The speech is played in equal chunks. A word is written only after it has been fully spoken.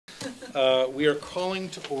We are calling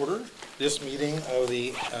to order this meeting of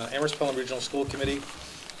the Amherst-Pelham Regional School Committee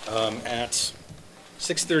at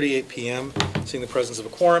 6:38 p.m., seeing the presence of a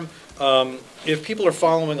quorum. If people are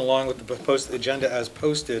following along with the agenda as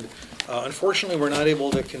posted, unfortunately we're not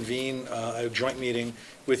able to convene a joint meeting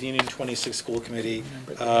with Union 26 School Committee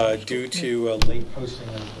due to late posting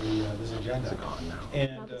of this agenda.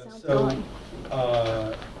 And so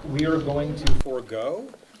we are going to forego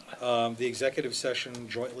the executive session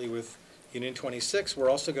jointly with Union 26. We're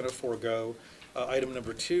also going to forego item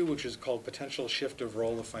number 2, which is called potential shift of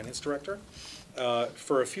role of finance director,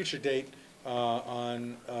 for a future date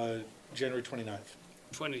on January 29th.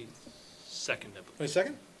 22nd, I believe.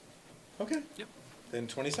 22nd? Okay. Yep. Then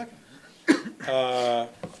 22nd.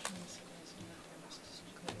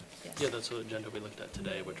 Yeah, that's the agenda we looked at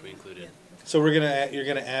today, which we included. So we're you're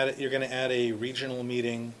gonna add a regional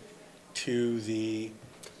meeting to the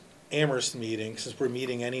Amherst meeting, since we're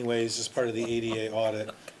meeting anyways as part of the ADA audit,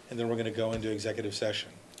 and then we're going to go into executive session.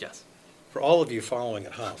 Yes. For all of you following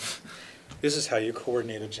at home, this is how you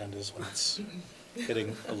coordinate agendas when it's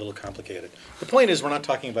getting a little complicated. The point is, we're not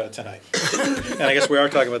talking about it tonight, and I guess we are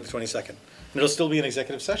talking about the 22nd, and it'll still be an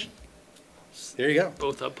executive session. There you go.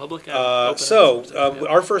 Both public and open.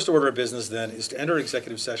 Our first order of business then is to enter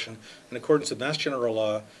executive session in accordance with Mass General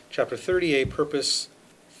Law, Chapter 38, Purpose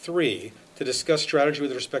 3, to discuss strategy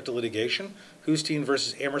with respect to litigation, Hootstein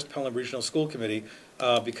versus Amherst-Pelham Regional School Committee,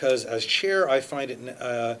 because as chair, I find it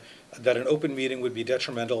that an open meeting would be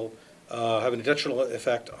detrimental, having a detrimental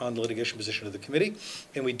effect on the litigation position of the committee,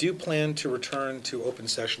 and we do plan to return to open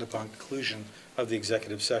session upon conclusion of the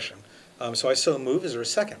executive session. So I so move. Is there a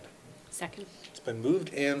second? Second. It's been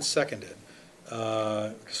moved and seconded.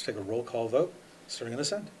 Let's take a roll call vote, starting on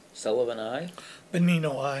this end. Sullivan, aye.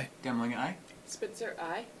 Benino, aye. Demling, aye. Spitzer,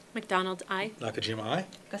 aye. McDonald, aye. Nakajima, aye.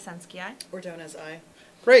 Gosensky, aye. Ordonez, aye.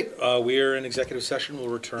 Great. We are in executive session. We'll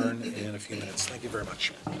return in a few minutes. Thank you very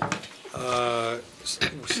much. We're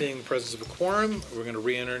seeing the presence of a quorum. We're going to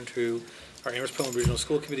re-enter into our Amherst-Pelham Regional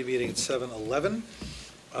School Committee meeting at 7:11.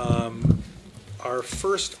 Our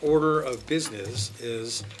first order of business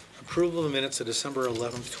is approval of the minutes of December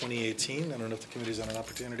 11th, 2018. I don't know if the committee's had an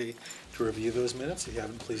opportunity to review those minutes. If you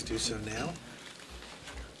haven't, please do so now.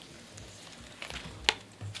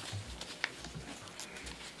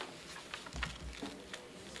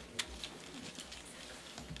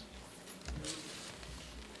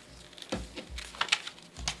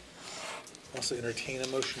 Also entertain a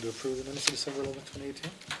motion to approve the minutes of December 11th,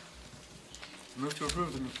 2018. Move to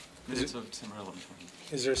approve the minutes of December 11th,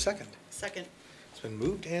 2018. Is there a second? Second. It's been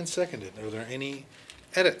moved and seconded. Are there any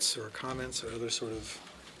edits or comments or other sort of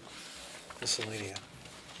miscellanea?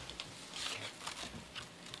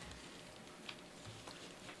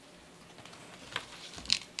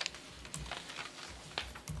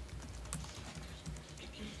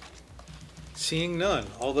 Seeing none,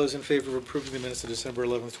 all those in favor of approving the minutes of December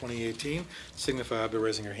 11th, 2018, signify by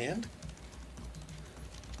raising your hand.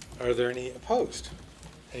 Are there any opposed?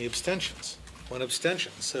 Any abstentions? One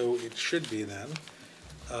abstention, so it should be then.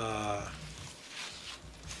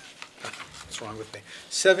 What's wrong with me?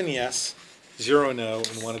 7 yes, 0 no,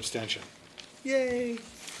 and 1 abstention. Yay!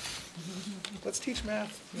 Let's teach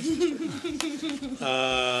math.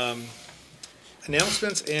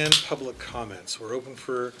 Announcements and public comments. We're open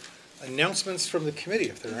for announcements from the committee,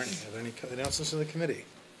 if there are any. Are there any announcements from the committee?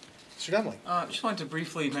 Mr. Demling. Just wanted to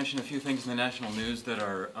briefly mention a few things in the national news that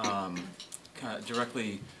are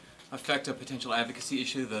directly affect a potential advocacy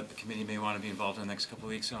issue that the committee may want to be involved in the next couple of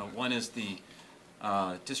weeks. One is the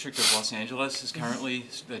District of Los Angeles is currently,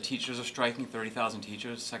 the teachers are striking, 30,000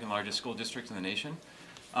 teachers, second largest school district in the nation.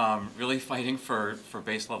 Really fighting for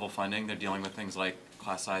base level funding. They're dealing with things like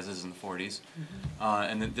class sizes in the 40s.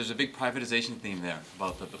 And then there's a big privatization theme there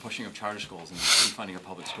about the pushing of charter schools and the funding of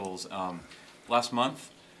public schools. Last month,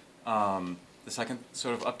 the second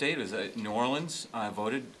sort of update is that New Orleans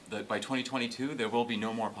voted that by 2022 there will be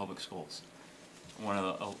no more public schools. One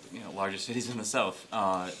of the largest cities in the South.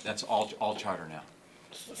 That's all charter now.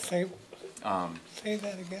 Say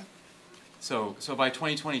that again. So by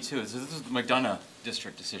 2022, this is the McDonough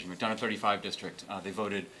district decision, McDonough 35 district. They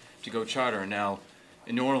voted to go charter. Now,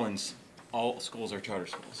 in New Orleans, all schools are charter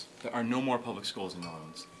schools. There are no more public schools in New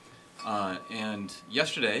Orleans. And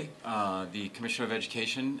yesterday, the Commissioner of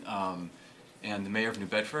Education and the Mayor of New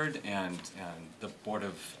Bedford and the Board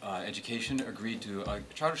of Education agreed to a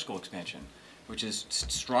charter school expansion, which is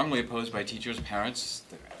strongly opposed by teachers, parents.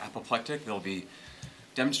 They're apoplectic. They'll be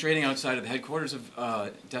demonstrating outside of the headquarters of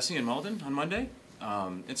DESE in Malden on Monday.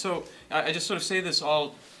 And so I just sort of say this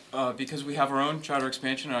all because we have our own charter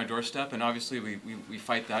expansion on our doorstep, and obviously we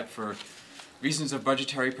fight that for reasons of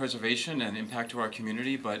budgetary preservation and impact to our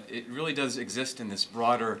community, but it really does exist in this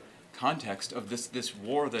broader context of this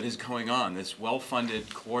war that is going on, this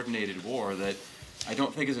well-funded, coordinated war that I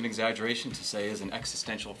don't think is an exaggeration to say is an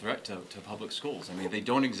existential threat to public schools. I mean, they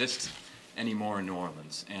don't exist anymore in New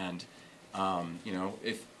Orleans, and you know,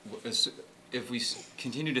 if we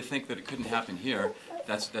continue to think that it couldn't happen here,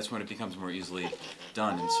 that's when it becomes more easily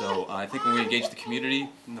done. And so I think when we engage the community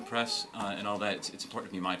and the press and all that, it's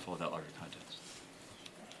important to be mindful of that larger context.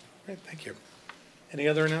 Great, thank you. Any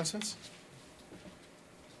other announcements?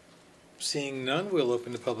 Seeing none, we'll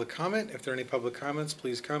open to public comment. If there are any public comments,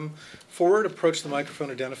 please come forward, approach the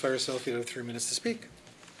microphone, identify yourself. You have 3 minutes to speak.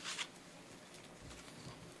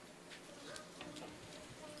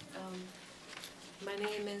 My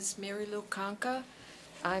name is Mary Lou Conca.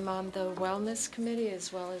 I'm on the Wellness Committee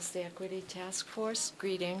as well as the Equity Task Force.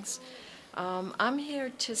 Greetings. I'm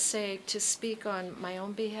here to speak on my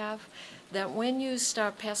own behalf, that when you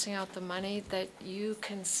start passing out the money, that you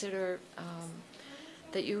consider,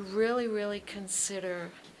 that you really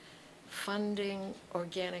consider funding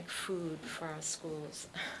organic food for our schools.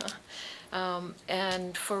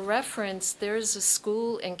 And for reference, there's a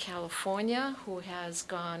school in California who has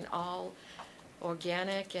gone all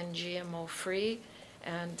organic and GMO free,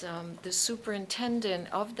 and the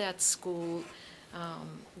superintendent of that school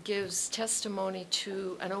gives testimony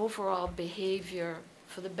to an overall behavior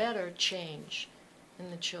for the better change in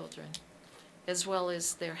the children, as well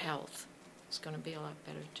as their health. It's going to be a lot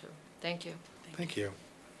better too. Thank you. Thank you.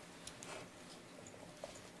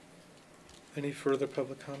 Any further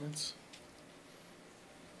public comments?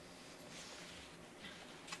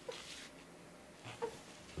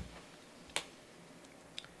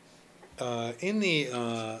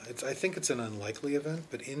 I think it's an unlikely event,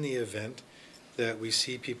 but in the event that we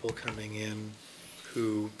see people coming in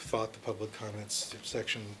who thought the public comments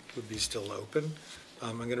section would be still open,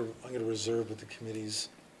 I'm going to reserve with the committee's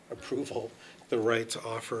approval the right to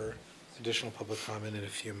offer additional public comment in a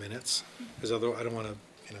few minutes, because otherwise I don't want to,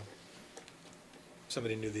 you know,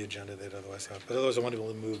 somebody knew the agenda they'd otherwise have, but otherwise I want to be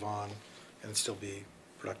able to move on and still be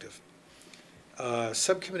productive.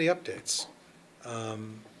 Subcommittee updates.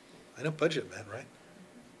 I know budget met, right?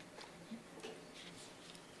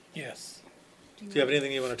 Yes. Do you have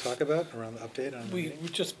anything you want to talk about around the update on the We meeting? were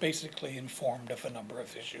just basically informed of a number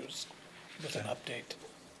of issues with an update.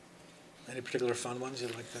 Any particular fun ones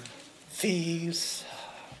you'd like to? Fees,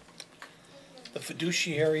 the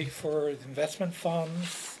fiduciary for investment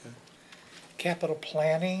funds, Okay. capital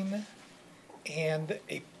planning, and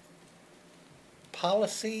a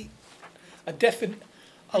policy,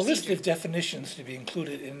 a list of definitions to be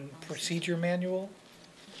included in procedure manual.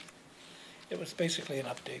 It was basically an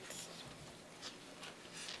update.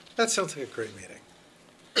 That sounds like a great meeting.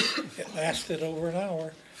 It lasted over an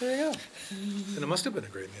hour. There you go. And it must have been a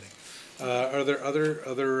great meeting. Are there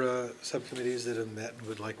other subcommittees that have met and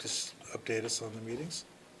would like to update us on the meetings?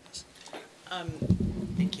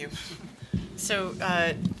 Thank you. So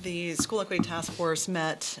the School Equity Task Force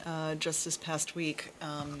met just this past week,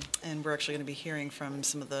 and we're actually going to be hearing from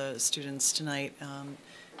some of the students tonight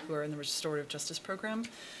who are in the Restorative Justice Program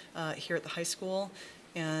here at the high school.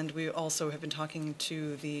 And we also have been talking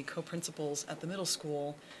to the co-principals at the middle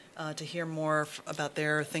school to hear more about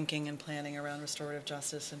their thinking and planning around restorative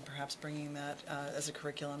justice, and perhaps bringing that as a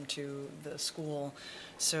curriculum to the school.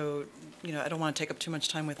 So, you know, I don't want to take up too much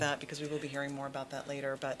time with that because we will be hearing more about that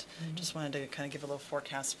later, but just wanted to kind of give a little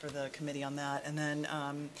forecast for the committee on that. And then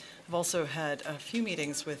I've also had a few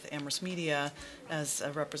meetings with Amherst Media as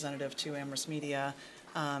a representative to Amherst Media,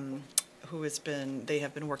 they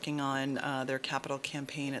have been working on their capital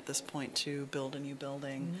campaign at this point to build a new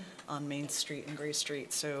building on Main Street and Gray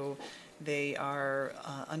Street. So they are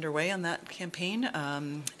underway on that campaign,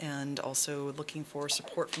 and also looking for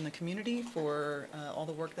support from the community for all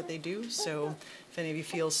the work that they do. So if any of you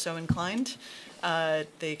feel so inclined,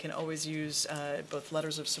 they can always use both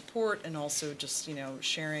letters of support and also just, you know,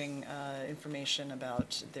 sharing information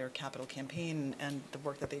about their capital campaign and the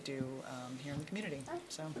work that they do here in the community.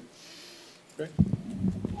 So. Great.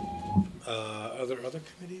 Are there other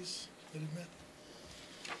committees that have met?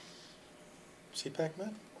 CPAC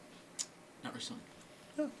met? Not recently.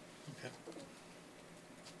 Oh, okay.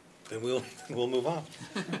 Then we'll move on.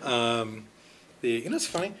 You know, it's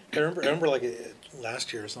funny. I remember like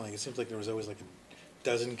last year or something. It seems like there was always like a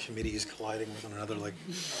dozen committees colliding with one another, like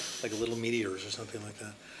little meteors or something like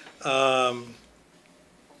that.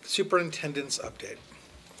 Superintendent's update.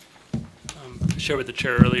 Shared with the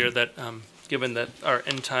chair earlier that given that our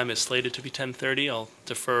end time is slated to be 10:30, I'll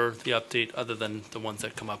defer the update other than the ones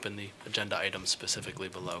that come up in the agenda items specifically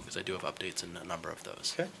below, because I do have updates in a number of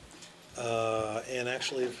those. Okay. And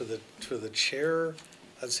actually, for the chair,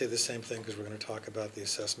 I'd say the same thing, because we're going to talk about the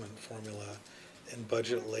assessment formula and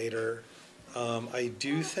budget later. I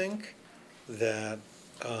do think that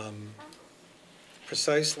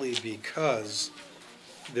precisely because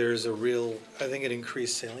there's a real, I think, an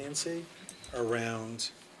increased saliency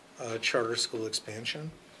around charter school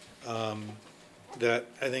expansion, that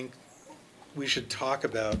I think we should talk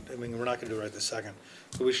about. I mean, we're not going to do it right this second,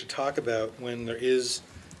 but we should talk about when there is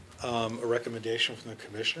a recommendation from the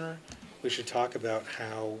commissioner. We should talk about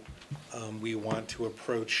how we want to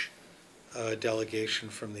approach a delegation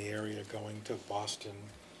from the area going to Boston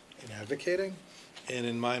and advocating. And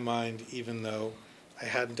in my mind, even though I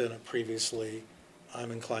hadn't done it previously,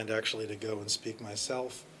 I'm inclined actually to go and speak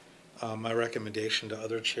myself. My recommendation to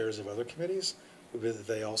other chairs of other committees would be that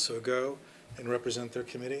they also go and represent their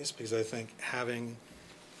committees, because I think we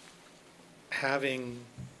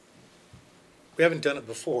haven't done it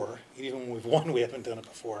before. Even when we've won, we haven't done it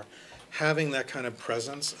before. Having that kind of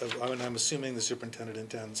presence of, I mean, I'm assuming the superintendent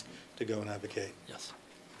intends to go and advocate. Yes.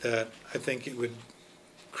 That I think it would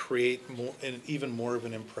create more, and even more of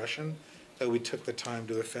an impression that we took the time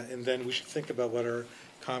to defend, and then we should think about what our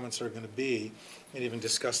comments are going to be and even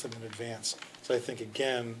discuss them in advance. So I think,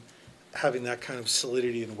 again, having that kind of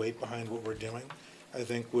solidity and weight behind what we're doing, I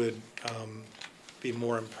think would be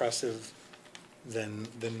more impressive than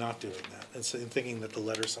not doing that, and so in thinking that the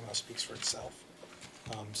letter somehow speaks for itself.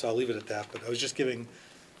 So I'll leave it at that, but I was just giving,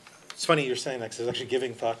 it's funny you're saying that, because I was actually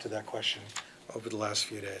giving thought to that question over the last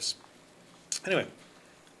few days. Anyway,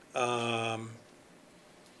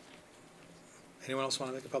 anyone else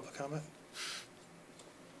want to make a public comment?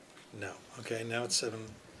 No. Okay, now it's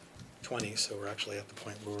 7:20, so we're actually at the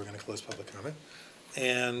point where we're going to close public comment.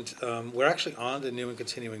 And we're actually on to new and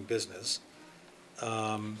continuing business.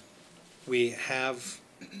 We're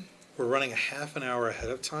running a half an hour ahead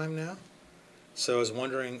of time now. So I was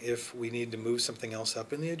wondering if we need to move something else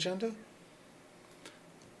up in the agenda?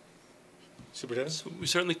 Superintendent? So we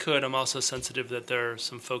certainly could. I'm also sensitive that there are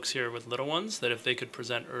some folks here with little ones, that if they could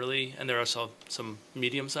present early, and there are also some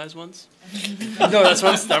medium-sized ones. No, that's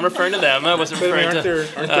what I'm referring to them. I wasn't But I mean,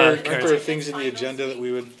 referring aren't to. there things in the agenda that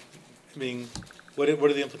we would, I mean, what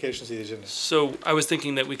are the implications of the agenda? So I was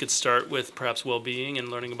thinking that we could start with perhaps well-being and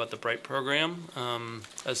learning about the Bright program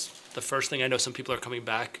as the first thing. I know some people are coming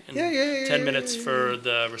back in 10 minutes for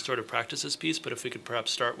the restorative practices piece, but if we could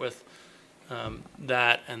perhaps start with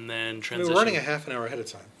that and then transition. We're running a half an hour ahead of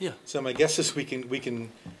time. Yeah. So my guess is we can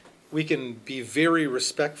be very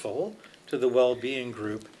respectful to the well-being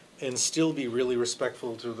group and still be really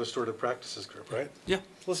respectful to the restorative practices group, right? Yeah.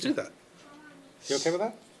 So let's do that. You okay with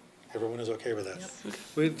that? Everyone is okay with that.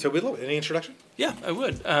 Yep. So we love it. Any introduction? Yeah, I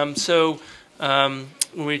would.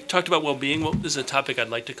 When we talked about well-being, this is a topic I'd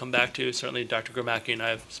like to come back to. Certainly Dr. Gramacki and I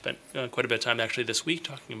have spent quite a bit of time actually this week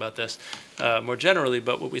talking about this more generally,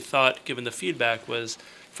 but what we thought, given the feedback, was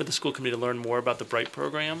for the school committee to learn more about the Bright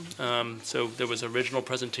program. So there was an original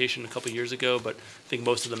presentation a couple years ago, but I think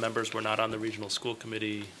most of the members were not on the regional school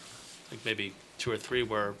committee. I think maybe 2 or 3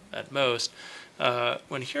 were at most.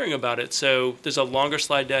 When hearing about it, so there's a longer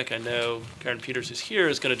slide deck. I know Karen Peters, who's here,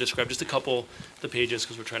 is going to describe just a couple of the pages,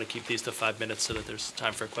 because we're trying to keep these to 5 minutes so that there's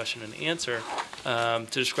time for a question and answer, to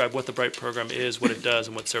describe what the Bright program is, what it does,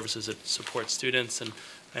 and what services it supports students. And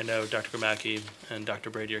I know Dr. Gramacki and Dr.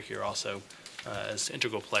 Brady are here also as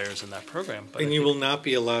integral players in that program. But and you will not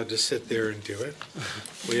be allowed to sit there and do it.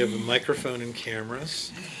 We have a microphone and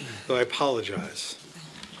cameras, so I apologize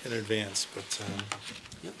in advance, but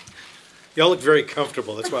y'all look very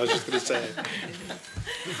comfortable. That's what I was just going to say.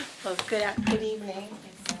 Well, good evening.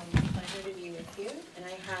 It's a pleasure to be with you. And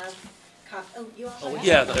I have, you all have?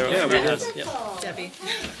 yeah, Debbie.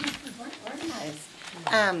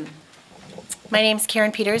 Organized. My name's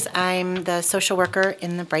Karen Peters. I'm the social worker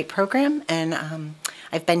in the Bright program, and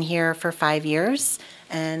I've been here for 5 years,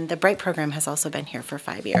 and the Bright program has also been here for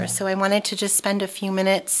 5 years. So I wanted to just spend a few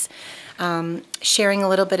minutes sharing a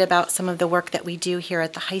little bit about some of the work that we do here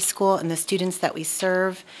at the high school and the students that we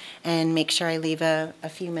serve, and make sure I leave a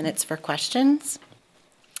few minutes for questions.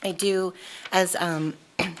 I do, as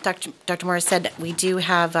Dr. Morris said, we do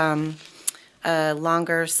have a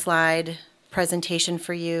longer slide presentation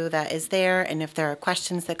for you that is there, and if there are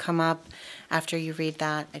questions that come up after you read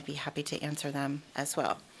that, I'd be happy to answer them as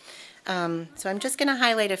well. So I'm just going to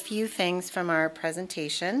highlight a few things from our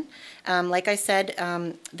presentation. Like I said,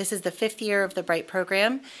 this is the 5th year of the Bright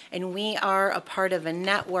program, and we are a part of a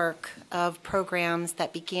network of programs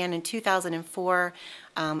that began in 2004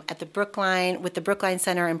 at the Brookline, with the Brookline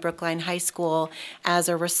Center and Brookline High School as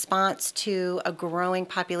a response to a growing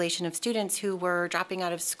population of students who were dropping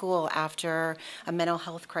out of school after a mental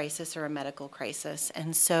health crisis or a medical crisis.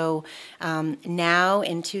 And so now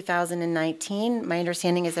in 2019, my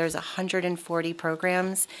understanding is there's 140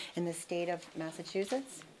 programs in the state of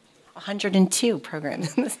Massachusetts. 102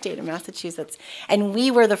 programs in the state of Massachusetts. And we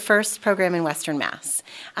were the first program in Western Mass.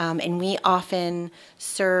 And we often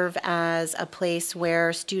serve as a place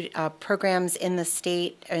where programs in the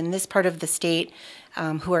state, in this part of the state,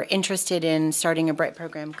 who are interested in starting a Bright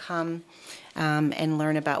program come and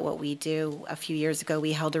learn about what we do. A few years ago,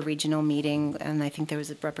 we held a regional meeting, and I think there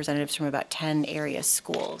was representatives from about 10 area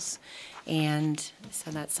schools. And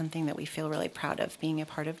so that's something that we feel really proud of being a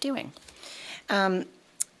part of doing.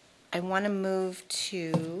 I want to move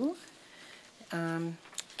to,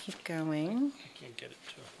 keep going. I can't get it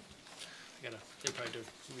to, they probably did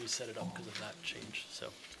reset it up because of that change, so.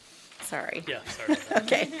 Sorry. Yeah, sorry about that.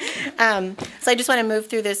 Okay. So I just want to move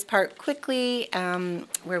through this part quickly,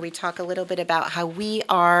 where we talk a little bit about how we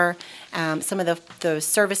are, some of the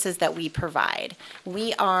services that we provide.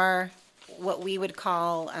 We are what we would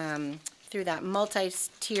call, through that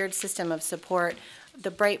multi-tiered system of support, the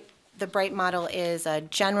Bright model is a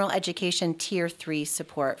general education Tier 3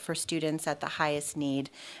 support for students at the highest need.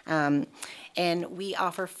 And we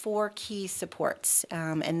offer 4 key supports,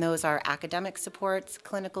 and those are academic supports,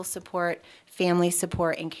 clinical support, family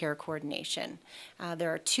support, and care coordination.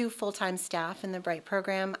 There are 2 full-time staff in the Bright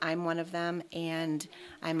program. I'm one of them, and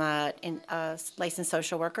I'm a licensed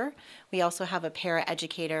social worker. We also have a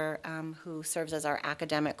paraeducator who serves as our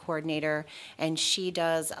academic coordinator, and she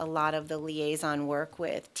does a lot of the liaison work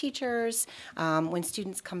with teachers. When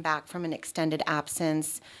students come back from an extended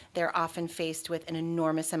absence, they're often faced with an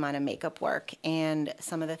enormous amount of makeup work, and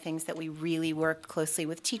some of the things that we really work closely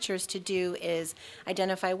with teachers to do is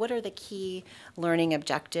identify what are the key learning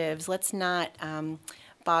objectives. Let's not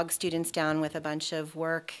bog students down with a bunch of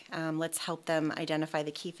work. Let's help them identify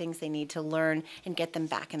the key things they need to learn and get them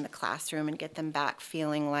back in the classroom and get them back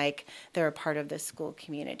feeling like they're a part of the school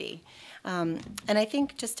community. And I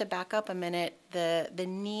think just to back up a minute, the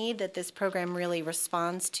need that this program really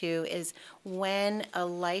responds to is when a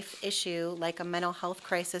life issue like a mental health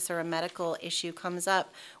crisis or a medical issue comes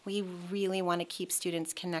up, we really want to keep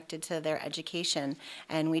students connected to their education,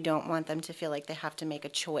 and we don't want them to feel like they have to make a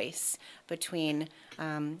choice between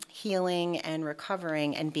healing and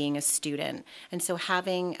recovering and being a student. And so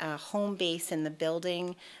having a home base in the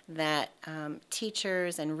building that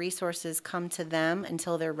teachers and resources come to them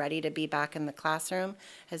until they're ready to be back in the classroom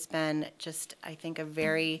has been just, I think, a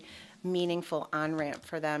very meaningful on-ramp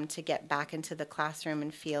for them to get back into the classroom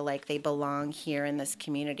and feel like they belong here in this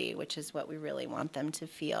community, which is what we really want them to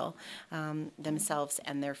feel, themselves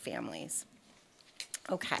and their families.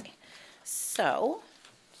 Okay, so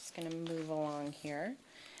just going to move along here.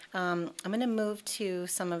 I'm going to move to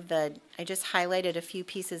some of I just highlighted a few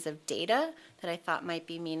pieces of data that I thought might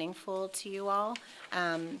be meaningful to you all.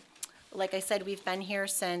 Like I said, we've been here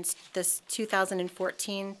since this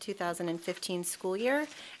 2014-2015 school year,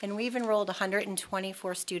 and we've enrolled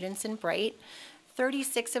 124 students in Bright.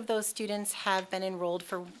 36 of those students have been enrolled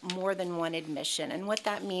for more than one admission, and what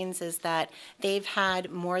that means is that they've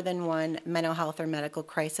had more than one mental health or medical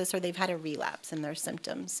crisis, or they've had a relapse in their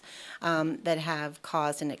symptoms that have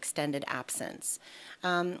caused an extended absence.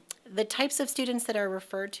 The types of students that are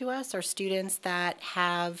referred to us are students that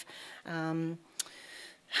have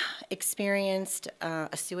experienced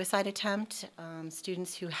a suicide attempt,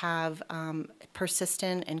 students who have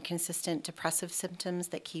persistent and consistent depressive symptoms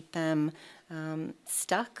that keep them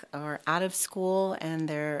stuck or out of school, and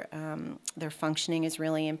their functioning is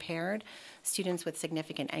really impaired. Students with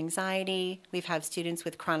significant anxiety. We've had students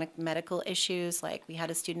with chronic medical issues, like we had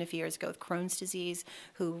a student a few years ago with Crohn's disease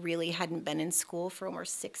who really hadn't been in school for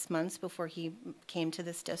almost 6 months before he came to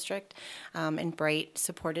this district, and Bright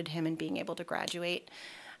supported him in being able to graduate.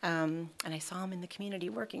 And I saw him in the community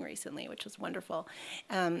working recently, which was wonderful.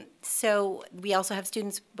 So we also have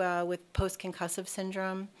students with post-concussive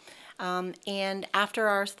syndrome. And after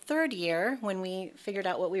our 3rd year, when we figured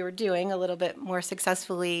out what we were doing a little bit more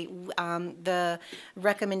successfully, the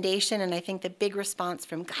recommendation, and I think the big response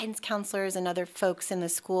from guidance counselors and other folks in the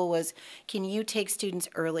school was, can you take students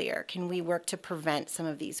earlier? Can we work to prevent some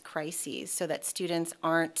of these crises so that students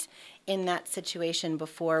aren't in that situation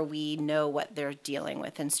before we know what they're dealing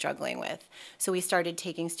with and struggling with? So we started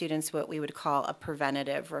taking students what we would call a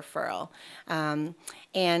preventative referral. And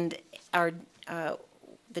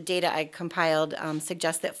the data I compiled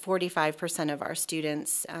suggests that 45% of our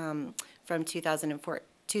students from 2014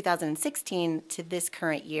 2016 to this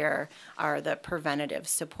current year are the preventative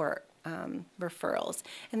support referrals.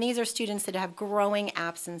 And these are students that have growing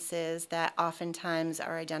absences that oftentimes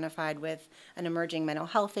are identified with an emerging mental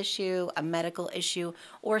health issue, a medical issue,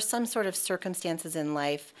 or some sort of circumstances in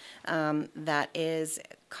life that is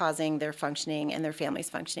causing their functioning and their family's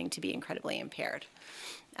functioning to be incredibly impaired.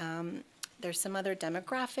 There's some other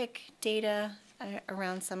demographic data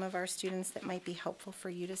around some of our students that might be helpful for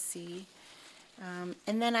you to see.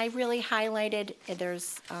 And then I really highlighted,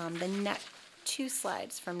 there's the next 2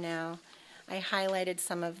 slides from now, I highlighted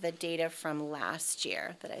some of the data from last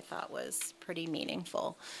year that I thought was pretty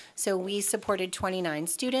meaningful. So we supported 29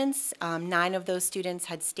 students. 9 of those students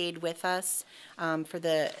had stayed with us for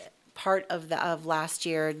the part of last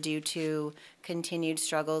year due to continued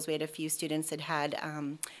struggles. We had a few students that had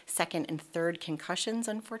second and third concussions,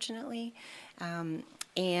 unfortunately.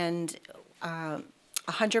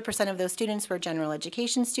 100% of those students were general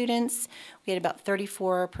education students. We had about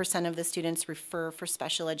 34% of the students refer for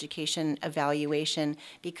special education evaluation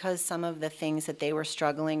because some of the things that they were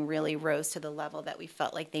struggling really rose to the level that we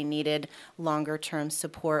felt like they needed longer term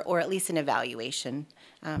support, or at least an evaluation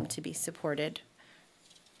to be supported.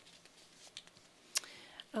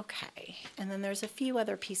 Okay, and then there's a few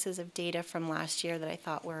other pieces of data from last year that I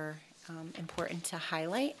thought were important to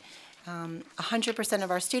highlight. 100% of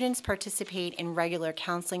our students participate in regular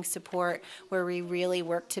counseling support, where we really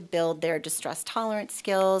work to build their distress tolerance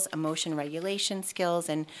skills, emotion regulation skills,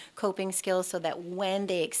 and coping skills, so that when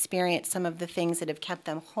they experience some of the things that have kept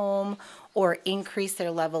them home or increase their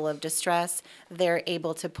level of distress, they're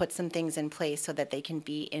able to put some things in place so that they can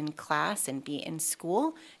be in class and be in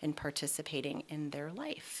school and participating in their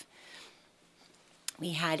life.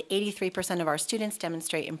 We had 83% of our students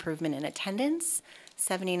demonstrate improvement in attendance,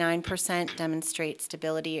 79% demonstrate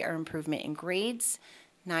stability or improvement in grades,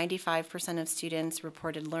 95% of students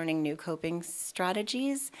reported learning new coping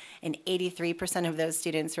strategies, and 83% of those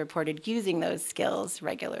students reported using those skills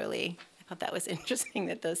regularly. I thought that was interesting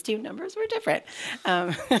that those 2 numbers were different.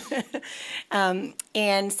 And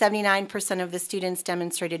 79% of the students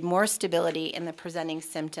demonstrated more stability in the presenting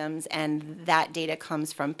symptoms, and that data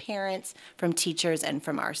comes from parents, from teachers, and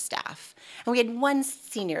from our staff. And we had 1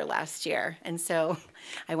 senior last year, and so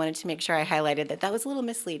I wanted to make sure I highlighted that that was a little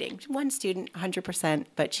misleading. 1 student, 100%,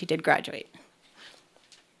 but she did graduate.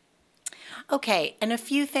 Okay, and a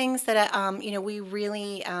few things that we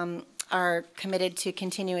really are committed to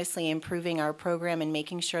continuously improving our program and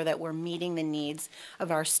making sure that we're meeting the needs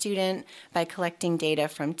of our student by collecting data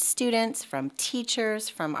from students, from teachers,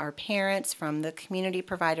 from our parents, from the community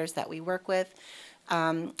providers that we work with.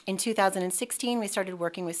 In 2016, we started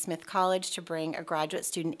working with Smith College to bring a graduate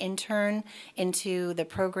student intern into the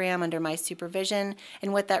program under my supervision.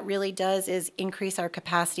 And what that really does is increase our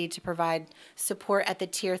capacity to provide support at the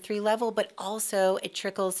Tier 3 level, but also it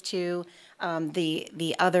trickles to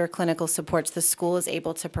the other clinical supports the school is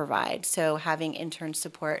able to provide. So having intern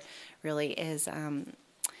support really is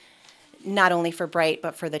not only for Bright,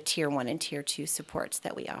 but for the Tier 1 and Tier 2 supports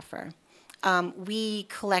that we offer. We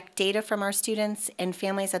collect data from our students and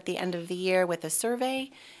families at the end of the year with a survey.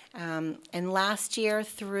 And last year,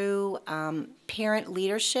 through parent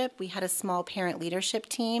leadership, we had a small parent leadership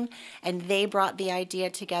team, and they brought the idea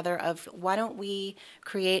together of why don't we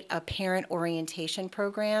create a parent orientation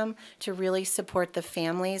program to really support the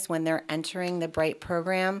families when they're entering the Bright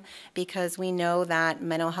program, because we know that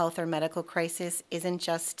mental health or medical crisis isn't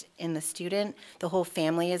just in the student, the whole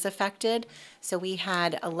family is affected. So we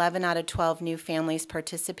had 11 out of 12 new families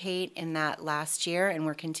participate in that last year, and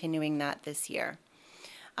we're continuing that this year.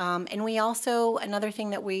 And we also, another thing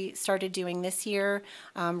that we started doing this year,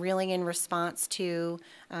 really in response to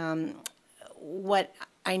what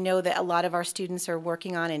I know that a lot of our students are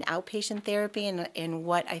working on in outpatient therapy and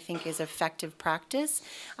what I think is effective practice.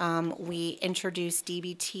 We introduce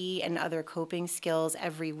DBT and other coping skills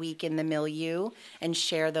every week in the milieu and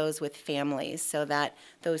share those with families so that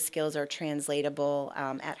those skills are translatable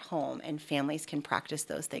at home and families can practice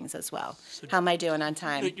those things as well. So how am I doing on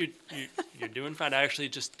time? You're doing fine. Actually,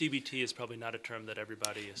 just DBT is probably not a term that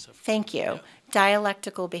everybody is so familiar. Thank you. Yeah.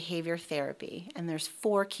 Dialectical behavior therapy, and there's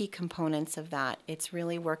 4 key components of that. It's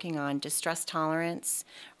really working on distress tolerance,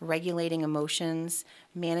 regulating emotions,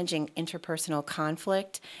 managing interpersonal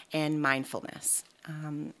conflict, and mindfulness.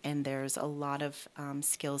 And there's a lot of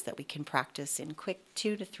skills that we can practice in quick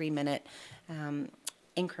 2 to 3 minute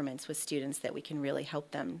increments with students that we can really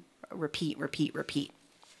help them repeat.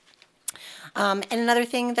 And another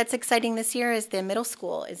thing that's exciting this year is the middle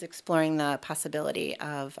school is exploring the possibility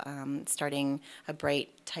of starting a Bright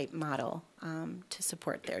type model to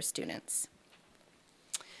support their students.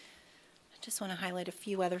 Just want to highlight a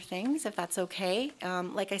few other things, if that's okay.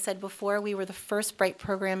 Like I said before, we were the first Bright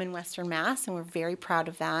program in Western Mass, and we're very proud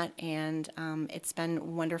of that. And it's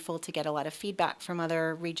been wonderful to get a lot of feedback from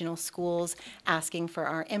other regional schools, asking for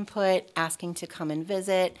our input, asking to come and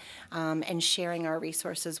visit, and sharing our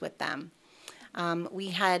resources with them. We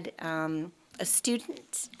had a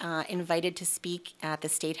student invited to speak at the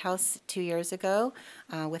State House 2 years ago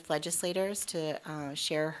with legislators to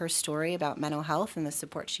share her story about mental health and the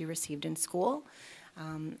support she received in school.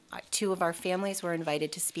 2 of our families were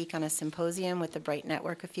invited to speak on a symposium with the Bright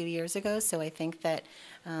Network a few years ago, so I think that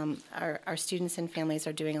our students and families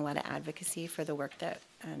are doing a lot of advocacy for the work that,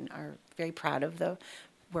 and are very proud of the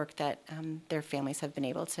work that their families have been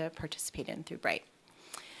able to participate in through Bright.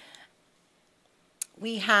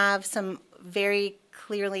 We have some very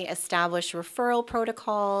clearly established referral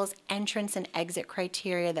protocols, entrance and exit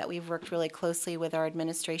criteria that we've worked really closely with our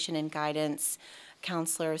administration and guidance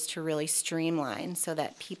counselors to really streamline so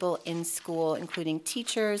that people in school, including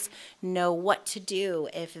teachers, know what to do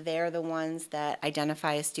if they're the ones that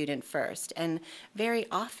identify a student first. And very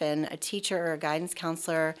often, a teacher or a guidance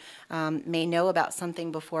counselor may know about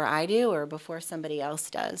something before I do or before somebody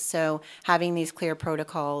else does. So having these clear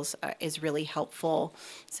protocols is really helpful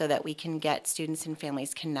so that we can get students and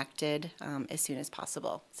families connected as soon as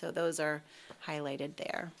possible. So those are highlighted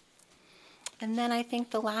there. And then I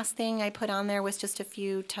think the last thing I put on there was just a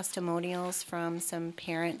few testimonials from some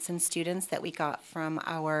parents and students that we got from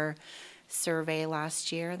our survey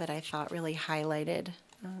last year that I thought really highlighted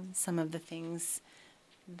some of the things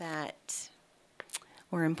that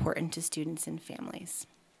were important to students and families.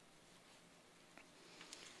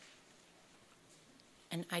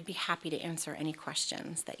 And I'd be happy to answer any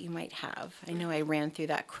questions that you might have. I know I ran through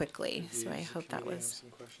that quickly, so I hope that was...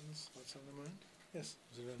 Some questions? What's on the mind? Yes.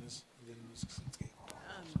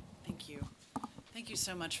 Thank you. Thank you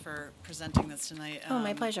so much for presenting this tonight. Oh,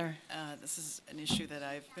 my pleasure. This is an issue that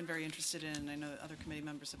I've been very interested in. I know other committee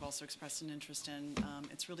members have also expressed an interest in.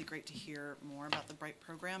 It's really great to hear more about the Bright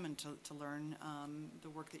program and to learn the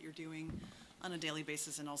work that you're doing on a daily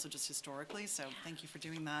basis and also just historically. So thank you for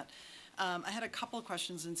doing that. I had a couple of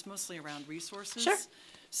questions, and it's mostly around resources. Sure.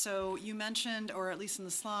 So you mentioned, or at least in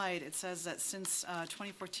the slide, it says that since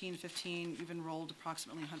 2014-15, you've enrolled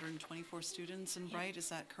approximately 124 students in Bright. Is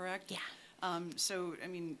that correct? Yeah. So, I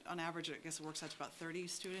mean, on average, I guess it works out to about 30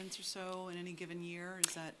 students or so in any given year.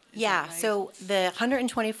 Is that yeah, right? So the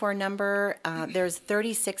 124 number, there's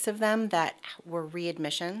 36 of them that were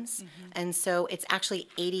readmissions, and so it's actually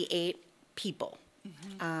 88 people.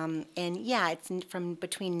 And yeah, it's from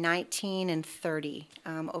between 19 and 30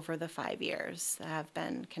 over the 5 years that have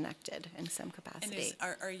been connected in some capacity.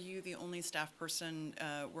 And are you the only staff person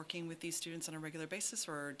working with these students on a regular basis,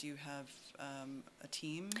 or do you have a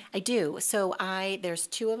team? I do. So there's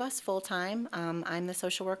 2 of us full-time. I'm the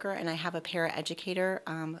social worker, and I have a paraeducator.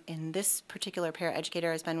 And this particular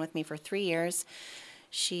paraeducator has been with me for 3 years.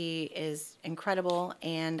 She is incredible,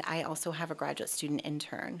 and I also have a graduate student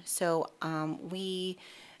intern. So we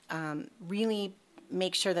really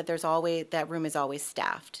make sure that that room is always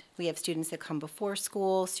staffed. We have students that come before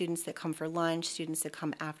school, students that come for lunch, students that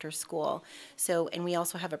come after school. So, and we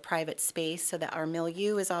also have a private space so that our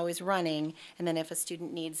milieu is always running. And then if a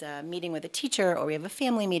student needs a meeting with a teacher, or we have a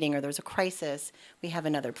family meeting, or there's a crisis, we have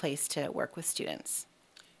another place to work with students.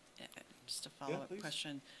 Just a follow-up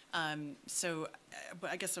question.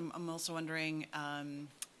 But I guess I'm also wondering,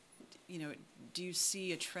 do you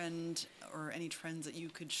see a trend or any trends that you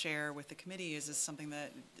could share with the committee? Is this something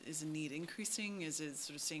that is in need increasing? Is it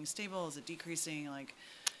sort of staying stable? Is it decreasing? Like,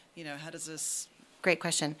 how does this? Great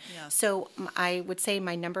question. Yeah. So I would say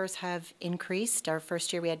my numbers have increased. Our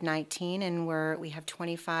first year we had 19, and we have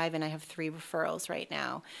 25, and I have 3 referrals right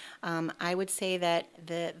now. I would say that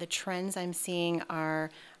the trends I'm seeing are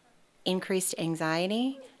increased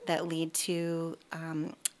anxiety that lead to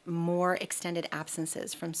more extended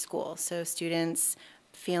absences from school. So students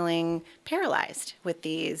feeling paralyzed with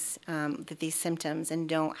these symptoms and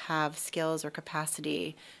don't have skills or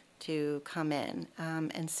capacity to come in.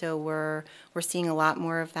 And so we're seeing a lot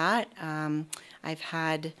more of that. I've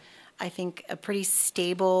had, I think, a pretty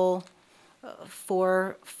stable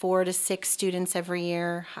 4 to 6 students every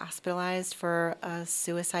year hospitalized for a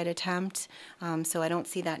suicide attempt. So I don't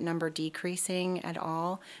see that number decreasing at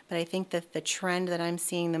all. But I think that the trend that I'm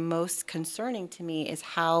seeing the most concerning to me is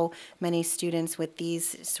how many students with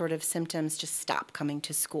these sort of symptoms just stop coming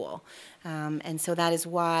to school. And so that is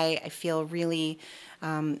why I feel really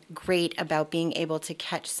great about being able to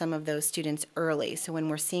catch some of those students early. So when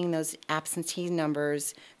we're seeing those absentee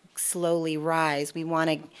numbers slowly rise. We want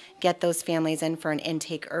to get those families in for an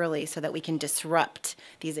intake early so that we can disrupt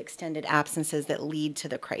these extended absences that lead to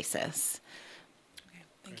the crisis. Okay,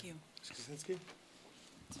 thank you. Skasinski?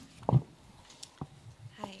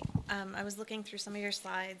 Hi, I was looking through some of your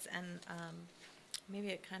slides and maybe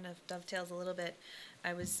it kind of dovetails a little bit.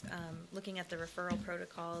 I was looking at the referral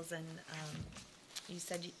protocols and you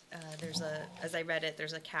said there's as I read it,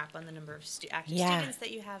 there's a cap on the number of active students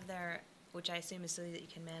that you have there, which I assume is so that you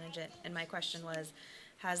can manage it. And my question was,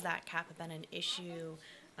 has that cap been an issue?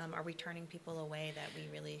 Are we turning people away that we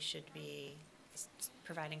really should be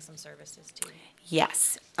providing some services to?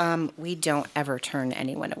 Yes, we don't ever turn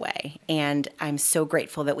anyone away. And I'm so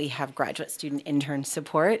grateful that we have graduate student intern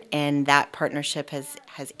support, and that partnership has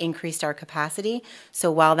increased our capacity.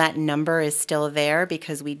 So while that number is still there,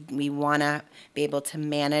 because we want to be able to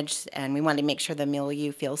manage and we want to make sure the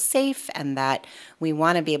milieu feels safe and that we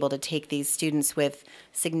want to be able to take these students with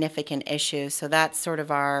significant issues. So that's sort of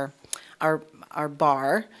our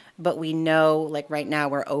bar, but we know, like right now,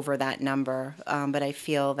 we're over that number. But I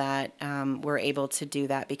feel that we're able to do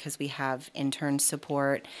that because we have intern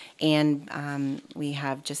support and we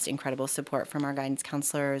have just incredible support from our guidance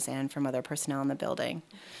counselors and from other personnel in the building.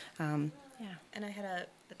 Yeah. And I had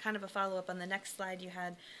a kind of a follow-up on the next slide. You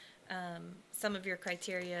had some of your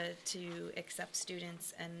criteria to accept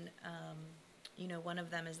students, and you know, one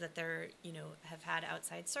of them is that they're, you know, have had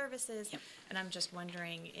outside services. Yep. And I'm just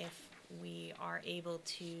wondering if we are able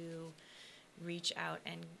to reach out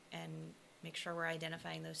and make sure we're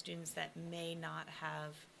identifying those students that may not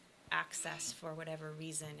have access for whatever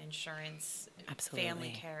reason, insurance, Absolutely. family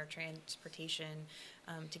care, transportation,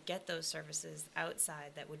 to get those services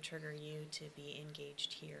outside that would trigger you to be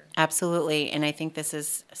engaged here. Absolutely, and I think this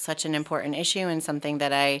is such an important issue and something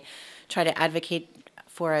that I try to advocate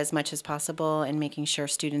for as much as possible, and making sure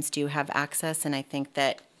students do have access. And I think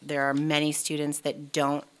that there are many students that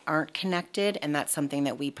aren't connected, and that's something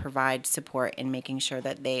that we provide support in making sure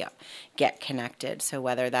that they get connected. So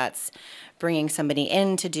whether that's bringing somebody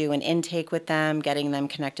in to do an intake with them, getting them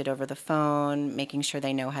connected over the phone, making sure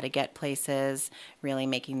they know how to get places, really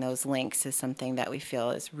making those links is something that we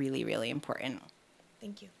feel is really, really important.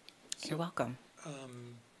 Thank you. You're welcome.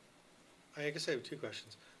 I guess I have two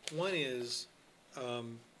questions. One is,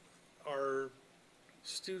 are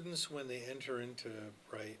students, when they enter into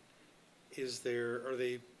Bright, are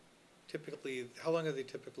they typically, how long are they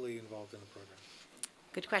typically involved in the program?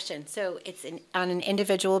 Good question. So it's on an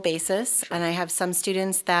individual basis, and I have some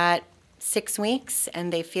students that 6 weeks,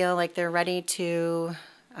 and they feel like they're ready to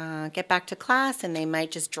get back to class, and they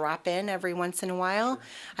might just drop in every once in a while. Sure.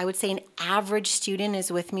 I would say an average student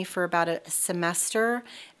is with me for about a semester,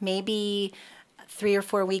 maybe 3 or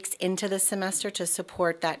 4 weeks into the semester to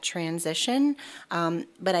support that transition.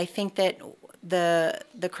 But I think that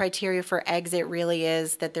the criteria for exit really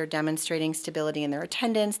is that they're demonstrating stability in their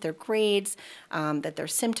attendance, their grades, that their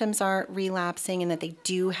symptoms aren't relapsing, and that they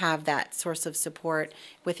do have that source of support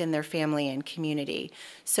within their family and community.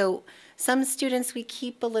 So some students we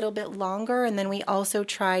keep a little bit longer, and then we also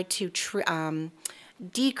try to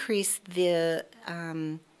decrease the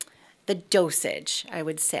dosage, I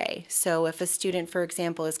would say. So if a student, for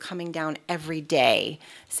example, is coming down every day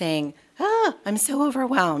saying, I'm so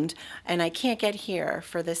overwhelmed and I can't get here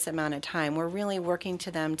for this amount of time, we're really working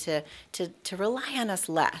to them to rely on us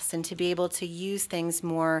less and to be able to use things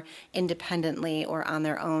more independently or on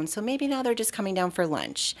their own. So maybe now they're just coming down for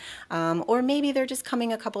lunch, or maybe they're just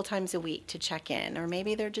coming a couple times a week to check in, or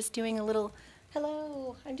maybe they're just doing a little,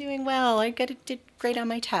 hello, I'm doing well, I did great on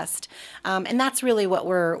my test. And that's really what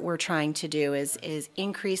we're trying to do is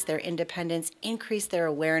increase their independence, increase their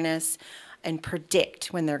awareness, and predict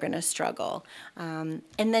when they're going to struggle. And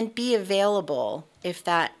then be available if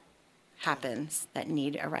that happens, that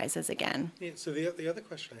need arises again. Yeah, so the other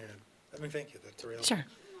question I had, thank you, that's a real. Sure.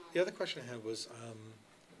 The other question I had was,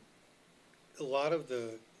 a lot of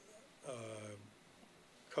the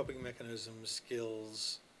coping mechanisms,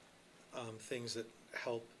 skills, things that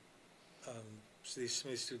help some of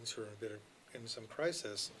these students who are in some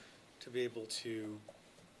crisis to be able to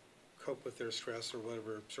cope with their stress or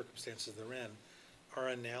whatever circumstances they're in are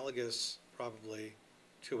analogous probably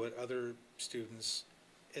to what other students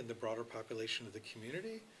in the broader population of the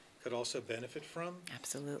community could also benefit from.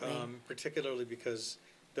 Absolutely. Particularly because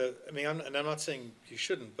I'm not saying you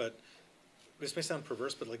shouldn't, but this may sound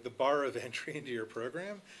perverse, but like the bar of entry into your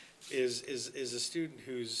program is a student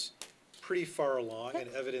who's pretty far along and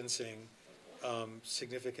evidencing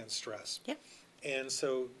significant stress. Yep. And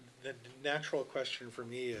so the natural question for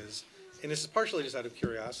me is, and this is partially just out of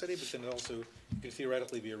curiosity, but then it also could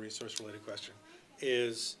theoretically be a resource-related question,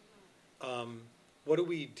 is what do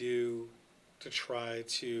we do to try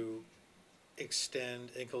to extend,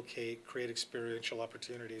 inculcate, create experiential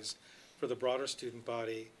opportunities for the broader student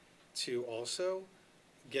body to also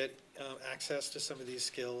get access to some of these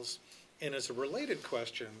skills? And as a related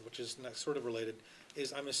question, which is not sort of related,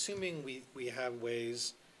 is I'm assuming we have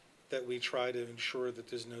ways that we try to ensure that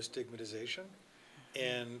there's no stigmatization.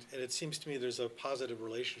 And it seems to me there's a positive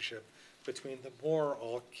relationship between the more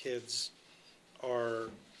all kids are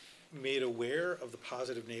made aware of the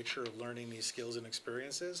positive nature of learning these skills and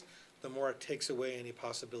experiences, the more it takes away any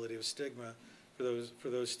possibility of stigma for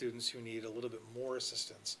those students who need a little bit more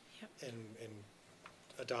assistance in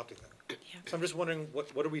adopting them. So I'm just wondering,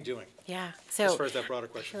 what are we doing? Yeah. So as far as that broader I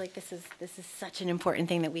question? feel like this is such an important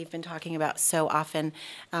thing that we've been talking about so often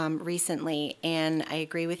recently, and I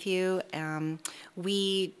agree with you.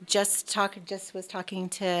 We just was talking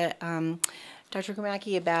to Dr.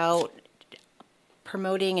 Gromacki about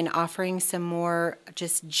promoting and offering some more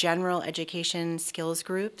just general education skills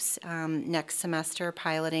groups next semester,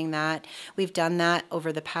 piloting that. We've done that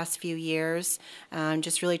over the past few years,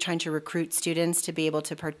 just really trying to recruit students to be able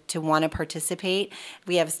to want to participate.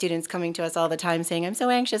 We have students coming to us all the time saying, I'm so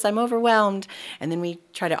anxious, I'm overwhelmed, and then we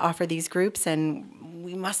try to offer these groups, and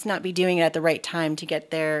we must not be doing it at the right time to get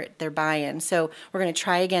their buy-in. So we're going to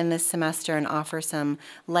try again this semester and offer some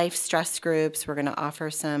life stress groups. We're going to offer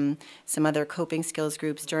some other coping skills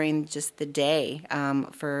groups during just the day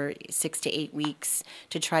for 6 to 8 weeks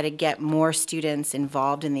to try to get more students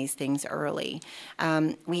involved in these things early.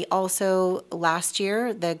 We also, last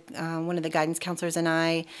year, one of the guidance counselors and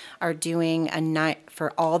I are doing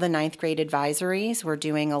for all the 9th grade advisories, we're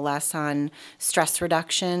doing a lesson on stress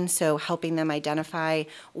reduction, so helping them identify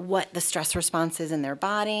what the stress response is in their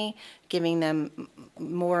body, giving them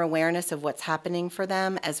more awareness of what's happening for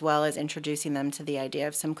them, as well as introducing them to the idea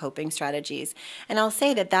of some coping strategies. And I'll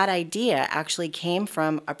say that idea actually came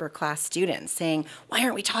from upper class students saying, why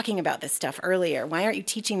aren't we talking about this stuff earlier? Why aren't you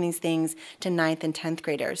teaching these things to 9th and 10th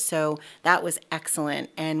graders? So that was excellent.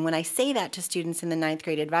 And when I say that to students in the 9th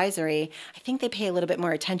grade advisory, I think they pay a little bit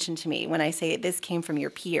more attention to me when I say this came from your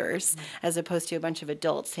peers, as opposed to a bunch of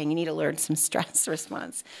adults saying you need to learn some stress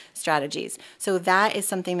response strategies. So that is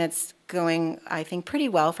something that's going, I think, pretty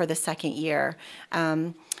well for the second year.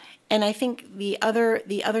 And I think the other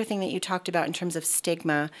thing that you talked about in terms of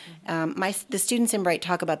stigma, the students in Bright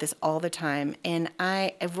talk about this all the time. And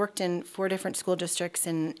I've worked in 4 different school districts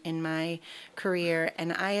in my career,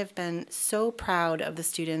 and I have been so proud of the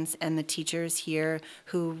students and the teachers here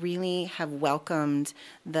who really have welcomed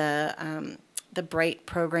the Bright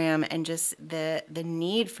program and just the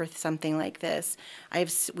need for something like this.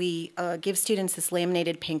 We give students this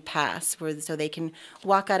laminated pink pass so they can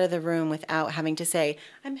walk out of the room without having to say,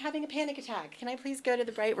 I'm having a panic attack, can I please go to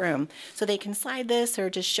the Bright room? So they can slide this or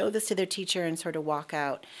just show this to their teacher and sort of walk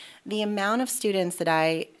out. The amount of students that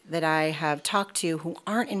I have talked to who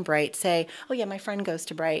aren't in Bright say, oh yeah, my friend goes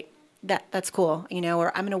to Bright. That's cool,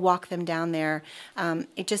 or I'm going to walk them down there.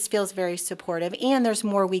 It just feels very supportive, and there's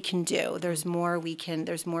more we can do. There's more we can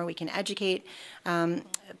educate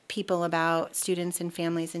people about, students and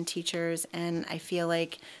families and teachers, and I feel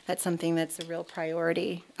like that's something that's a real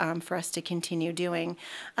priority for us to continue doing.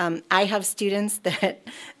 I have students that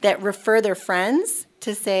refer their friends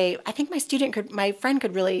to say, I think my friend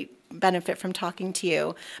could really benefit from talking to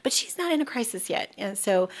you, but she's not in a crisis yet. And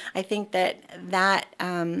so I think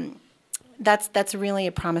that's really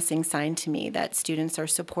a promising sign to me that students are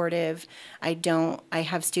supportive. I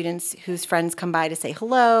have students whose friends come by to say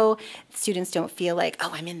hello. Students don't feel like, oh,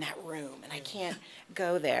 I'm in that room and I can't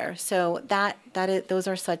go there. So those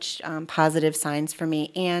are such positive signs for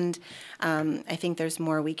me, and I think there's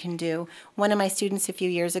more we can do. One of my students a few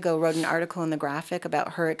years ago wrote an article in the Graphic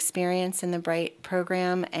about her experience in the Bright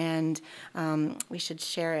program, and we should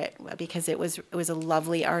share it because it was a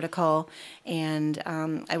lovely article, and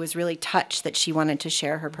I was really touched that she wanted to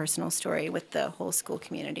share her personal story with the whole school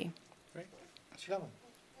community. Great. Mr.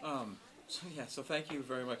 Devlin. So thank you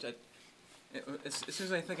very much. As soon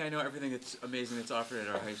as I think I know everything that's amazing that's offered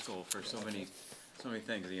at our high school for so many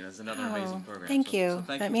things, it's another amazing program. Thank you. So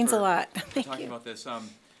thank That you means a lot. for Thank talking you. about this. I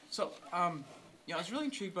was really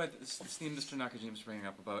intrigued by this theme Mr. Nakajima was bringing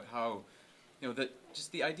up about how,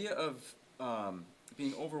 just the idea of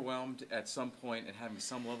being overwhelmed at some point and having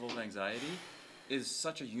some level of anxiety is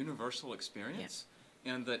such a universal experience,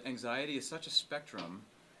 and that anxiety is such a spectrum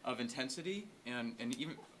of intensity and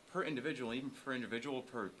even per individual,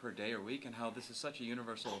 per day or week, and how this is such a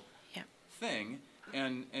universal thing.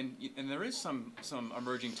 And there is some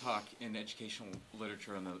emerging talk in educational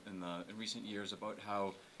literature in recent years about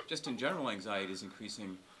how just in general anxiety is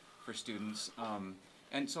increasing for students.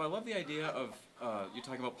 And so I love the idea of, you're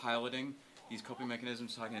talking about piloting these coping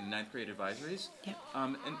mechanisms, talking in ninth grade advisories. Yep.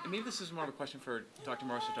 And maybe this is more of a question for Dr.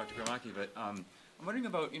 Morris or Dr. Gramacki, but I'm wondering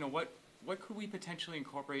about, what could we potentially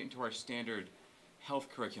incorporate into our standard health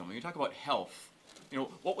curriculum? When you talk about health,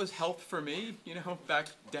 what was health for me, back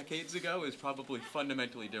decades ago is probably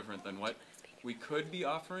fundamentally different than what we could be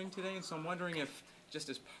offering today. And so I'm wondering if, just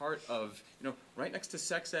as part of, right next to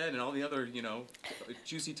sex ed and all the other,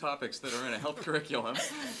 juicy topics that are in a health curriculum,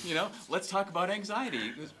 let's talk about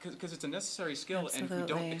anxiety, because it's a necessary skill. Absolutely. And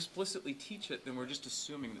if we don't explicitly teach it, then we're just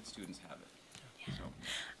assuming that students have it. Yeah. So.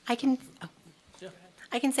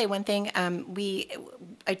 I can say one thing.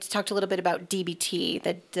 I talked a little bit about DBT,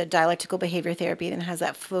 the dialectical behavior therapy, that has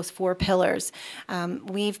those 4 pillars.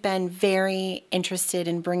 We've been very interested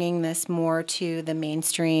in bringing this more to the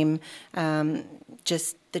mainstream,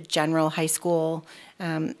 just the general high school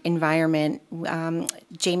environment.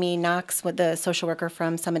 Jamie Knox, the social worker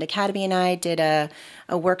from Summit Academy, and I did a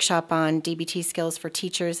workshop on DBT skills for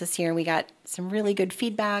teachers this year, and we got some really good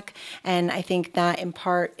feedback. And I think that in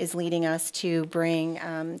part is leading us to bring,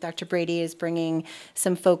 Dr. Brady is bringing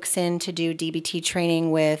some folks in to do DBT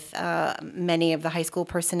training with many of the high school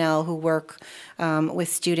personnel who work with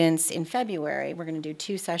students in February. We're going to do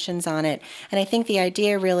 2 sessions on it. And I think the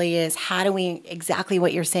idea really is, how do we, exactly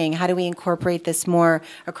what you're saying, how do we incorporate this more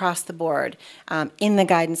across the board, in the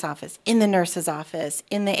guidance office, in the nurse's office,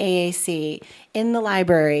 in the AAC, in the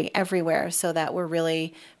library, everywhere, so that we're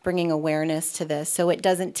really bringing awareness to this, so it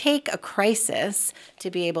doesn't take a crisis to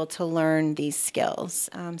be able to learn these skills.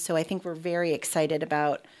 So I think we're very excited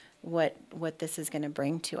about what this is going to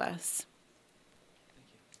bring to us.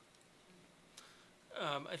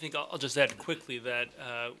 I think I'll just add quickly that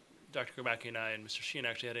Dr. Gramacki and I and Mr. Sheehan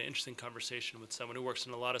actually had an interesting conversation with someone who works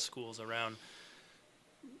in a lot of schools around,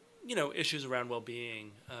 issues around well-being,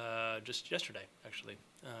 just yesterday, actually.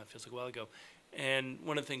 Feels like a while ago. And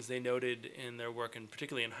one of the things they noted in their work, and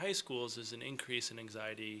particularly in high schools, is an increase in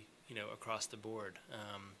anxiety, across the board.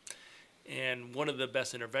 And one of the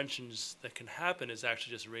best interventions that can happen is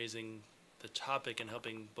actually just raising the topic and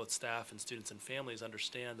helping both staff and students and families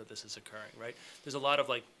understand that this is occurring, right? There's a lot of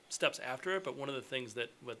steps after it, but one of the things that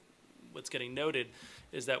what's getting noted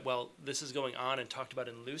is that while this is going on and talked about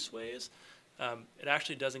in loose ways, it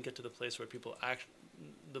actually doesn't get to the place where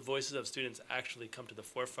the voices of students actually come to the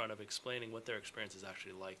forefront of explaining what their experience is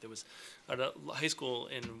actually like. There was at a high school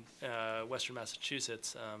in Western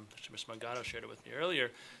Massachusetts, Mr. Mangano shared it with me earlier,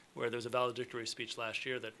 where there was a valedictory speech last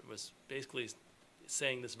year that was basically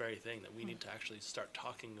saying this very thing, that we need to actually start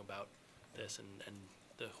talking about this, and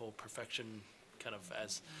the whole perfection, kind of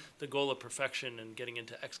as the goal of perfection and getting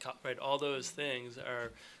into right? All those things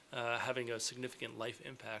are having a significant life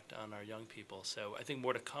impact on our young people. So I think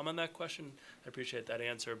more to come on that question. I appreciate that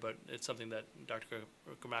answer, but it's something that Dr.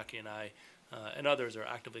 Gramacki and I and others are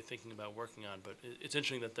actively thinking about working on. But it's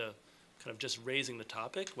interesting that the kind of just raising the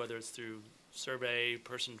topic, whether it's through survey,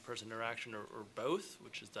 person-to-person interaction, or both,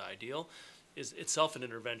 which is the ideal, is itself an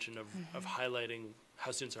intervention of highlighting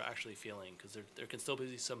how students are actually feeling, because there can still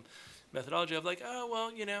be some methodology of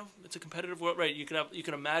it's a competitive world, right? You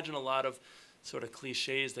can imagine a lot of sort of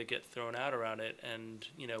cliches that get thrown out around it, and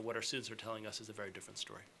what our students are telling us is a very different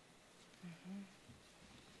story.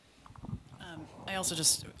 I also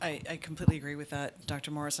I completely agree with that,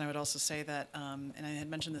 Dr. Morris, and I would also say that, and I had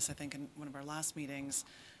mentioned this, I think, in one of our last meetings,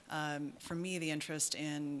 for me, the interest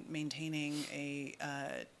in maintaining a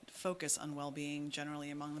focus on well-being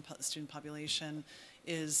generally among the student population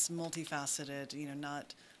is multifaceted,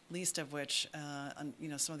 not least of which,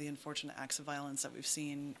 some of the unfortunate acts of violence that we've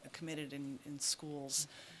seen committed in schools,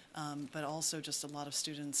 but also just a lot of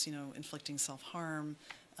students, inflicting self-harm,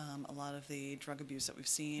 a lot of the drug abuse that we've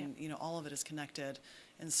seen, all of it is connected.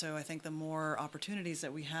 And so I think the more opportunities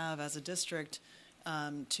that we have as a district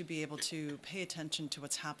to be able to pay attention to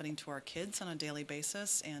what's happening to our kids on a daily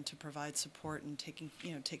basis and to provide support and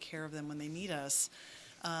take care of them when they need us,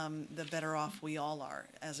 the better off we all are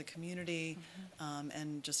as a community,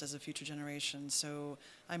 and just as a future generation. So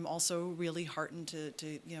I'm also really heartened to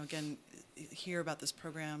again, hear about this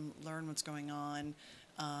program, learn what's going on,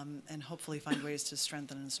 and hopefully find ways to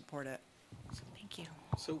strengthen and support it. Thank you.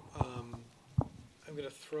 So I'm going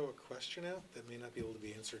to throw a question out that may not be able to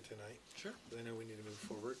be answered tonight. Sure. Because I know we need to move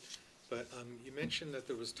forward. But you mentioned that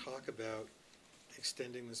there was talk about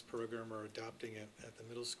extending this program or adopting it at the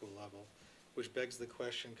middle school level, which begs the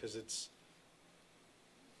question, because it's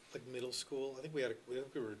like middle school. I think we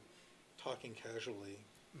were talking casually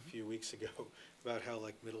a few weeks ago about how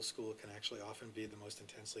middle school can actually often be the most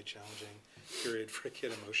intensely challenging period for a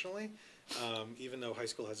kid emotionally, even though high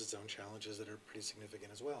school has its own challenges that are pretty significant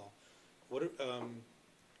as well.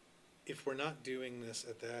 if we're not doing this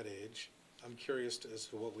at that age, I'm curious as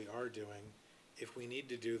to what we are doing. If we need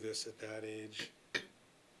to do this at that age,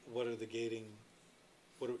 what are the gating,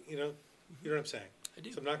 you know what I'm saying? I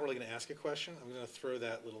do. So I'm not really going to ask a question. I'm going to throw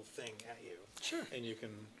that little thing at you. Sure. And you can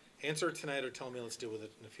answer it tonight or tell me let's deal with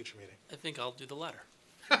it in a future meeting. I think I'll do the latter.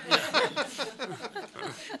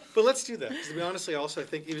 But let's do that, because to be honestly, also, I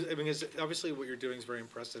think, obviously what you're doing is very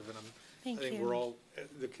impressive, and I think you. we're all,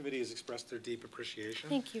 the committee has expressed their deep appreciation.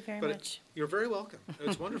 Thank you very But much. you're very welcome.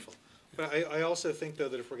 It's wonderful. But I also think, though,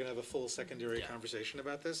 that if we're going to have a full secondary Yeah. conversation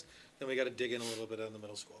about this, then we got to dig in a little bit on the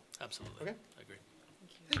middle school. Absolutely. Okay. I agree.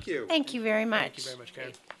 Thank you. Thank you very much. Thank you very much,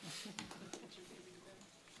 Karen.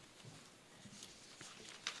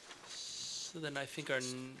 So then I think our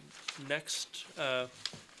next,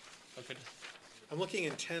 okay. I'm looking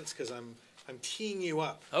intense because I'm teeing you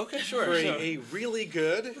up Okay, sure. for sure. a really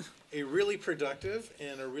good, a really productive,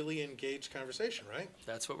 and a really engaged conversation, right?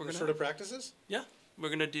 That's what we're going to Sort of practices? Yeah, we're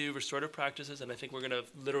going to do restorative practices, and I think we're going to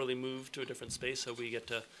literally move to a different space so we get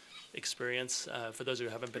to experience, for those who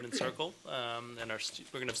haven't been in Circle, and we're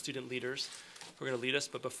going to have student leaders who are going to lead us.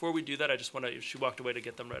 But before we do that, I just want to, she walked away to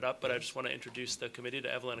get them read up, but I just want to introduce the committee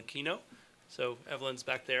to Evelyn Aquino. So Evelyn's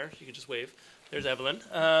back there. You can just wave. There's Evelyn.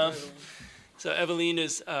 So Evelyn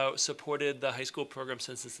has supported the high school program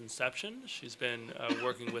since its inception. She's been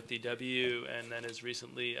working with DW, and then as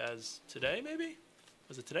recently as today, maybe?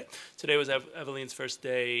 Was it today? Today was Evelyn's first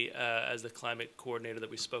day as the climate coordinator that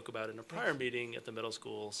we spoke about in a prior meeting at the middle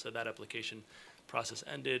school. So that application process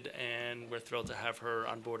ended, and we're thrilled to have her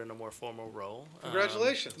on board in a more formal role.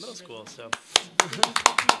 Congratulations. At the middle school. So.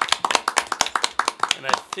 And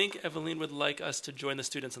I think Evelyn would like us to join the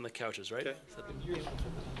students on the couches, right? Okay.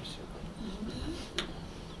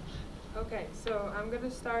 Okay, so I'm going to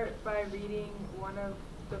start by reading one of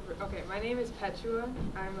the, okay, my name is Petua.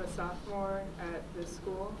 I'm a sophomore at this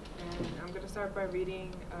school, and I'm going to start by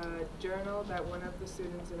reading a journal that one of the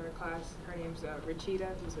students in our class, her name's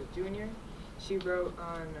Rachita, who's a junior. She wrote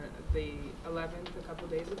on the 11th a couple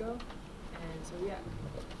days ago, and so yeah.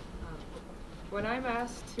 When I'm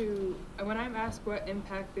asked what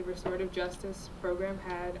impact the restorative justice program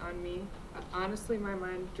had on me, honestly my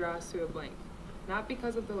mind draws to a blank. Not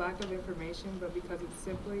because of the lack of information, but because it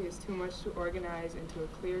simply is too much to organize into a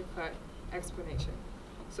clear-cut explanation.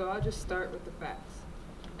 So I'll just start with the facts.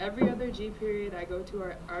 Every other G period I go to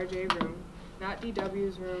our RJ room, not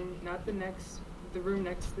DW's room, not the room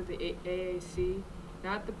next to the AAC,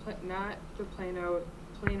 not the plain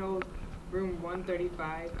old room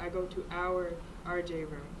 135, I go to our RJ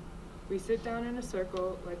room. We sit down in a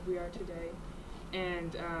circle like we are today,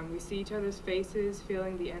 and we see each other's faces,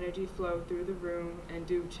 feeling the energy flow through the room, and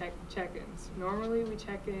do check-ins. Normally we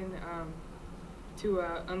check in to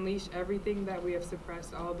unleash everything that we have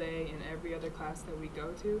suppressed all day in every other class that we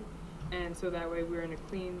go to, and so that way we're in a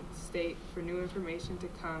clean state for new information to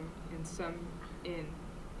come and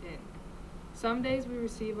Some days we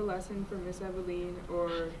receive a lesson from Miss Eveline,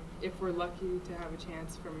 or if we're lucky to have a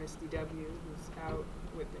chance from Miss DW, who's out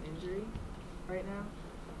with an injury right now.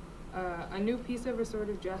 A new piece of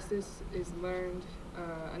restorative justice is learned,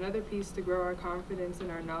 another piece to grow our confidence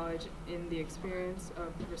and our knowledge in the experience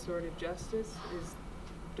of restorative justice is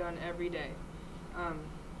done every day.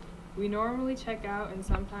 We normally check out, and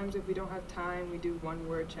sometimes if we don't have time, we do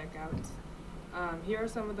one-word checkouts. Here are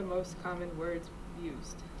some of the most common words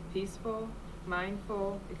used: peaceful,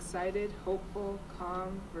 mindful, excited, hopeful,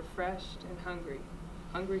 calm, refreshed, and hungry.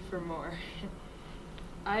 Hungry for more.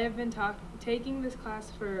 I have been taking this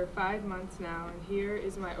class for 5 months now, and here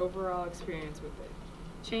is my overall experience with it.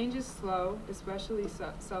 Change is slow, especially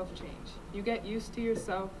self-change. You get used to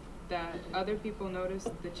yourself, that other people notice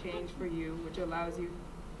the change for you, which allows you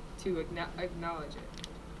to acknowledge it.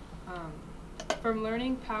 From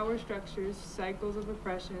learning power structures, cycles of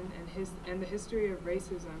oppression, and the history of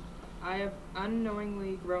racism, I have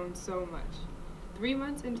unknowingly grown so much. 3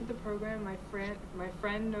 months into the program, my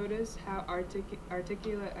friend noticed how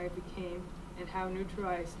articulate I became and how neutral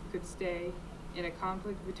I could stay in a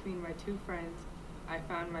conflict between my two friends. I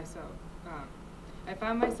found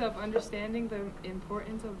myself understanding the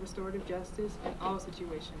importance of restorative justice in all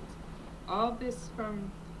situations. All of this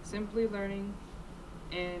from simply learning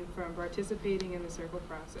and from participating in the circle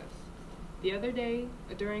process. The other day,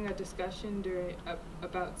 during a discussion during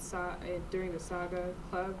the Saga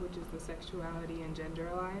Club, which is the Sexuality and Gender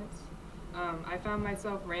Alliance, I found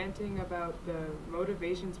myself ranting about the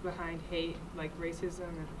motivations behind hate, like racism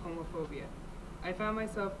and homophobia. I found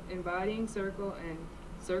myself embodying circle and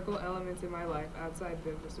circle elements in my life outside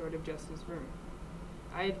the restorative justice room.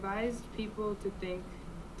 I advised people to think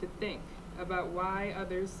about why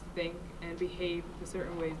others think and behave the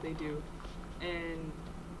certain ways they do, and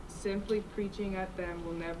simply preaching at them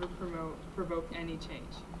will never provoke any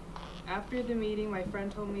change. After the meeting, my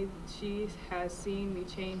friend told me she has seen me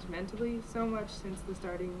change mentally so much since the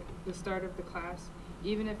start of the class,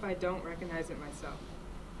 even if I don't recognize it myself.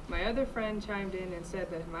 My other friend chimed in and said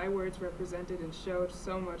that my words represented and showed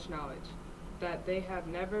so much knowledge, that they have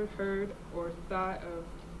never heard or thought of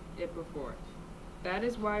it before. That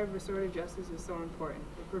is why restorative justice is so important.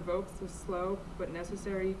 It provokes the slow but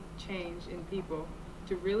necessary change in people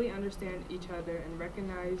to really understand each other and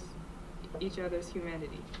recognize each other's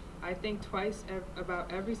humanity. I think twice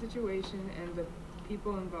about every situation and the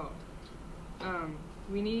people involved.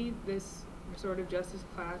 We need this restorative justice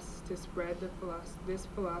class to spread this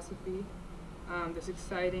philosophy, this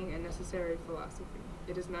exciting and necessary philosophy.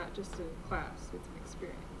 It is not just a class, it's an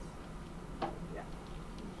experience. Yeah.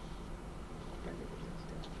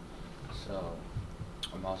 So,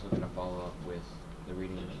 I'm also going to follow up with the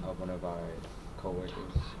reading of one of our co-workers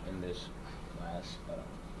in this class. But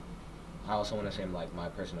I also want to say like my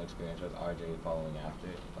personal experience with RJ following after.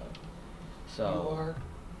 So You are?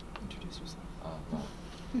 Introduce yourself. Well,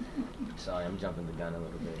 sorry, I'm jumping the gun a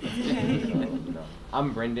little bit. So,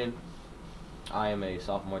 I'm Brendan. I am a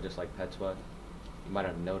sophomore, just like Petswa. You might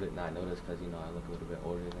have not noticed because I look a little bit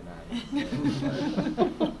older than I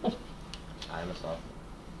am. I am a sophomore.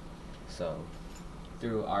 So,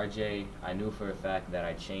 through RJ, I knew for a fact that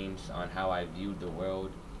I changed on how I viewed the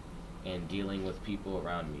world and dealing with people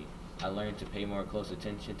around me. I learned to pay more close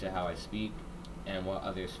attention to how I speak and what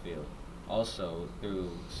others feel. Also,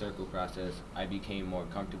 through circle process, I became more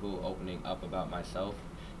comfortable opening up about myself.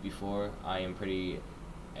 Before, I am pretty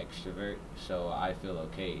extrovert, so I feel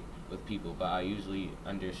okay with people, but I usually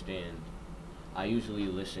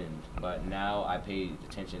listened, but now I pay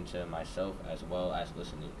attention to myself as well as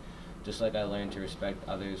listening. Just like I learned to respect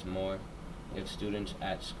others more, if students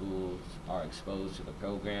at schools are exposed to the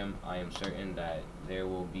program, I am certain that there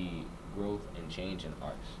will be growth and change in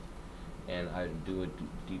ours. And I do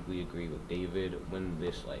deeply agree with David when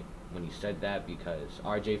he said that, because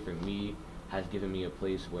RJ for me has given me a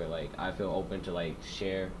place where I feel open to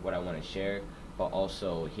share what I want to share, but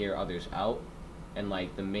also hear others out. And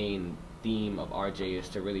the main theme of RJ is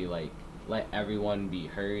to really let everyone be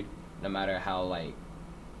heard, no matter how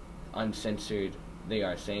uncensored they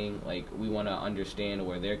are saying. We want to understand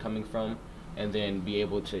where they're coming from and then be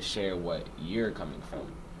able to share what you're coming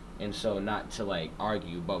from. And so not to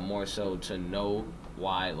argue, but more so to know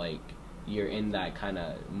why you're in that kind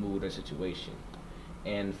of mood or situation.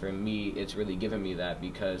 And for me, it's really given me that,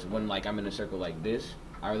 because when I'm in a circle like this,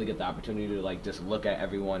 I really get the opportunity to just look at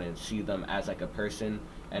everyone and see them as a person,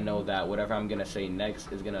 and know that whatever I'm gonna say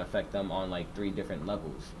next is gonna affect them on 3 different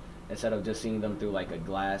levels, instead of just seeing them through a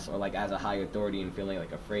glass, or as a high authority and feeling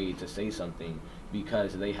afraid to say something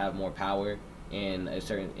because they have more power in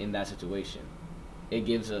that situation. It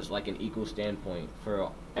gives us an equal standpoint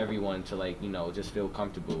for everyone to just feel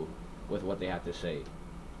comfortable with what they have to say.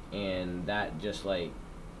 And that just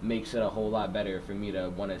makes it a whole lot better for me to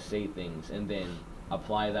want to say things and then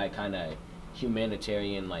apply that kind of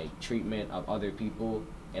humanitarian treatment of other people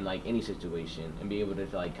in any situation, and be able to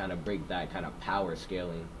kind of break that kind of power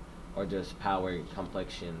scaling or just power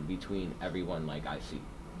complexion between everyone I see.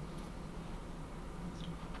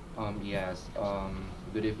 Yes.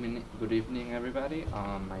 Good evening, everybody.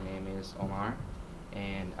 My name is Omar,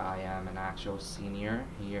 and I am an actual senior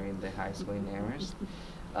here in the high school in Amherst.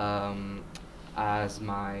 As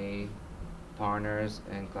my partners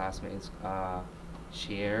and classmates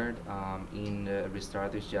shared, in the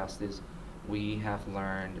restorative justice, we have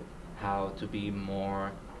learned how to be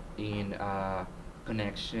more in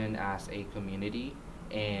connection as a community,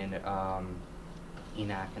 and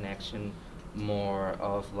in a connection more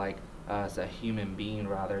of as a human being,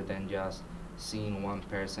 rather than just seeing one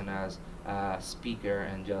person as a speaker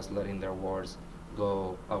and just letting their words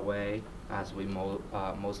go away, as we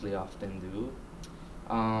mostly often do.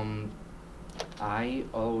 I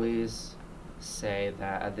always say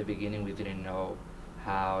that at the beginning we didn't know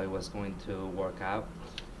how it was going to work out,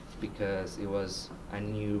 because it was a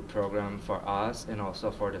new program for us and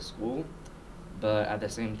also for the school. But at the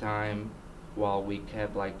same time, while we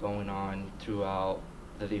kept going on throughout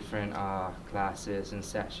the different classes and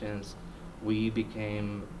sessions, we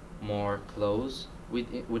became more close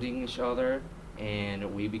within each other,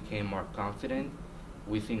 and we became more confident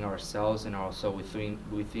within ourselves and also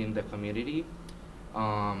within the community,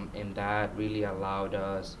 and that really allowed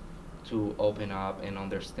us to open up and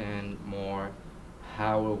understand more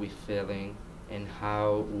how are we feeling and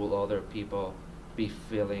how will other people be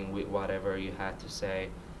feeling with whatever you had to say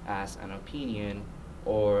as an opinion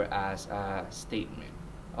or as a statement.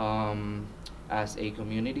 As a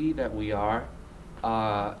community that we are,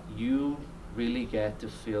 you really get to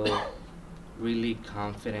feel really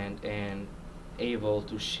confident and able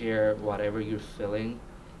to share whatever you're feeling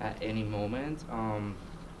at any moment.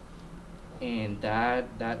 And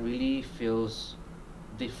that really feels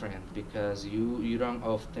different because you don't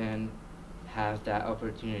often have that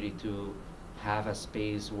opportunity to have a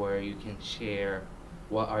space where you can share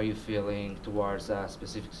what are you feeling towards a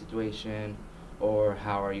specific situation, or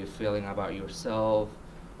how are you feeling about yourself,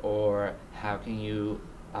 or how can you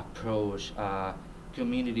approach a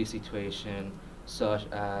community situation such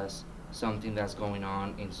as something that's going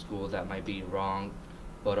on in school that might be wrong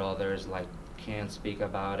but others like can't speak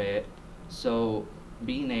about it. So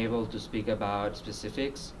being able to speak about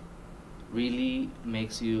specifics really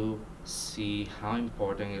makes you see how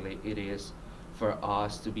important it is for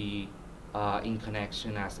us to be in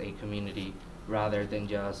connection as a community, rather than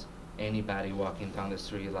just anybody walking down the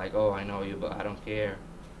street like, oh, I know you but I don't care,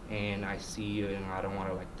 and I see you and I don't want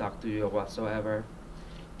to like talk to you or whatsoever.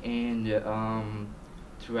 And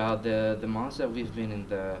throughout the months that we've been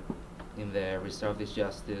in the Restorative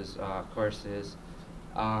Justice courses,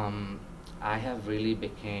 I have really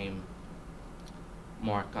became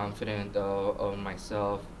more confident of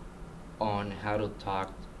myself on how to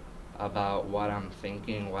talk about what I'm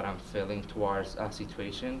thinking, what I'm feeling towards a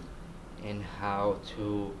situation, and how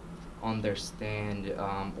to understand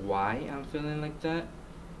why I'm feeling like that,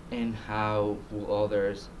 and how will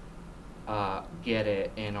others get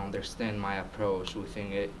it and understand my approach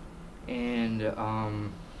within it. And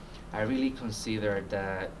I really consider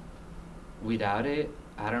that without it,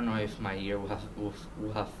 I don't know if my year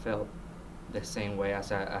would have felt the same way as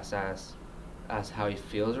how it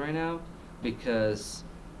feels right now, because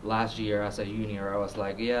last year as a junior I was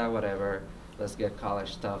like, yeah, whatever, let's get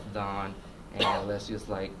college stuff done and let's just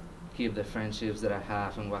like keep the friendships that I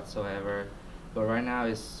have and whatsoever. But right now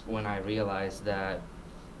is when I realize that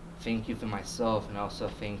thank you to myself, and also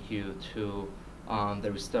thank you to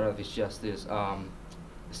the Restorative Justice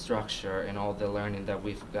structure and all the learning that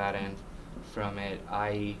we've gotten from it.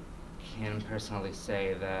 I can personally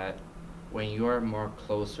say that when you are more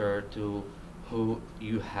closer to who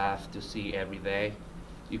you have to see every day,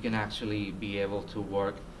 you can actually be able to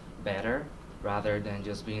work better, rather than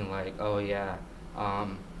just being like, oh yeah,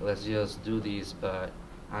 let's just do this, but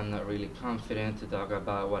I'm not really confident to talk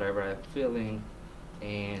about whatever I'm feeling,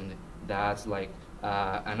 and that's like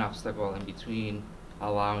an obstacle in between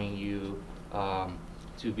allowing you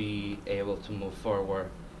to be able to move forward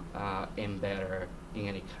and better in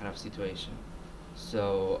any kind of situation.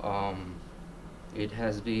 So it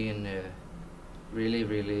has been really,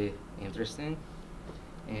 really interesting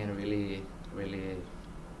and really, really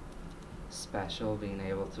special being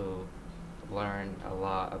able to learn a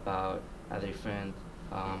lot about a different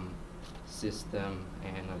system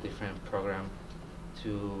and a different program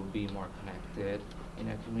to be more connected in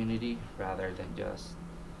a community, rather than just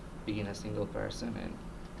being a single person and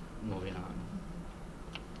moving on.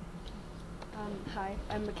 Hi,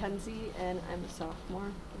 I'm Mackenzie, and I'm a sophomore,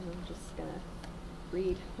 and I'm just gonna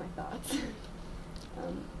read my thoughts.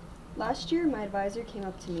 Last year, my advisor came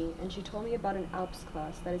up to me, and she told me about an ALPS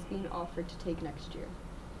class that is being offered to take next year.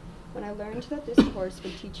 When I learned that this course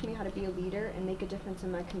would teach me how to be a leader and make a difference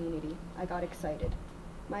in my community, I got excited.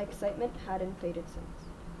 My excitement hadn't faded since.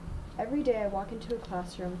 Every day I walk into a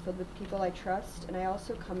classroom filled with people I trust, and I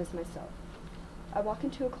also come as myself. I walk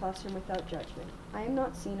into a classroom without judgment. I am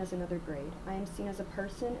not seen as another grade. I am seen as a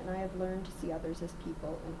person, and I have learned to see others as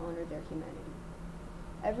people and honor their humanity.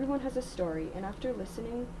 Everyone has a story, and after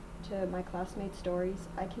listening to my classmates' stories,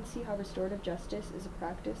 I can see how restorative justice is a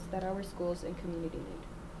practice that our schools and community need.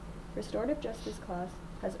 Restorative justice class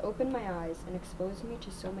has opened my eyes and exposed me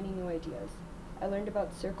to so many new ideas. I learned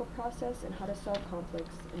about circle process and how to solve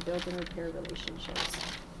conflicts and build and repair relationships.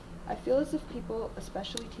 I feel as if people,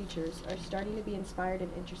 especially teachers, are starting to be inspired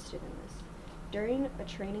and interested in this. During a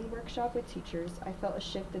training workshop with teachers, I felt a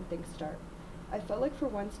shift in things start. I felt like for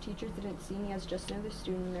once teachers didn't see me as just another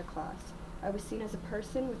student in their class. I was seen as a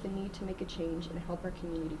person with a need to make a change and help our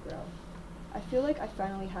community grow. I feel like I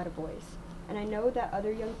finally had a voice, and I know that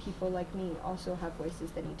other young people like me also have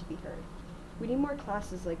voices that need to be heard. We need more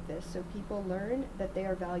classes like this so people learn that they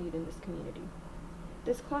are valued in this community.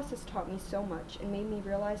 This class has taught me so much and made me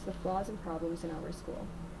realize the flaws and problems in our school.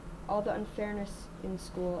 All the unfairness in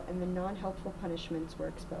school and the non-helpful punishments were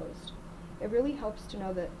exposed. It really helps to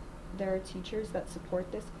know that there are teachers that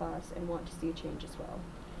support this class and want to see a change as well.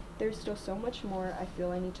 There's still so much more I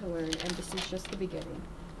feel I need to learn, and this is just the beginning.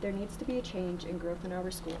 There needs to be a change and growth in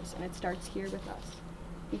our schools, and it starts here with us.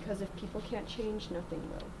 because if people can't change, nothing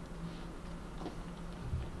will.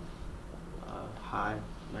 Hi,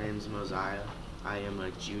 my name is Mosiah. I am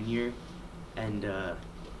a junior, and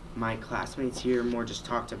my classmates here more just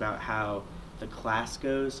talked about how the class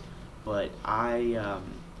goes, but I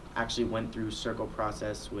actually went through circle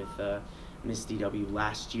process with Miss DW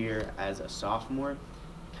last year as a sophomore,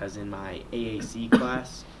 because in my AAC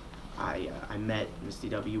class, I met Miss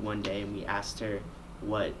DW one day and we asked her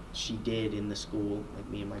what she did in the school, like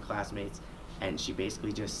me and my classmates, and she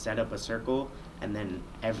basically just set up a circle, and then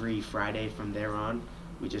every Friday from there on,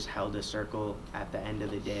 we just held a circle at the end of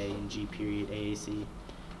the day in G period AAC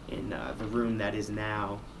in the room that is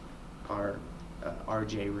now our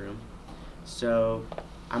RJ room. So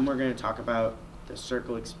we're going to talk about the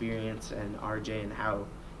circle experience and RJ and how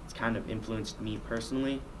it's kind of influenced me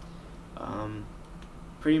personally.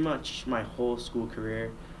 Pretty much my whole school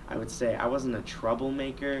career, I would say I wasn't a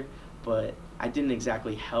troublemaker, but I didn't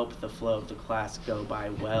exactly help the flow of the class go by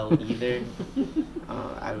well either.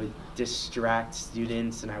 I would distract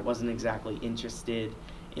students, and I wasn't exactly interested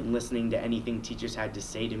in listening to anything teachers had to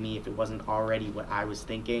say to me if it wasn't already what I was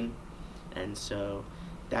thinking. And so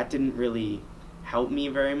that didn't really help me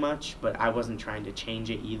very much, but I wasn't trying to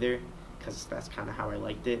change it either, because that's kind of how I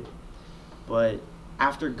liked it. But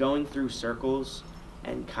after going through circles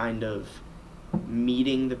and kind of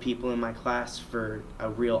meeting the people in my class for a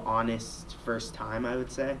real honest first time, I would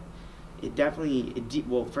say, it definitely,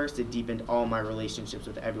 first it deepened all my relationships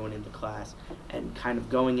with everyone in the class, and kind of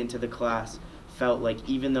going into the class felt like,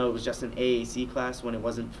 even though it was just an AAC class when it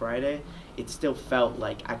wasn't Friday, it still felt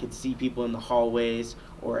like I could see people in the hallways,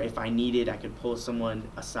 or if I needed, I could pull someone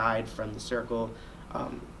aside from the circle,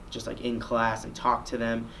 just like in class, and talk to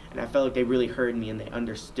them, and I felt like they really heard me and they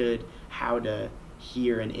understood how to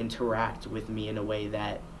hear and interact with me in a way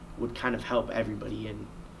that would kind of help everybody. And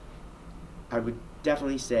I would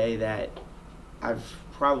definitely say that I've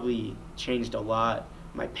probably changed a lot.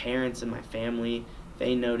 My parents and my family,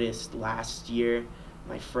 they noticed last year.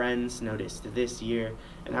 My friends noticed this year.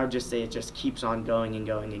 And I would just say it just keeps on going and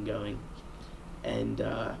going and going. And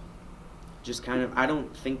just kind of, I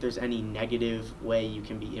don't think there's any negative way you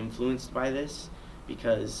can be influenced by this,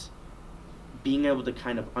 because being able to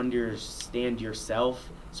kind of understand yourself,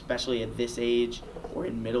 especially at this age or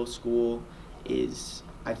in middle school,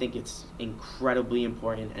 I think it's incredibly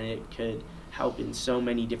important, and it could help in so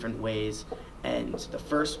many different ways. And the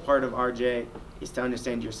first part of RJ is to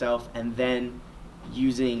understand yourself, and then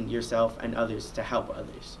using yourself and others to help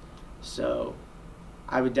others. So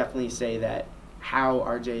I would definitely say that how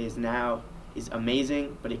RJ is now is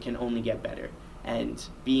amazing, but it can only get better. And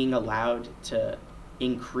being allowed to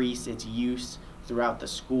increase its use throughout the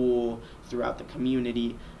school, throughout the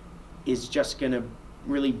community, is just going to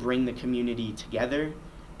really bring the community together,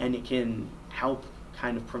 and it can help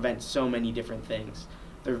kind of prevent so many different things.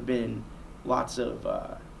 There have been lots of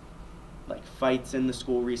like fights in the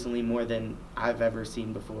school recently, more than I've ever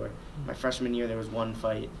seen before. My freshman year there was one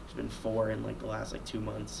fight. There's been 4 in like the last 2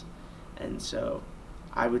 months. And so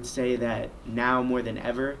I would say that now more than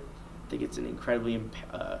ever, I think it's an incredibly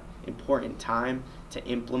important time to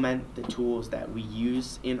implement the tools that we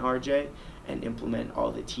use in RJ and implement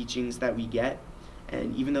all the teachings that we get.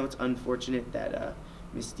 And even though it's unfortunate that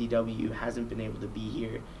Miss DW hasn't been able to be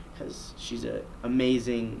here, because she's an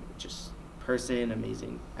amazing just person,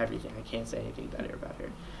 amazing everything. I can't say anything better about her,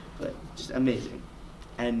 but just amazing.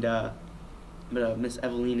 And but Miss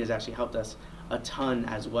Eveline has actually helped us a ton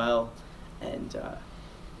as well, and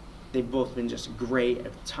they've both been just great,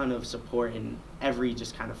 a ton of support in every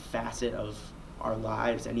just kind of facet of our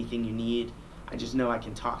lives. Anything you need, I just know I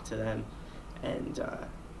can talk to them. And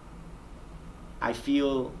I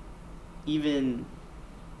feel even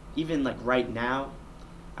like right now,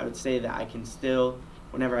 I would say that I can still,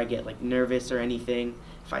 whenever I get like nervous or anything,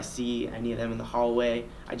 if I see any of them in the hallway,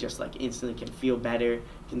 I just like instantly can feel better,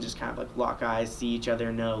 can just kind of like lock eyes, see each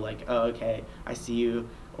other, know like, oh, okay, I see you.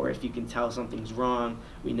 Or if you can tell something's wrong,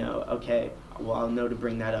 we know, okay, well, I'll know to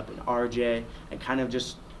bring that up in RJ, and kind of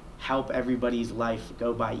just help everybody's life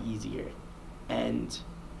go by easier. And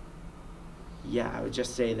yeah, I would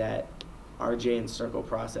just say that RJ and circle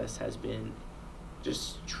process has been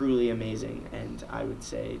just truly amazing, and I would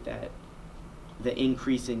say that the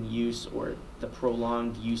increase in use or the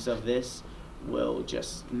prolonged use of this will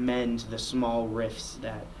just mend the small rifts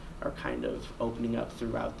that are kind of opening up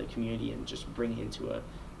throughout the community and just bring it into a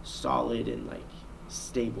solid and like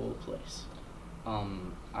stable place.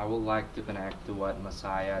 I would like to connect to what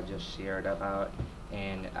Messiah just shared about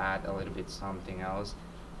and add a little bit something else.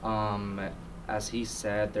 As he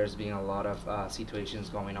said, there's been a lot of situations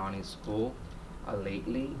going on in school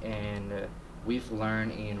lately, and we've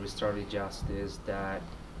learned in restorative justice that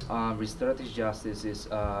restorative justice is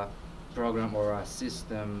a program or a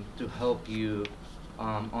system to help you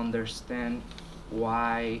understand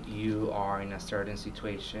why you are in a certain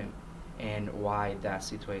situation and why that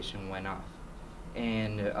situation went off.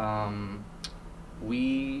 And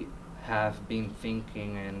we have been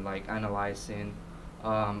thinking and like analyzing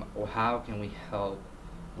how can we help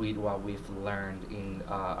with what we've learned in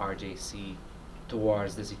RJC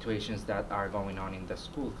towards the situations that are going on in the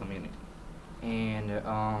school community. And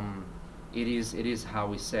it is how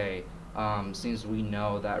we say, since we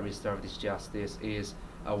know that restorative justice is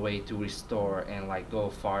a way to restore and like go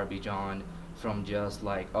far beyond from just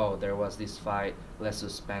like, oh, there was this fight, let's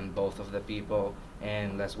suspend both of the people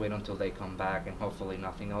and let's wait until they come back and hopefully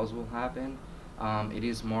nothing else will happen. It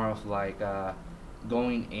is more of like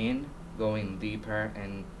going deeper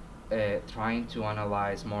and trying to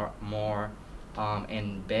analyze more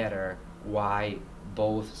and better why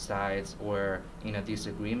both sides were in a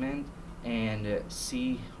disagreement, and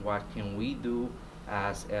see what can we do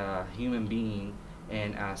as a human being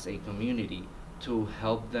and as a community to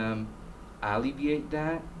help them alleviate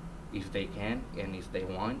that if they can and if they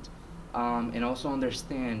want, and also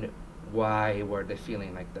understand why were they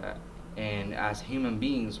feeling like that. And as human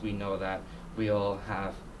beings, we know that we all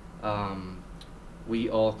have we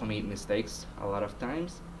all commit mistakes a lot of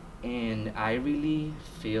times, and I really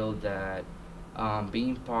feel that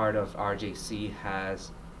being part of RJC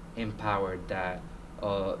has empowered that,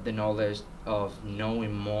 the knowledge of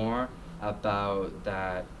knowing more about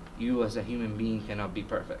that you as a human being cannot be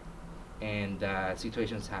perfect and that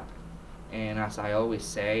situations happen. And as I always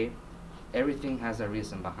say, everything has a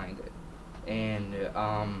reason behind it.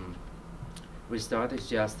 And restorative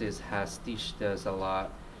justice has taught us a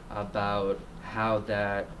lot about how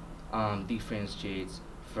that differentiates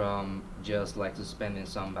from just like suspending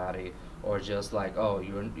somebody or just like, oh,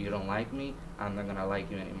 you don't like me, I'm not gonna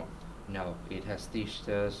like you anymore. No, it has taught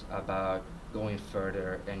us about going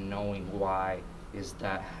further and knowing why is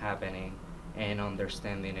that happening and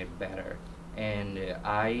understanding it better. And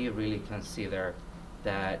I really consider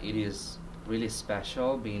that it is really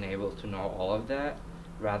special being able to know all of that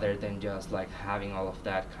rather than just like having all of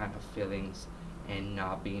that kind of feelings and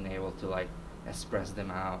not being able to like express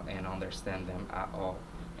them out and understand them at all.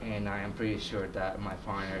 And I am pretty sure that my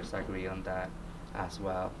partners agree on that as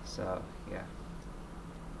well. So yeah.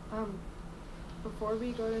 Before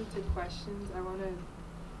we go into questions, I want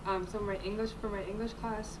to, so for my English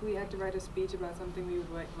class, we had to write a speech about something we would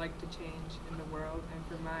like to change in the world. And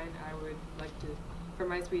for mine, I would like to, for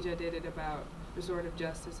my speech, I did it about restorative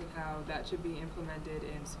justice and how that should be implemented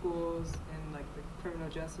in schools and like the criminal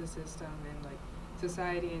justice system and like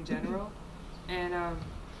society in general. And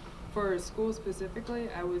for school specifically,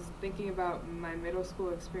 I was thinking about my middle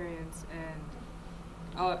school experience, and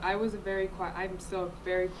I was I'm still a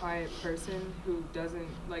very quiet person who doesn't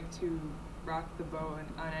like to rock the boat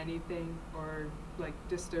on anything or like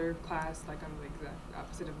disturb class. Like I'm the exact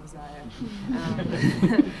opposite of Messiah.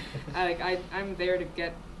 I'm there to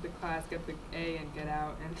get the class, get the A and get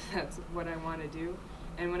out, and that's what I want to do.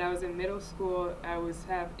 And when I was in middle school, I was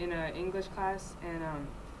in an English class, and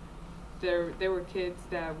there were kids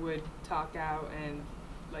that would talk out and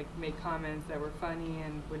like make comments that were funny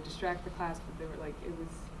and would distract the class, but they were like,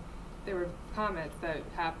 there were comments that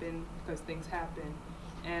happened because things happen.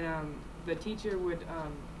 And the teacher would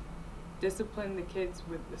discipline the kids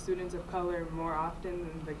with the students of color more often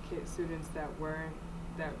than the students that weren't,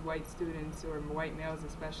 that white students or white males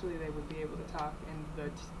especially, they would be able to talk, and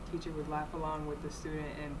the teacher would laugh along with the student.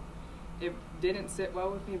 And it didn't sit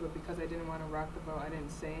well with me, but because I didn't want to rock the boat, I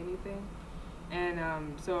didn't say anything. And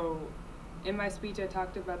so in my speech, I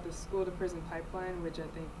talked about the school-to-prison pipeline, which I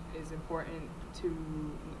think is important to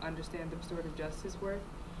understand the restorative justice work.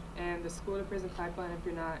 And the school-to-prison pipeline, if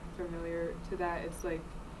you're not familiar to that,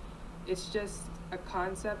 it's just a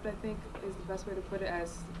concept, I think, is the best way to put it,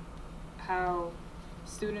 as how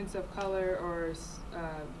students of color or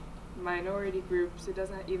minority groups, it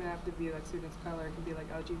doesn't even have to be like students of color, it can be like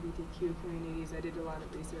LGBTQ communities. I did a lot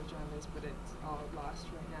of research on this, but it's all lost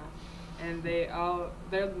right now. And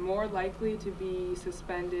they're more likely to be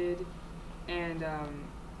suspended and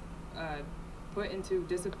put into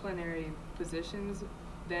disciplinary positions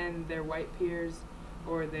than their white peers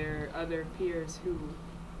or their other peers who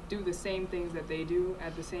do the same things that they do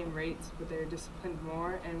at the same rates, but they're disciplined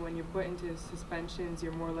more. And when you're put into suspensions,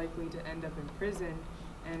 you're more likely to end up in prison.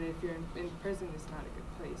 And if you're in prison, it's not a good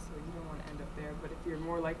place, so you don't want to end up there. But if you're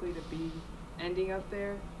more likely to be ending up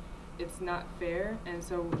there, it's not fair. And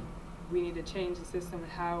so we need to change the system of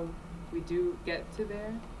how we do get to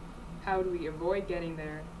there. how do we avoid getting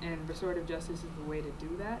there, and restorative justice is the way to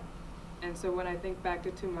do that. And so when I think back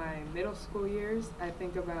to my middle school years, I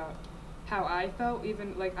think about how I felt.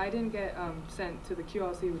 Even like I didn't get sent to the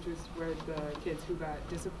QLC, which was where the kids who got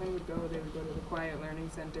disciplined would go. They would go to the Quiet Learning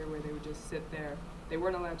Center where they would just sit there. They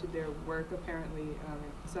weren't allowed to do their work apparently.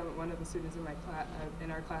 One of the students in my class,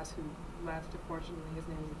 in our class, who left, unfortunately, his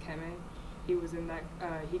name was Keme. He was in that.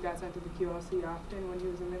 He got sent to the QLC often when he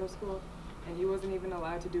was in middle school, and he wasn't even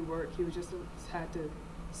allowed to do work. He was just had to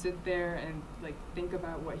sit there and like think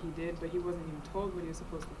about what he did, but he wasn't even told what he was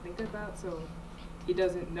supposed to think about. So he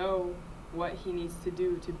doesn't know what he needs to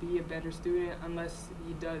do to be a better student unless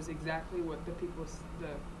he does exactly what the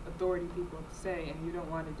authority people say. And you don't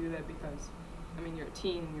want to do that because, I mean, you're a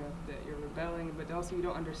teen, you're rebelling, but also you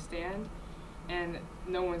don't understand, and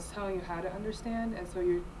no one's telling you how to understand, and so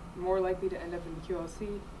you're more likely to end up in the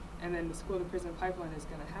QLC, and then the school to prison pipeline is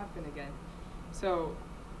going to happen again. So,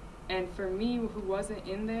 and for me, who wasn't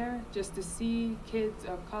in there, just to see kids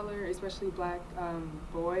of color, especially black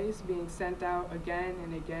boys, being sent out again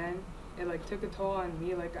and again, it like took a toll on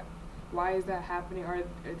me. Like, why is that happening? Or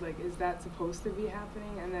like, is that supposed to be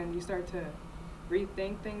happening? And then you start to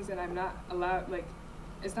rethink things, and I'm not allowed, like,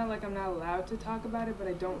 it's not like I'm not allowed to talk about it, but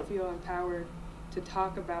I don't feel empowered to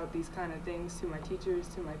talk about these kind of things to my teachers,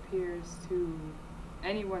 to my peers, to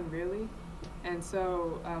anyone really. And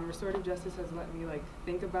so restorative justice has let me like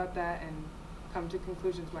think about that and come to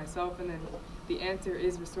conclusions myself, and then the answer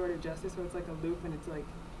is restorative justice, so it's like a loop, and it's like,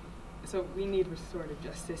 so we need restorative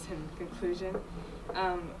justice in conclusion.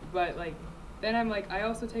 But like, then I'm like, I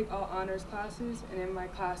also take all honors classes, and in my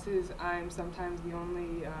classes, I'm sometimes the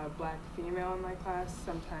only black female in my class.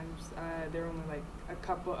 Sometimes there are only like a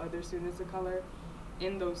couple other students of color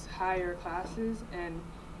in those higher classes, and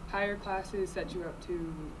higher classes set you up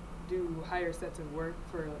to do higher sets of work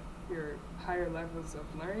for your higher levels of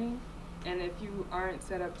learning. And if you aren't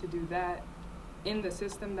set up to do that in the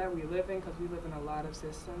system that we live in, because we live in a lot of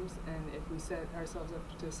systems, and if we set ourselves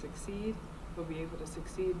up to succeed, we'll be able to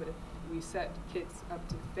succeed. But if we set kids up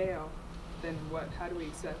to fail, then how do we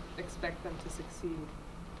expect them to succeed?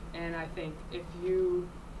 And I think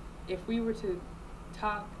if we were to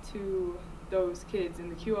talk to those kids in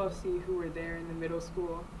the QLC who were there in the middle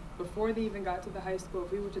school, before they even got to the high school,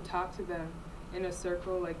 if we were to talk to them in a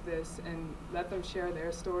circle like this and let them share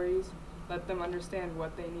their stories, let them understand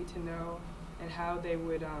what they need to know and how they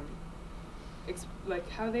would,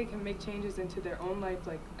 how they can make changes into their own life,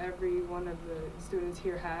 like every one of the students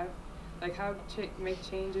here have, like how to make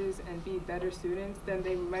changes and be better students, then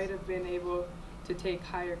they might have been able to take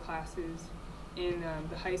higher classes in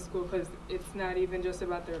the high school, because it's not even just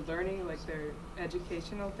about their learning, like their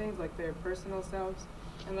educational things, like their personal selves.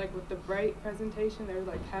 And like with the Bright presentation, they were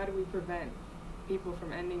like, how do we prevent people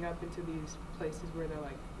from ending up into these places where they're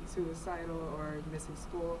like suicidal or missing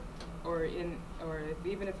school, or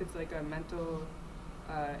even if it's like a mental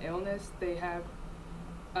illness, they have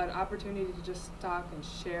an opportunity to just talk and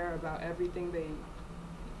share about everything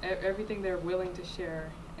they're willing to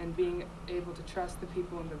share, and being able to trust the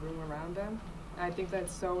people in the room around them. And I think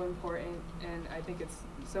that's so important, and I think it's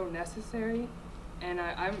so necessary. And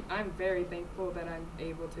I'm very thankful that I'm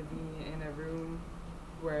able to be in a room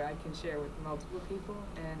where I can share with multiple people,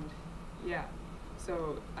 and yeah,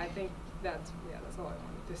 so I think that's all I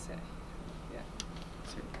wanted to say. Yeah.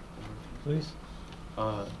 Please.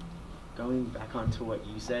 Going back onto what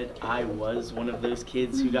you said, I was one of those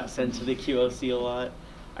kids who got sent to the QLC a lot.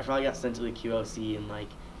 I probably got sent to the QLC in like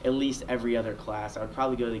at least every other class. I would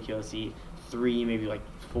probably go to the QLC 3, maybe like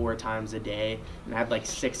 4 times a day, and I had like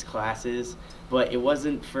 6 classes, but it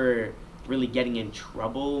wasn't for really getting in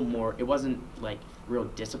trouble. It wasn't like real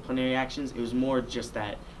disciplinary actions. It was more just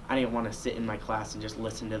that I didn't want to sit in my class and just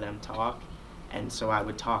listen to them talk, and so I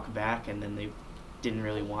would talk back, and then they didn't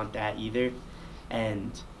really want that either.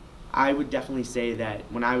 And I would definitely say that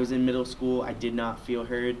when I was in middle school, I did not feel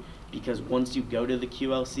heard, because once you go to the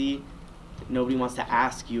QLC, nobody wants to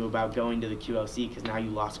ask you about going to the QLC, because now you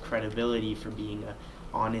lost credibility for being an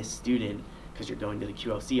honest student because you're going to the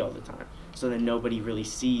QLC all the time. So then nobody really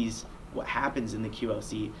sees what happens in the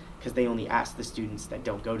QLC, because they only ask the students that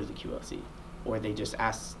don't go to the QLC, or they just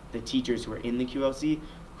ask the teachers who are in the QLC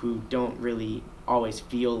who don't really always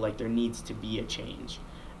feel like there needs to be a change.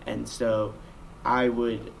 And so I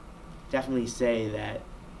would definitely say that,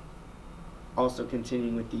 also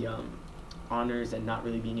continuing with the honors and not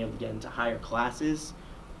really being able to get into higher classes,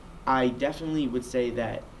 I definitely would say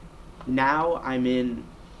that now I'm in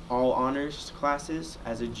all honors classes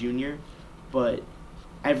as a junior, but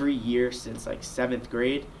every year since like 7th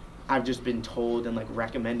grade, I've just been told and like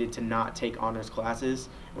recommended to not take honors classes.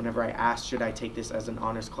 Whenever I asked, should I take this as an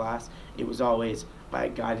honors class, it was always by a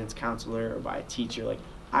guidance counselor or by a teacher, like,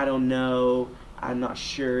 I don't know, I'm not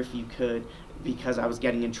sure if you could, because I was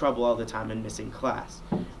getting in trouble all the time and missing class.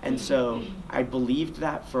 And so I believed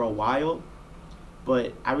that for a while,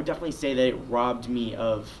 but I would definitely say that it robbed me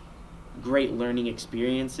of great learning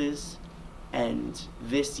experiences. And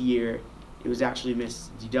this year, it was actually Miss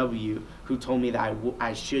DW who told me that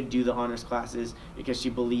I should do the honors classes because she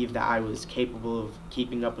believed that I was capable of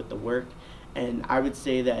keeping up with the work. And I would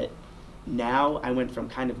say that now I went from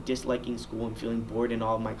kind of disliking school and feeling bored in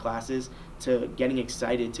all of my classes to getting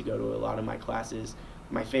excited to go to a lot of my classes.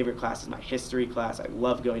 My favorite class is my history class. I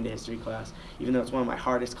love going to history class. Even though it's one of my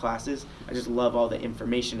hardest classes, I just love all the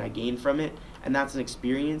information I gain from it. And that's an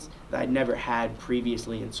experience that I'd never had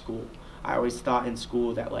previously in school. I always thought in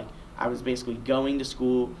school that like I was basically going to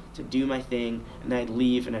school to do my thing, and then I'd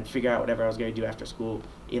leave and I'd figure out whatever I was going to do after school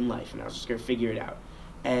in life, and I was just going to figure it out.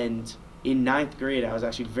 And in 9th grade, I was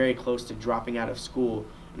actually very close to dropping out of school,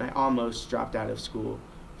 and I almost dropped out of school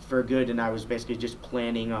for good, and I was basically just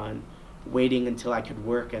planning on waiting until I could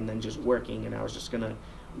work and then just working, and I was just going to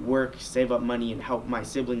work, save up money, and help my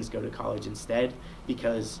siblings go to college instead,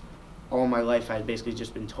 because all my life I had basically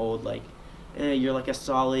just been told, like, you're like a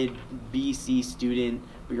solid BC student,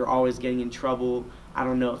 but you're always getting in trouble. I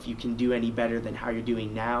don't know if you can do any better than how you're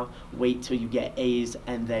doing now. Wait till you get A's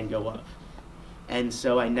and then go up. And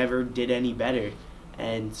so I never did any better.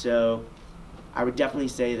 And so I would definitely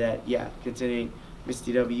say that, yeah, considering Miss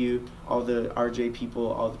DW, all the RJ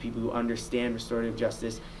people, all the people who understand restorative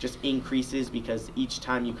justice just increases, because each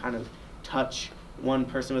time you kind of touch one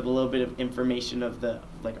person with a little bit of information of the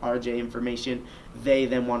like RJ information, they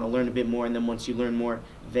then want to learn a bit more, and then once you learn more,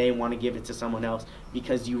 they want to give it to someone else,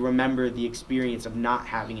 because you remember the experience of not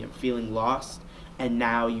having it, feeling lost, and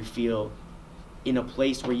now you feel in a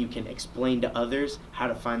place where you can explain to others how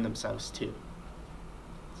to find themselves too.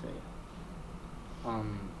 So yeah.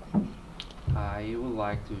 I would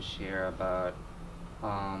like to share about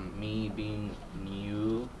me being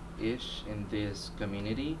new-ish in this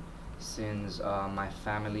community, since my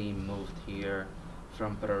family moved here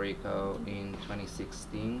from Puerto Rico in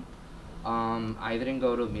 2016. I didn't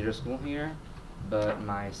go to middle school here, but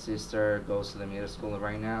my sister goes to the middle school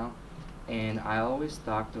right now, and I always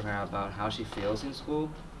talk to her about how she feels in school,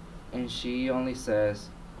 and she only says,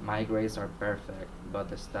 my grades are perfect, but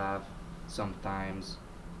the staff sometimes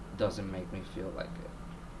doesn't make me feel like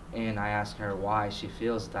it. And I ask her why she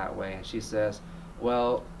feels that way, and she says,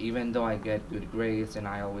 well, even though I get good grades and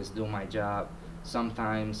I always do my job,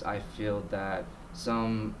 sometimes I feel that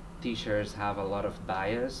some teachers have a lot of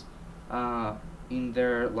bias in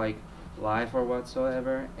their like life or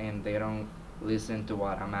whatsoever, and they don't listen to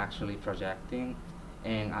what I'm actually projecting,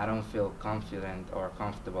 and I don't feel confident or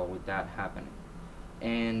comfortable with that happening.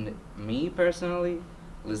 And me personally,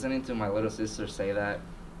 listening to my little sister say that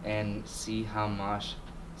and see how much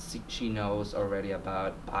she knows already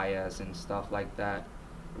about bias and stuff like that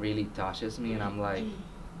really touches me, and I'm like,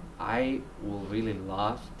 I will really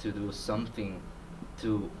love to do something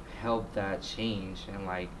to help that change and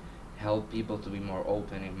like help people to be more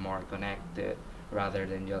open and more connected, rather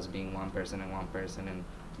than just being one person and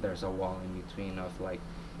there's a wall in between of like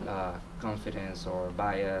confidence or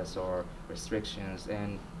bias or restrictions.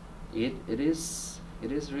 And it is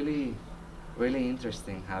really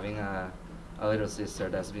interesting having a little sister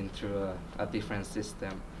that's been through a different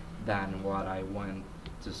system than what I went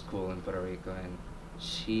to school in Puerto Rico, and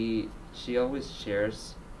she always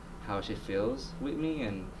shares how she feels with me,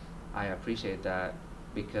 and I appreciate that,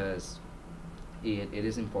 because it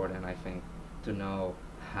is important, I think, to know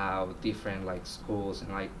how different like schools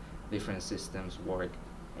and like different systems work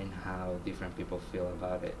and how different people feel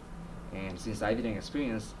about it. And since I didn't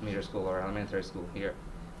experience middle school or elementary school here,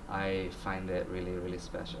 I find it really, really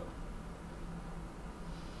special.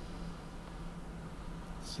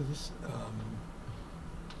 So this,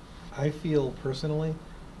 I feel personally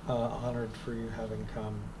honored for you having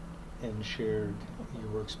come and shared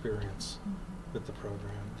your experience with the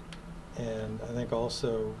program. And I think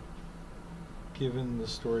also, given the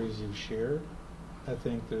stories you've shared, I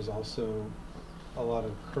think there's also a lot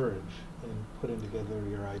of courage in putting together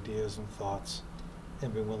your ideas and thoughts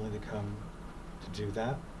and being willing to come to do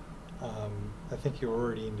that. I think you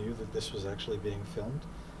already knew that this was actually being filmed.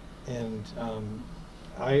 And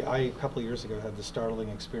I a couple of years ago had the startling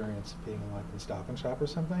experience of being like in Stop and Shop or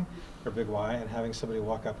something, or Big Y, and having somebody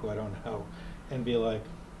walk up who I don't know and be like,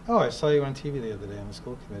 oh, I saw you on TV the other day on the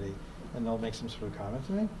school committee, and they'll make some sort of comment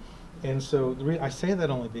to me. And so I say that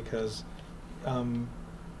only because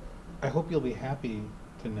I hope you'll be happy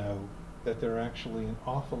to know that there are actually an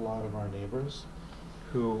awful lot of our neighbors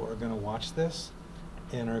who are going to watch this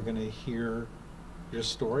and are going to hear your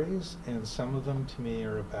stories, and some of them to me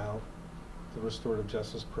are about the restorative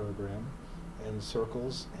justice program and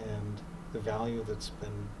circles and the value that's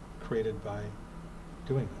been created by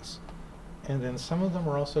doing this. And then some of them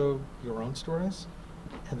are also your own stories,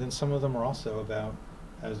 and then some of them are also about,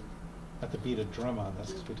 as not to beat a drum on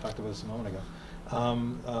this because we talked about this a moment ago,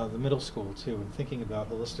 the middle school too, and thinking about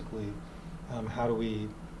holistically how do we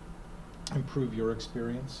improve your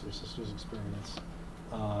experience, your sister's experience,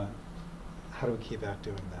 how do we keep out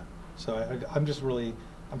doing that? So I'm just really,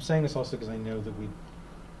 I'm saying this also because I know that we,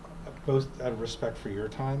 both out of respect for your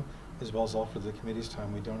time as well as all for the committee's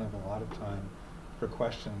time, we don't have a lot of time for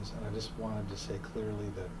questions, and I just wanted to say clearly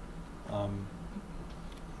that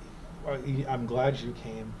I'm glad you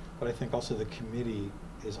came, but I think also the committee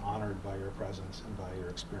is honored by your presence and by your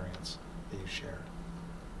experience that you shared.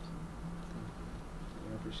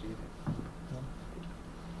 I appreciate it.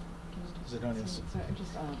 Zidonius. So I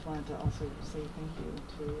just wanted to also say thank you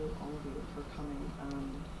to all of you for coming.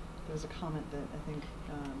 There was a comment that I think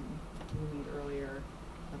you made earlier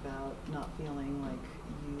about not feeling like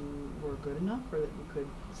you were good enough or that you could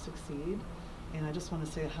succeed. And I just want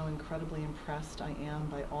to say how incredibly impressed I am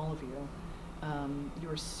by all of you. You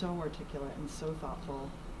are so articulate and so thoughtful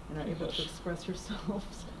and are able to express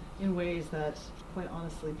yourselves in ways that, quite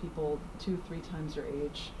honestly, people 2-3 times your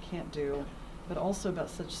age can't do, but also about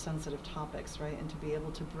such sensitive topics, right? And to be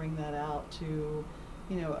able to bring that out to,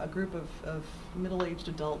 you know, a group of middle-aged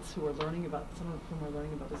adults who are learning about, some of whom are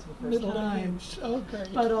learning about this for the first time. Okay.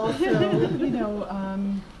 But also, you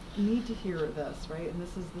know, need to hear this, right? And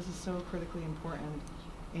this is so critically important.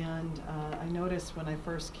 And I noticed when I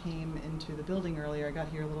first came into the building earlier, I got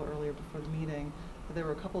here a little earlier before the meeting, that there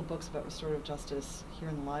were a couple of books about restorative justice here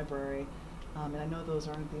in the library. And I know those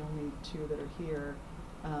aren't the only 2 that are here.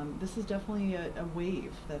 This is definitely a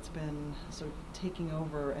wave that's been sort of taking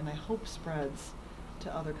over, and I hope spreads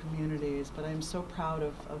to other communities. But I'm so proud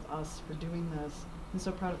of us for doing this, and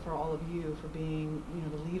so proud for all of you for being, you know,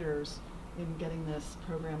 the leaders in getting this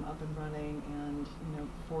program up and running and, you know,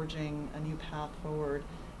 forging a new path forward.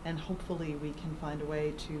 And hopefully we can find a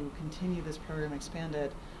way to continue this program, expand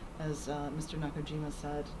it, as Mr. Nakajima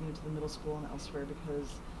said, you know, to the middle school and elsewhere, because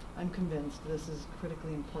I'm convinced this is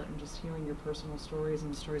critically important. Just hearing your personal stories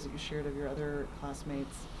and the stories that you shared of your other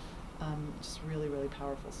classmates, just really, really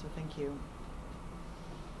powerful. So thank you.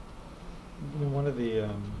 One of the,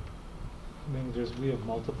 we have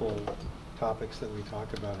multiple topics that we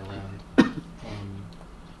talk about around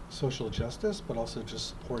social justice, but also just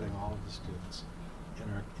supporting all of the students in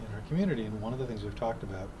our community. And one of the things we've talked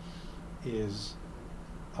about is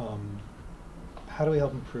how do we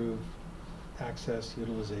help improve access,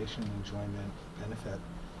 utilization, enjoyment, benefit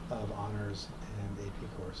of honors and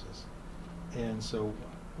AP courses. And so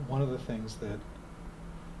one of the things that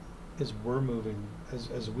is we're moving,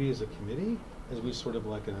 as we as a committee, as we sort of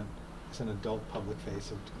like as an adult public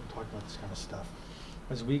face of talking about this kind of stuff,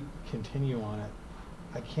 as we continue on it,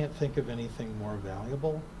 I can't think of anything more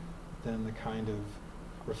valuable than the kind of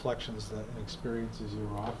reflections that and experiences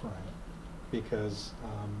you're offering, because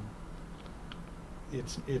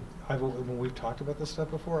when we've talked about this stuff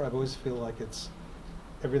before, I've always feel like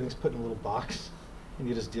everything's put in a little box, and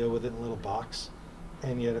you just deal with it in a little box,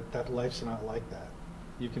 and yet that life's not like that.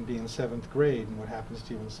 You can be in 7th grade, and what happens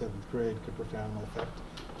to you in 7th grade could profoundly affect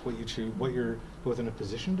what you choose, what you're both in a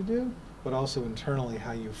position to do, but also internally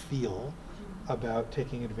how you feel about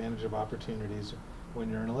taking advantage of opportunities when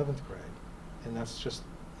you're in 11th grade. And that's just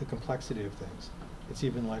the complexity of things. It's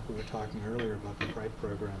even like we were talking earlier about the Bright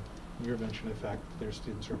program. Your mention of the fact that their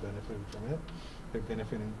students are benefiting from it. They're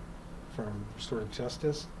benefiting from restorative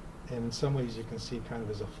justice. And in some ways you can see kind of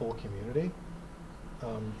as a full community,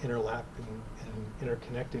 interlapping and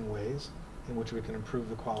interconnecting ways in which we can improve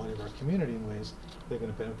the quality of our community in ways that are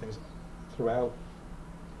going to benefit things throughout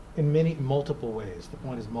in multiple ways. The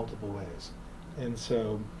point is multiple ways. And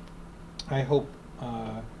so I hope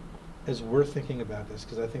as we're thinking about this,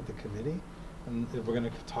 because I think the committee, and we're going to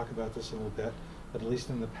talk about this in a little bit, but at least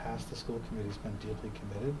in the past the school committee's been deeply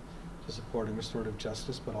committed to supporting restorative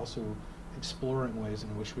justice, but also exploring ways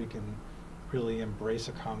in which we can really embrace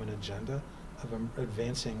a common agenda of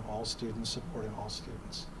advancing all students, supporting all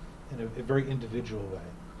students in a very individual way.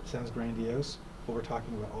 It sounds grandiose, but we're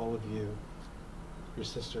talking about all of you, your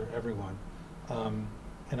sister, everyone.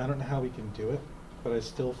 And I don't know how we can do it, but I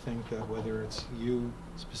still think that whether it's you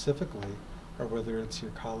specifically or whether it's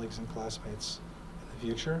your colleagues and classmates in the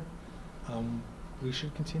future, we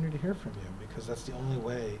should continue to hear from you, because that's the only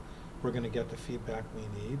way we're going to get the feedback we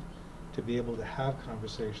need to be able to have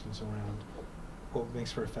conversations around what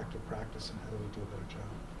makes for effective practice and how do we do a better job.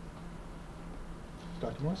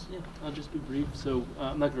 Dr. Morse? Yeah, I'll just be brief. So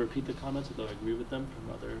I'm not going to repeat the comments, although I agree with them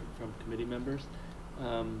from committee members.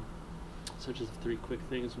 So just three quick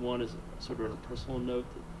things. One is sort of on a personal note.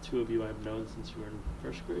 The two of you I've known since you were in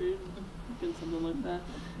first grade, something like that.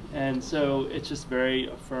 And so it's just very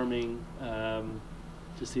affirming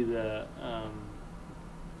to see the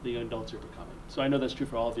young adults you're becoming. So I know that's true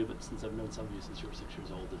for all of you, but since I've known some of you since you were 6 years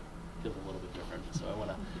old, it feels a little bit different. So I want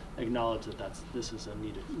to acknowledge that this is a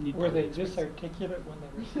neat Were they disarticulate when they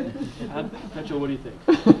were said? Petro, what do you think?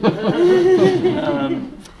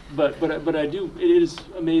 But I do. It is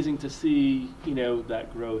amazing to see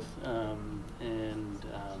that growth,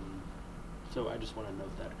 so I just want to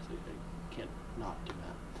note that because I can't not do that.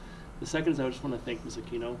 The second is I just want to thank Ms.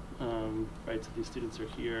 Aquino, right? So these students are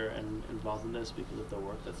here and involved in this because of the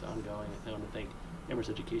work that's ongoing. I want to thank Amherst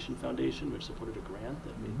Education Foundation, which supported a grant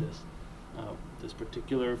that made this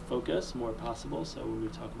particular focus more possible. So when we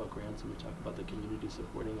talk about grants and we talk about the community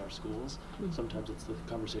supporting our schools, sometimes it's the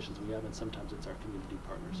conversations we have and sometimes it's our community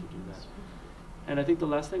partners who do that. And I think the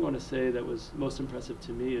last thing I want to say that was most impressive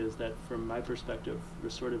to me is that from my perspective,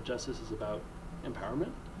 restorative justice is about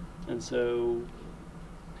empowerment. And so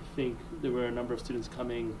I think there were a number of students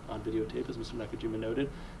coming on videotape, as Mr. Nakajima noted,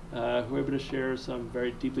 who were able to share some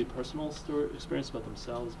very deeply personal experience about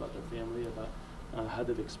themselves, about their family, about how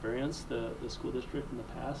they've experienced the school district in the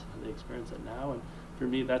past, how they experience it now. And for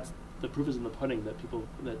me, that's the proof is in the pudding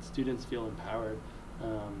that students feel empowered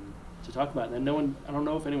to talk about it. And I don't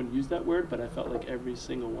know if anyone used that word, but I felt like every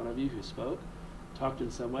single one of you who spoke talked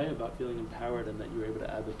in some way about feeling empowered and that you were able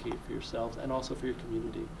to advocate for yourselves and also for your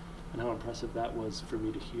community, and how impressive that was for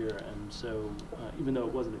me to hear. And so even though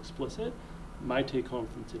it wasn't explicit, my take home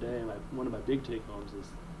from today, one of my big take homes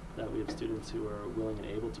is that we have students who are willing and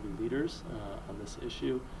able to be leaders on this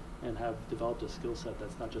issue and have developed a skill set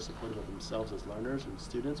that's not just supportive of themselves as learners and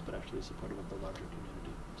students, but actually supportive of the larger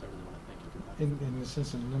community. So I really want to thank everybody. In the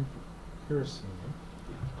sense of you're a senior,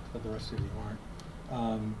 but the rest of you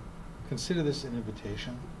aren't. Consider this an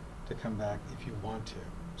invitation to come back if you want to.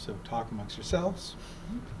 So talk amongst yourselves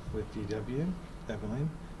with DW, Evelyn.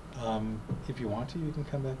 If you want to, you can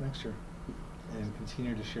come back next year and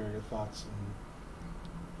continue to share your thoughts and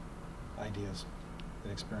ideas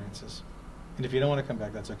and experiences. And if you don't want to come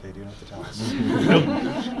back, that's okay. You don't have to tell us.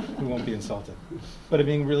 We won't be insulted. But I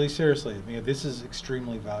mean, really seriously, I mean, this is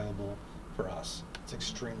extremely valuable for us. It's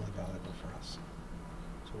extremely valuable for us.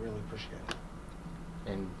 So really appreciate it.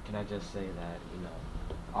 And can I just say that,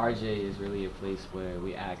 RJ is really a place where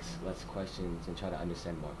we ask less questions and try to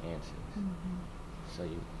understand more answers. So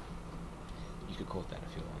you could quote that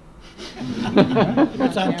if you want.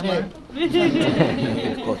 It's on tape. You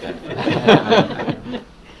could quote that.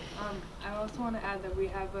 I also want to add that we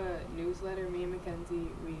have a newsletter. Me and Mackenzie,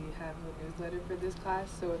 we have a newsletter for this class.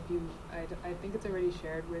 So if you, I think it's already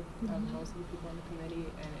shared with most of the people on the committee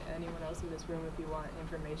and anyone else in this room. If you want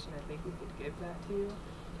information, I think we could give that to you.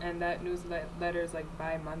 And that newsletter is like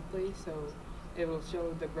bi-monthly, so it will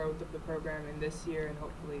show the growth of the program in this year and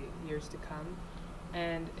hopefully years to come.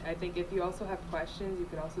 And I think if you also have questions, you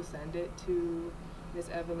could also send it to Miss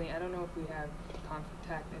Evelyn. I don't know if we have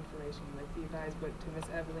contact information with you guys, but to Miss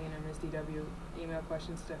Evelyn or Miss DW, email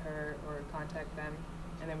questions to her or contact them,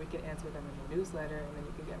 and then we can answer them in the newsletter, and then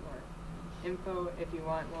you can get more info if you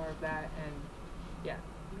want more of that. And yeah.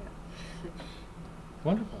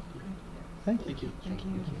 Wonderful. Thank you. Thank you. Thank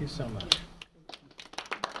you. Thank you so much.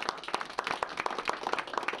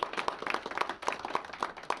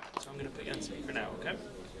 So I'm going to put you on speaker now, okay?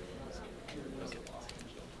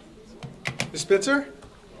 Ms. Spitzer?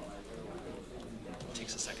 It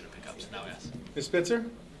takes a second to pick up, so now yes. Ms. Spitzer?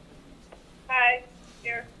 Hi,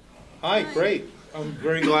 here. Hi, great. I'm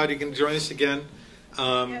very glad you can join us again.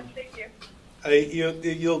 Yes, thank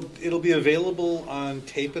you. It'll be available on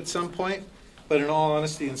tape at some point, but in all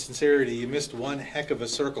honesty and sincerity, you missed one heck of a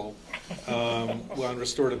circle on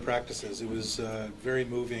restorative practices. It was very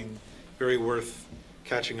moving, very worth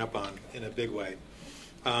catching up on in a big way.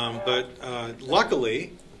 But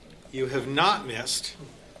luckily, you have not missed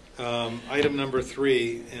item number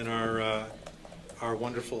 3 in our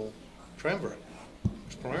wonderful triumvirate.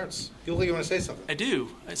 Mr. Lawrence, you look like you want to say something. I do.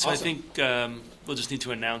 So Awesome. I think we'll just need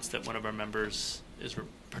to announce that one of our members is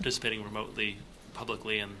participating remotely,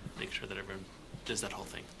 publicly, and make sure that everyone does that whole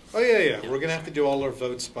thing. Oh, yeah. We're going to have to do all our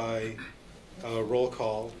votes by roll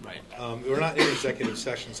call. Right. We're not in executive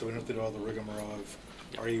session, so we don't have to do all the rigmarole of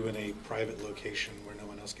are you in a private location where no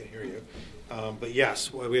one else can hear you. But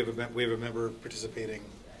yes, we have a member participating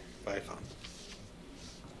by phone. Do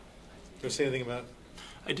you want to say anything about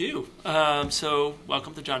I do. So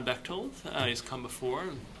welcome to John Bechtold. He's come before.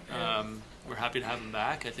 And, we're happy to have him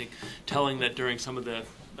back. I think telling that during some of the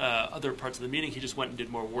other parts of the meeting, he just went and did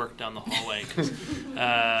more work down the hallway. 'Cause,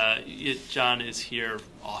 John is here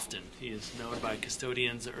often. He is known by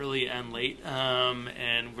custodians early and late,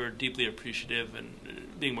 and we're deeply appreciative,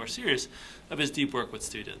 and being more serious, of his deep work with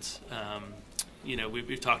students.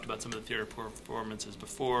 We've talked about some of the theater performances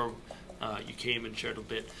before. You came and shared a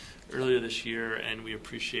bit earlier this year, and we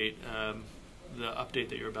appreciate the update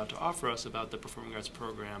that you're about to offer us about the performing arts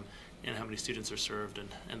program and how many students are served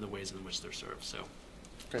and the ways in which they're served. So,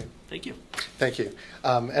 great. Thank you. Thank you.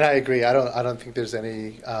 And I agree. I don't think there's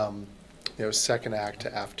any second act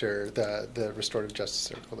after the Restorative Justice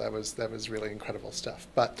Circle. That was really incredible stuff.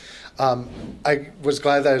 But I was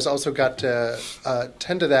glad that I also got to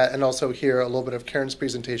attend to that and also hear a little bit of Karen's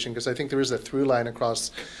presentation, because I think there is a through line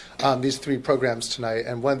across these three programs tonight.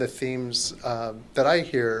 And one of the themes that I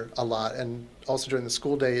hear a lot, and also during the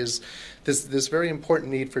school day, is this very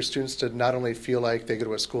important need for students to not only feel like they go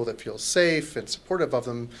to a school that feels safe and supportive of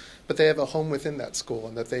them, but they have a home within that school,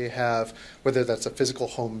 and that they have, whether that's a physical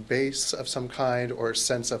home base of some kind or a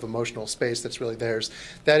sense of emotional space that's really theirs.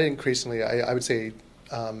 That increasingly, I would say,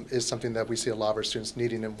 is something that we see a lot of our students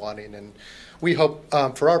needing and wanting. And we hope,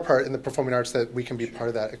 for our part in the performing arts, that we can be part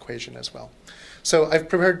of that equation as well. So I've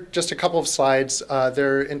prepared just a couple of slides.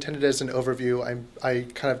 They're intended as an overview. I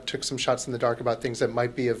kind of took some shots in the dark about things that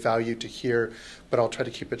might be of value to hear, but I'll try to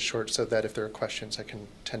keep it short so that if there are questions, I can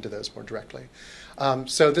tend to those more directly.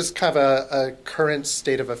 So this is kind of a current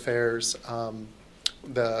state of affairs,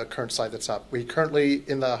 the current slide that's up. We currently,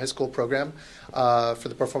 in the high school program for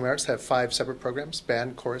the performing arts, have 5 separate programs: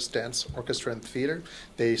 band, chorus, dance, orchestra, and theater.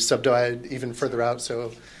 They subdivide even further out,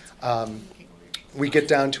 so we get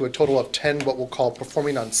down to a total of 10 what we'll call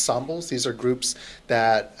performing ensembles. These are groups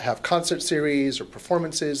that have concert series or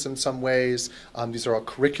performances in some ways. These are all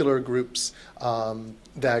curricular groups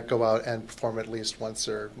that go out and perform at least once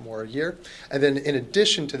or more a year. And then in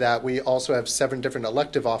addition to that, we also have 7 different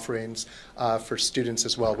elective offerings for students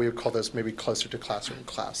as well. We would call those maybe closer to classroom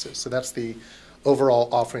classes. So that's the overall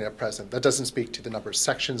offering at present. That doesn't speak to the number of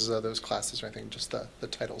sections of those classes or anything, just the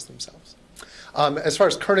titles themselves. As far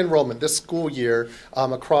as current enrollment, this school year,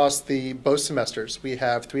 across both semesters, we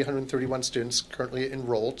have 331 students currently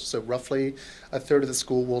enrolled, so roughly a third of the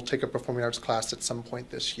school will take a performing arts class at some point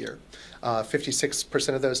this year.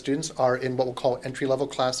 56% of those students are in what we'll call entry-level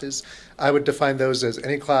classes. I would define those as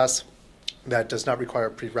any class that does not require a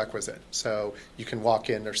prerequisite. So you can walk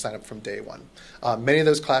in or sign up from day one. Many of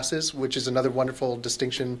those classes, which is another wonderful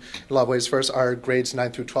distinction in a lot of ways for us, are grades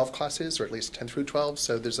 9 through 12 classes, or at least 10 through 12.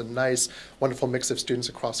 So there's a nice, wonderful mix of students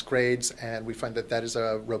across grades, and we find that that is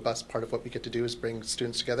a robust part of what we get to do, is bring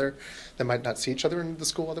students together that might not see each other in the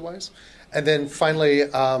school otherwise. And then finally,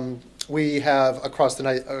 we have across the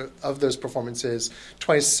night of those performances,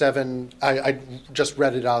 27, I just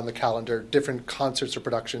read it out on the calendar, different concerts or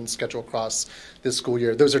productions scheduled across this school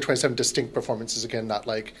year. Those are 27 distinct performances, again, not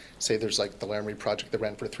like, say there's like the Laramie Project that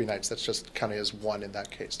ran for 3 nights. That's just counting as one in that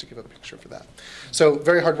case to give a picture for that. So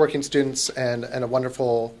very hardworking students and a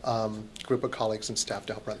wonderful group of colleagues and staff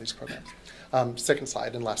to help run these programs. Second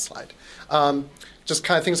slide and last slide. Just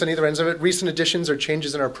kind of things on either ends of it. Recent additions or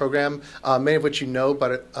changes in our program, many of which you know,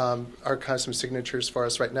 but are kind of some signatures for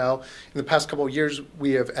us right now. In the past couple of years,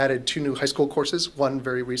 we have added 2 new high school courses, one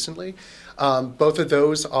very recently. Both of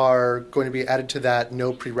those are going to be added to that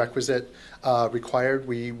no prerequisite required.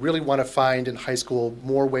 We really want to find in high school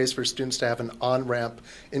more ways for students to have an on-ramp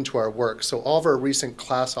into our work. So all of our recent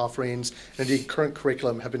class offerings and indeed current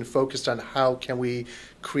curriculum have been focused on how can we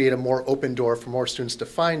create a more open door for more students to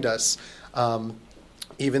find us.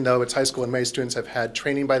 Even though it's high school and many students have had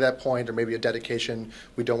training by that point or maybe a dedication,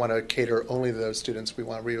 we don't want to cater only to those students. We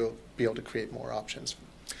want to be able to create more options.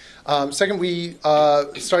 Second, we,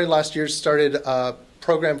 starting last year, started a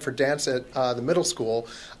program for dance at the middle school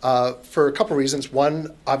for a couple reasons.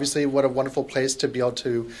 One, obviously, what a wonderful place to be able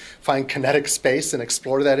to find kinetic space and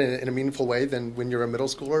explore that in a meaningful way than when you're a middle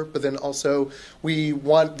schooler. But then also, we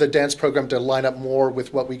want the dance program to line up more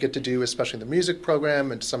with what we get to do, especially in the music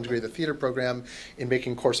program and to some degree the theater program, in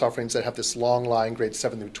making course offerings that have this long line, grades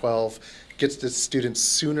 7 through 12, gets to students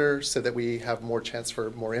sooner so that we have more chance for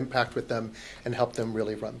more impact with them and help them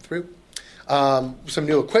really run through. Some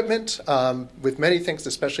new equipment with many things,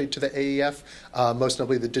 especially to the AEF, most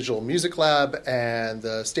notably the Digital Music Lab and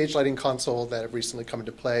the stage lighting console that have recently come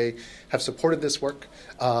into play, have supported this work.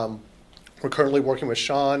 We're currently working with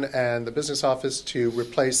Sean and the business office to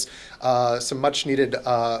replace some much needed,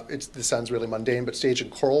 this sounds really mundane, but stage and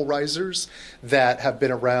choral risers that have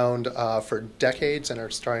been around for decades and are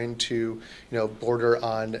starting to, border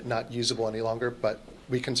on not usable any longer, but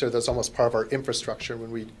we consider those almost part of our infrastructure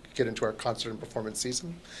when we get into our concert and performance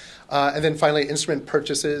season. And then finally, instrument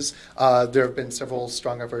purchases. There have been several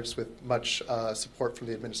strong efforts with much support from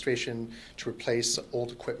the administration to replace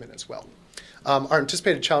old equipment as well. Our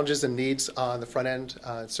anticipated challenges and needs on the front end,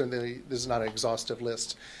 certainly this is not an exhaustive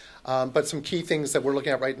list, but some key things that we're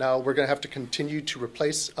looking at right now, we're going to have to continue to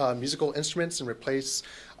replace musical instruments and replace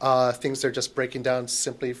things that are just breaking down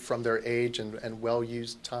simply from their age and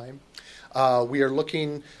well-used time. We are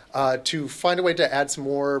looking to find a way to add some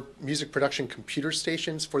more music production computer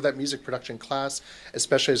stations for that music production class,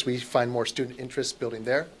 especially as we find more student interest building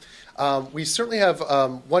there. We certainly have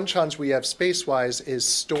one challenge we have space-wise is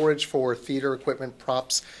storage for theater equipment,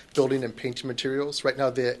 props, building, and painting materials. Right now,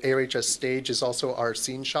 the ARHS stage is also our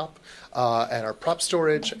scene shop, and our prop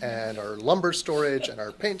storage, and our lumber storage, and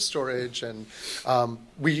our paint storage, and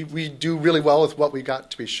we do really well with what we got,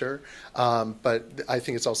 to be sure. But I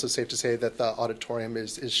think it's also safe to say that the auditorium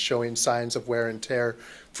is showing signs of wear and tear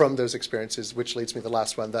from those experiences, which leads me to the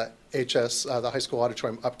last one, the the high school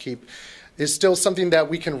auditorium upkeep is still something that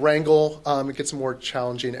we can wrangle. It gets more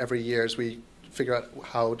challenging every year as we figure out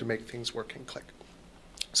how to make things work and click.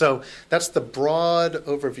 So that's the broad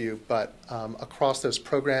overview, but across those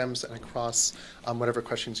programs and across whatever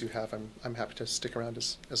questions you have, I'm happy to stick around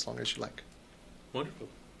as long as you like. Wonderful.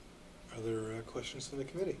 Are there questions from the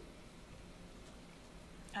committee?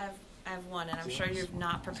 I have one, and I'm sure you've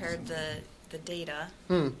not prepared the data.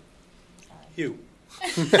 You.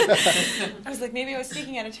 I was like, maybe I was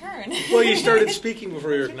speaking out of turn. Well, you started speaking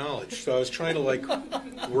before you were acknowledged, so I was trying to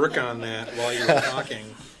work on that while you were talking,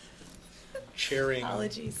 chairing.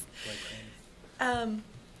 Apologies.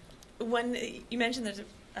 When you mentioned there's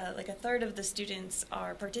a third of the students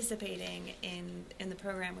are participating in the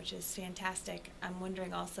program, which is fantastic. I'm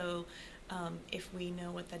wondering also if we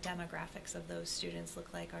know what the demographics of those students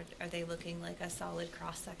look like. Are they looking like a solid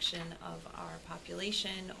cross-section of our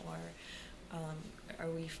population, or are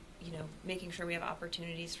we, making sure we have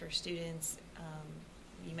opportunities for students?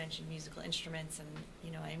 You mentioned musical instruments, and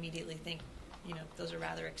I immediately think, those are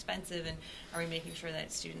rather expensive. And are we making sure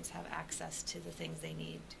that students have access to the things they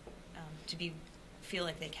need to feel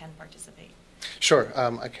like they can participate? Sure,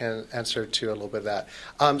 I can answer to a little bit of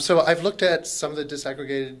that. So I've looked at some of the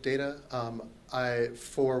disaggregated data.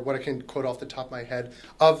 For what I can quote off the top of my head,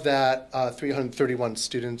 of that 331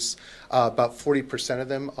 students, about 40% of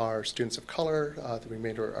them are students of color. The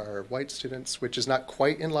remainder are white students, which is not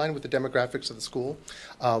quite in line with the demographics of the school.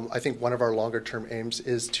 I think one of our longer-term aims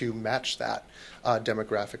is to match that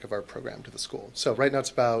demographic of our program to the school. So right now it's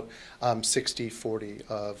about 60-40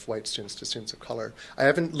 of white students to students of color. I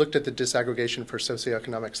haven't looked at the disaggregation for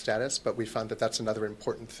socioeconomic status, but we found that that's another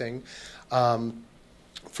important thing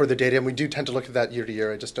for the data, and we do tend to look at that year to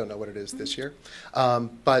year. I just don't know what it is this year.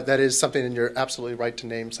 But that is something, and you're absolutely right to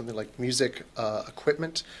name something like music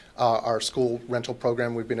equipment. Our school rental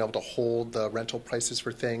program, we've been able to hold the rental prices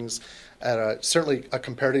for things at certainly a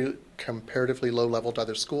comparatively low level to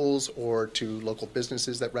other schools or to local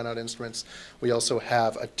businesses that rent out instruments. We also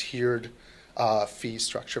have a tiered fee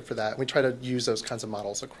structure for that. And we try to use those kinds of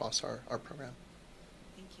models across our program.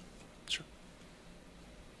 Thank you. Sure.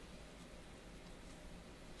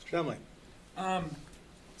 Shelly.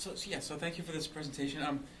 So thank you for this presentation.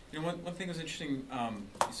 One thing that was interesting.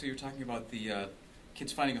 So you're talking about the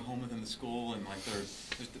kids finding a home within the school and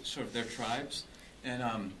their tribes. And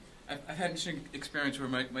I've had an interesting experience where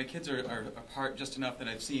my kids are apart just enough that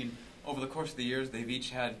I've seen over the course of the years they've each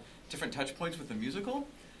had different touch points with the musical.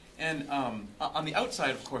 And on the outside,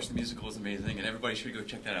 of course, the musical is amazing, and everybody should go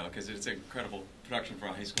check that out because it's an incredible production for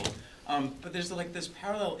a high school. But there's this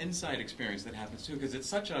parallel inside experience that happens too, because it's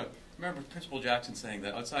such a. I remember Principal Jackson saying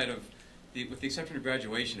that outside of, with the exception of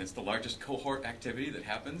graduation, it's the largest cohort activity that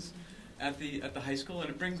happens at the high school, and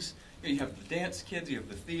it brings. You have the dance kids, you have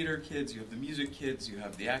the theater kids, you have the music kids, you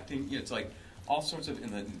have the acting. It's like all sorts of,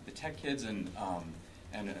 and the tech kids, and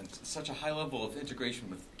such a high level of integration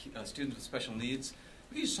with students with special needs.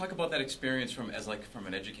 Can you just talk about that experience from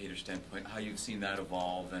an educator standpoint, how you've seen that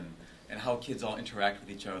evolve, and how kids all interact with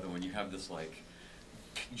each other when you have this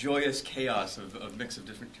joyous chaos of mix of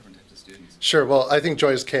different types of students? Sure. Well, I think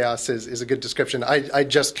joyous chaos is a good description. I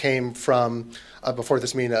just came from before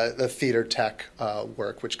this meeting, the theater tech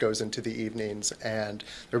work, which goes into the evenings. And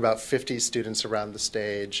there are about 50 students around the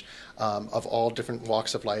stage of all different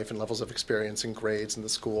walks of life and levels of experience and grades in the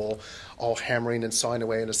school, all hammering and sawing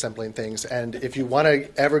away and assembling things. And if you want to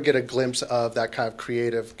ever get a glimpse of that kind of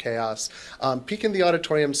creative chaos, peek in the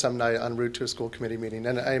auditorium some night en route to a school committee meeting.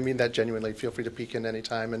 And I mean that genuinely. Feel free to peek in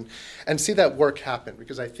anytime and see that work happen,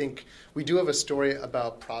 because I think we do have a story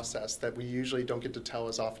about process that we usually don't get to tell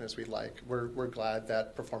as often as we'd like. We're glad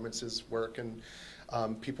that performances work and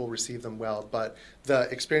people receive them well, but the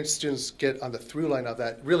experience students get on the through line of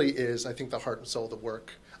that really is, I think, the heart and soul of the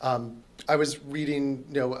work. I was reading,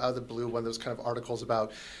 out of the blue, one of those kind of articles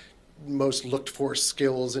about most looked for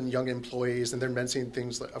skills in young employees, and they're mentioning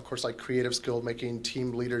things, of course, like creative skill making,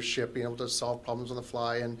 team leadership, being able to solve problems on the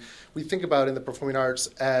fly. And we think about in the performing arts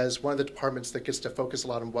as one of the departments that gets to focus a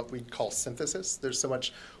lot on what we call synthesis. There's so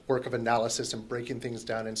much work of analysis and breaking things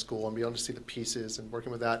down in school and being able to see the pieces and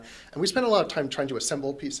working with that. And we spend a lot of time trying to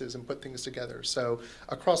assemble pieces and put things together. So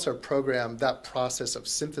across our program, that process of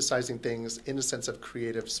synthesizing things in a sense of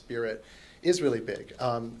creative spirit is really big.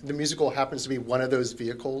 The musical happens to be one of those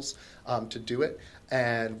vehicles to do it,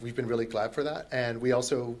 and we've been really glad for that. And we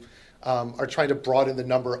also are trying to broaden the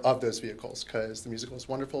number of those vehicles, because the musical is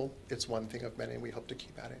wonderful. It's one thing of many, and we hope to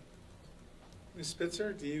keep adding. Ms.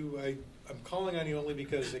 Spitzer, I'm calling on you only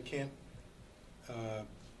because I can't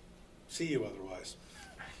see you otherwise.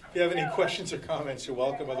 If you have any questions or comments, you're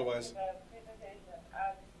welcome. Otherwise.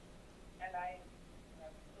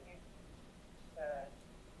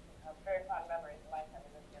 Very fond memories of my time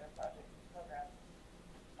in this theater project program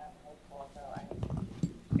at high school, so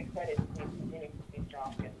I'm excited to see it continue to be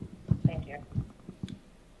strong. Thank you.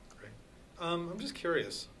 Great. I'm just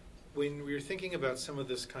curious, when we were thinking about some of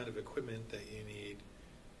this kind of equipment that you need,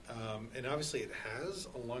 and obviously it has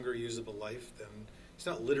a longer usable life than, it's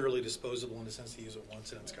not literally disposable in the sense that you use it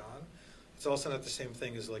once and it's gone. It's also not the same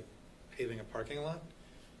thing as like paving a parking lot.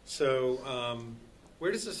 So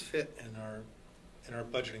where does this fit in our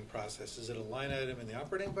budgeting process? Is it a line item in the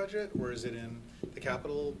operating budget, or is it in the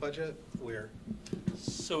capital budget? Where?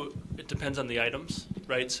 So it depends on the items,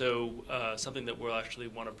 right? So something that we'll actually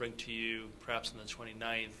want to bring to you perhaps on the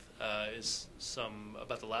 29th is some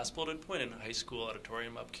about the last bulleted point in high school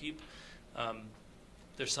auditorium upkeep.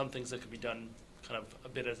 There's some things that could be done kind of a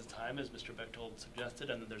bit at a time, as Mr. Bechtold suggested,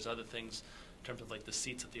 and then there's other things in terms of like the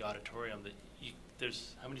seats at the auditorium that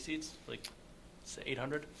there's how many seats? Like, say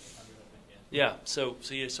 800? Yeah, so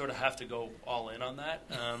you sort of have to go all in on that,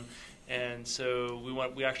 and so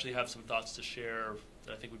we actually have some thoughts to share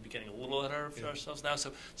that I think we'd be getting a little ahead of ourselves now.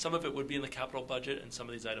 So some of it would be in the capital budget, and some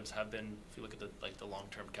of these items have been. If you look at the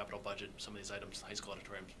long-term capital budget, some of these items, high school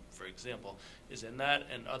auditorium, for example, is in that,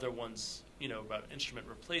 and other ones, about instrument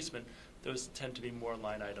replacement, those tend to be more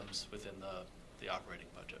line items within the operating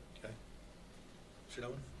budget. Okay.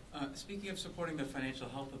 Speaking of supporting the financial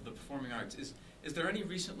health of the performing arts, is there any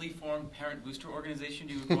recently formed parent booster organization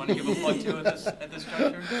you would want to give a plug to at this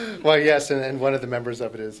juncture? Well, yes, and one of the members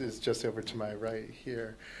of it is just over to my right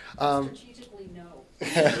here. Strategically, no.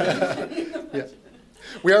 Yeah.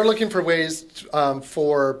 We are looking for ways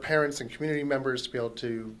for parents and community members to be able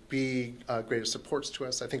to be greater supports to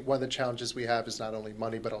us. I think one of the challenges we have is not only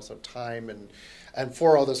money, but also time, and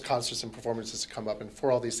for all those concerts and performances to come up, and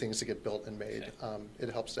for all these things to get built and made, it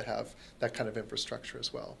helps to have that kind of infrastructure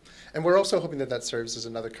as well. And we're also hoping that that serves as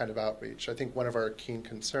another kind of outreach. I think one of our keen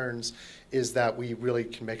concerns is that we really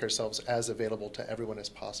can make ourselves as available to everyone as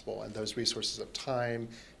possible, and those resources of time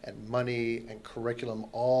and money and curriculum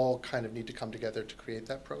all kind of need to come together to create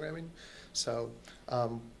that programming. So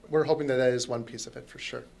we're hoping that is one piece of it for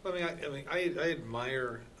sure. Well, I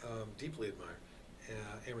admire, deeply admire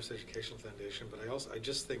Amherst Educational Foundation, but I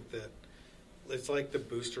just think that it's like the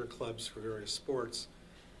booster clubs for various sports.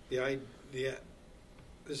 This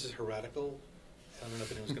is heretical. I don't know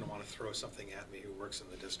if anyone's going to want to throw something at me who works in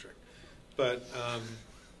the district, but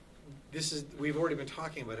we've already been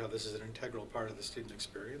talking about how this is an integral part of the student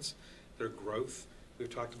experience, their growth. We've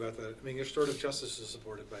talked about that. Restorative justice is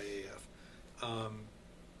supported by AF.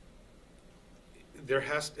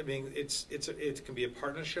 It can be a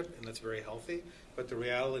partnership, and that's very healthy. But the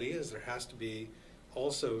reality is, there has to be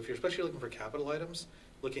also, if you're especially looking for capital items,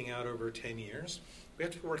 looking out over 10 years, we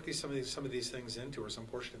have to work some of these things into, or some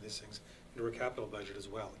portion of these things into our capital budget as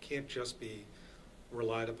well. It can't just be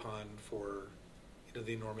relied upon for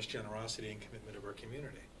the enormous generosity and commitment of our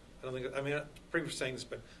community. I'm pretty for saying this,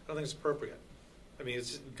 but I don't think it's appropriate.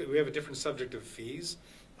 We have a different subject of fees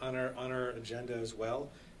on our agenda as well,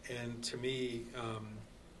 and to me,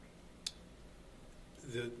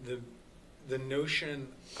 the notion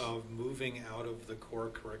of moving out of the core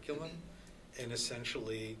curriculum and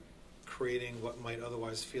essentially creating what might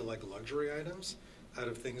otherwise feel like luxury items out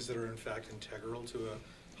of things that are in fact integral to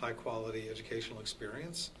a high-quality educational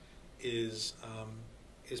experience is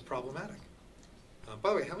problematic. By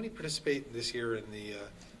the way, how many participate this year in the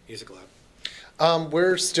music lab?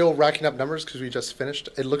 We're still racking up numbers because we just finished.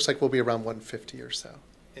 It looks like we'll be around 150 or so.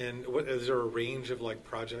 And is there a range of like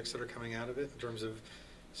projects that are coming out of it in terms of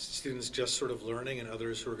students just sort of learning and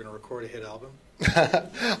others who are going to record a hit album?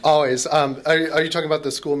 Always. Are you talking about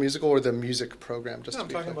the school musical or the music program? Just No, to I'm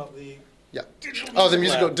be talking clear? about the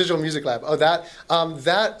Digital music lab. Oh,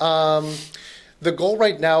 the goal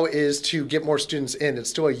right now is to get more students in. It's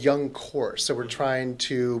still a young course, so we're trying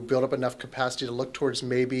to build up enough capacity to look towards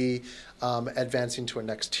maybe advancing to a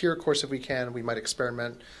next tier course if we can. We might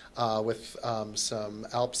experiment with some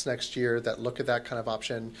ALPS next year that look at that kind of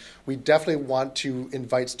option. We definitely want to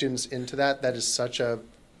invite students into that. That is such a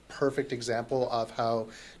perfect example of how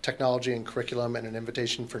technology and curriculum and an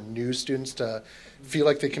invitation for new students to feel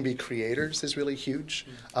like they can be creators is really huge.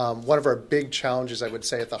 One of our big challenges, I would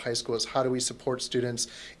say, at the high school is how do we support students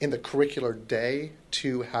in the curricular day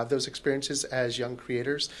to have those experiences as young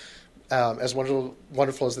creators. As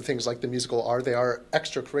wonderful as the things like the musical are, they are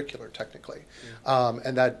extracurricular technically.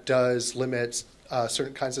 And that does limit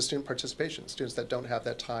certain kinds of student participation, students that don't have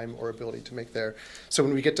that time or ability to make their. So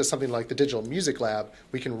when we get to something like the Digital Music Lab,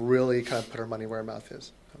 we can really kind of put our money where our mouth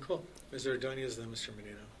is. Cool. Mr. Ordonez, then Mr.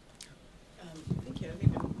 Menino. Thank you. I didn't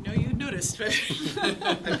even know you noticed, but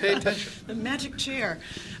I pay attention. The magic chair.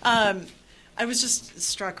 I was just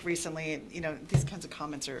struck recently, these kinds of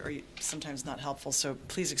comments are sometimes not helpful, so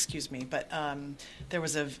please excuse me, but there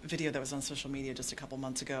was a video that was on social media just a couple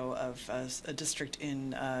months ago of a district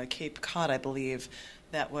in Cape Cod, I believe,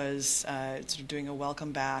 that was sort of doing a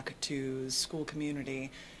welcome back to school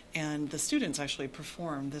community. And the students actually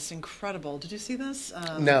performed this incredible. Did you see this?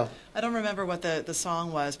 No. I don't remember what the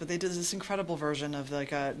song was, but they did this incredible version of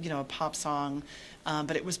like a pop song.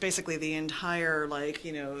 But it was basically the entire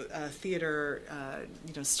theater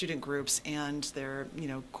student groups and their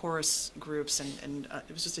chorus groups, and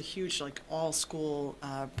it was just a huge all school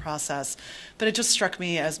process. But it just struck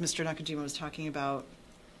me as Mr. Nakajima was talking about.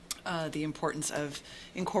 The importance of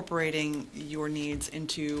incorporating your needs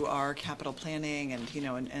into our capital planning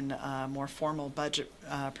and more formal budget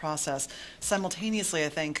process. Simultaneously, I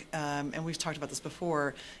think, and we've talked about this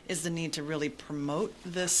before, is the need to really promote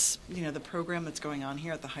this, the program that's going on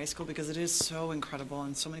here at the high school, because it is so incredible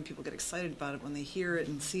and so many people get excited about it when they hear it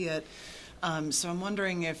and see it. So I'm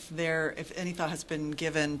wondering if any thought has been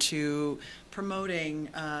given to promoting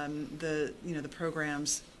the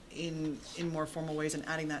programs in more formal ways and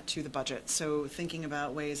adding that to the budget. So thinking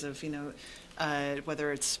about ways of,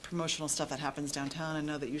 whether it's promotional stuff that happens downtown. I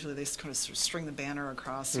know that usually they kind of string the banner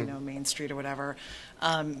across, Main Street or whatever.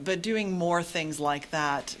 But doing more things like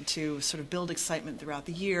that to sort of build excitement throughout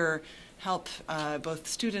the year, help both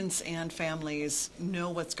students and families know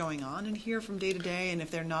what's going on in here from day to day. And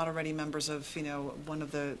if they're not already members of, one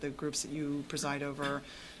of the groups that you preside over,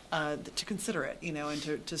 to consider it,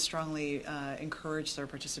 and to strongly encourage their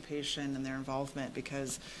participation and their involvement,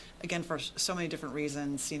 because, again, for so many different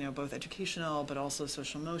reasons, both educational but also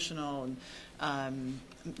social emotional and,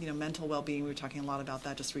 mental well-being. We were talking a lot about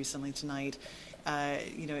that just recently tonight.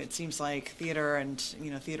 It seems like theater and,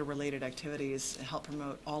 theater-related activities help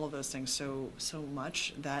promote all of those things so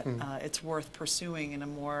much that it's worth pursuing in a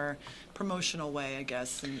more promotional way, I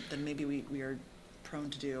guess, than maybe we are prone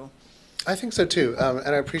to do. I think so too,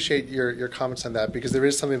 and I appreciate your comments on that, because there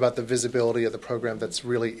is something about the visibility of the program that's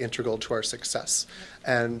really integral to our success.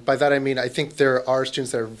 And by that I mean I think there are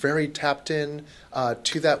students that are very tapped in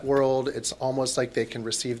to that world. It's almost like they can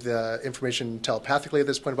receive the information telepathically at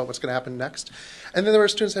this point about what's going to happen next. And then there are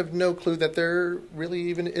students that have no clue that there really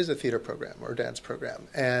even is a theater program or dance program.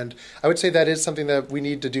 And I would say that is something that we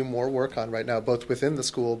need to do more work on right now, both within the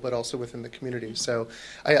school but also within the community. So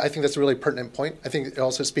I think that's a really pertinent point. I think it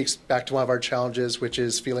also speaks back to one of our challenges, which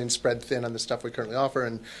is feeling spread thin on the stuff we currently offer,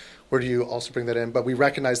 and where do you also bring that in? But we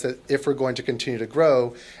recognize that if we're going to continue to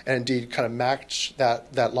grow and indeed kind of match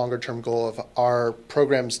that longer term goal of our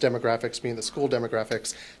program's demographics being the school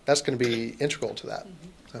demographics, that's going to be integral to that.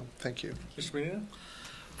 So thank you. Mr. Menino?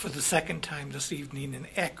 For the second time this evening, an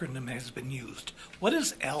acronym has been used. What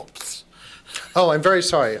is ALPS? Oh, I'm very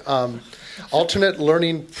sorry. Alternative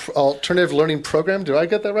learning program. Did I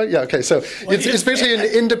get that right? Yeah. Okay. So it's basically an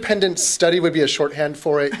independent study would be a shorthand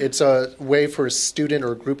for it. It's a way for a student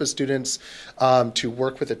or a group of students to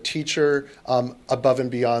work with a teacher above and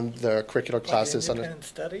beyond the curricular classes. Like independent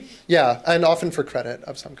study? Yeah, and often for credit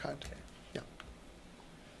of some kind. Yeah.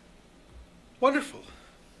 Wonderful.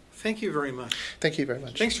 Thank you very much. Thank you very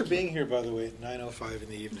much. Thanks for being here, by the way, at 9:05 in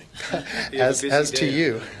the evening. As to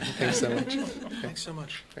you. Thanks so much. Thanks so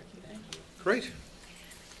much. Great.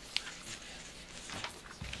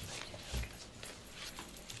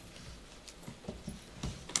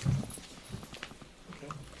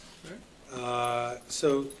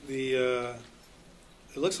 So it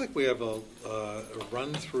looks like we have a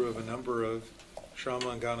run through of a number of Sean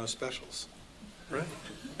Mangano specials, right?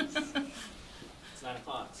 It's 9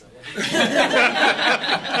 o'clock, so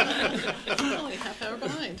Only a half hour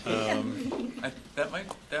behind. That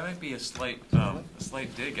might be a slight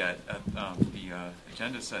dig at the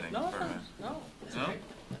agenda setting. No, for, no. It's no? great.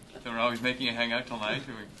 So we're always making you hang out till 9?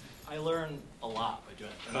 I learn a lot by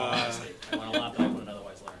doing it. No, honestly, I learn a lot that I wouldn't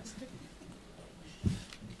otherwise learn.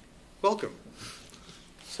 Welcome.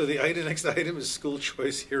 So the next item is school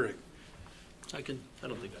choice hearing. This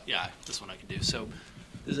one I can do. So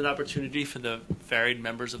there's an opportunity for the varied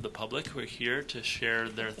members of the public who are here to share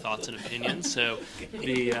their thoughts and opinions. So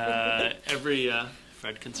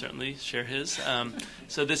Fred can certainly share his.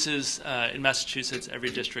 So this is, in Massachusetts, every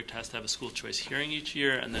district has to have a school choice hearing each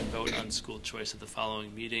year and then vote on school choice at the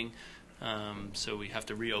following meeting. So we have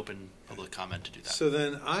to reopen public comment to do that. So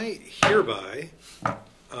then I hereby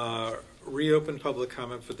reopen public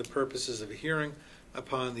comment for the purposes of a hearing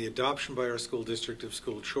upon the adoption by our school district of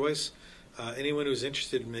school choice. Anyone who's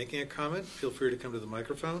interested in making a comment, feel free to come to the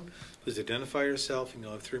microphone. Please identify yourself and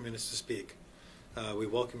you'll have 3 minutes to speak. We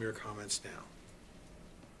welcome your comments now.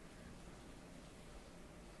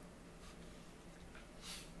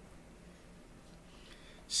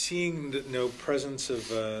 Seeing no presence of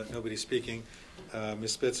nobody speaking,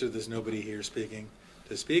 Ms. Spitzer, there's nobody here speaking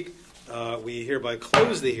to speak. We hereby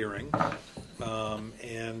close the hearing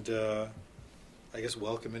and I guess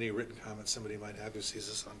welcome any written comments somebody might have who sees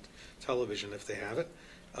us on television if they have it.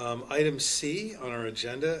 Item C on our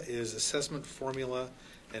agenda is assessment formula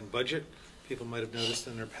and budget. People might have noticed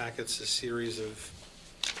in their packets a series of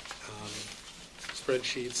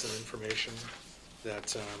spreadsheets and information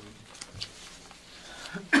that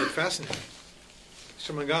look fascinating.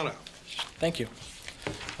 Mr. Mangano. Thank you.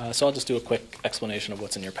 So I'll just do a quick explanation of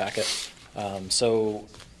what's in your packet. So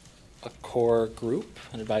a core group,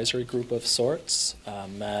 an advisory group of sorts,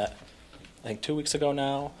 met I think 2 weeks ago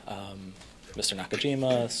now. Mr.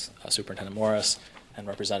 Nakajima, Superintendent Morris, and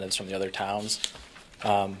representatives from the other towns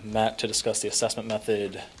met to discuss the assessment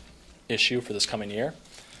method issue for this coming year.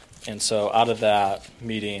 And so out of that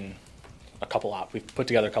meeting, we've put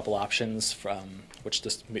together a couple options from which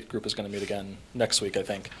this group is going to meet again next week, I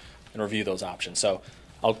think, and review those options. So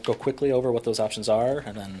I'll go quickly over what those options are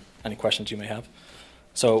and then any questions you may have.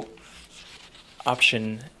 So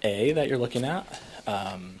option A that you're looking at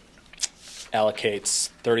allocates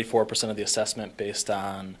 34% of the assessment based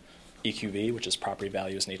on EQV, which is property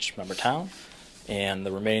values in each member town, and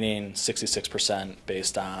the remaining 66%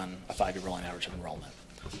 based on a 5-year rolling average of enrollment.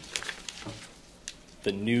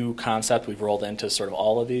 The new concept we've rolled into sort of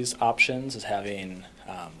all of these options is having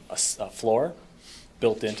a floor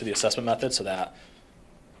built into the assessment method so that,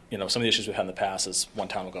 some of the issues we've had in the past is one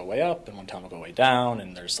town will go way up and one town will go way down,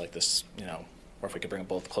 and there's like this, or if we could bring them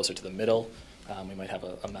both closer to the middle, we might have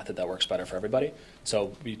a method that works better for everybody.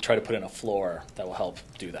 So we try to put in a floor that will help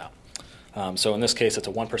do that. So in this case, it's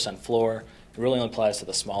a 1% floor. It really only applies to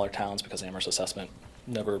the smaller towns because Amherst assessment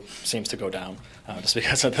never seems to go down just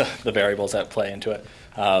because of the variables that play into it.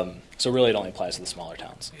 So really it only applies to the smaller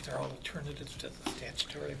towns. These are all alternatives to the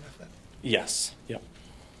statutory method? Yes, yep.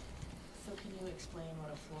 So can you explain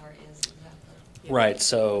what a floor is exactly? Right,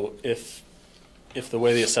 so if the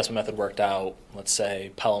way the assessment method worked out, let's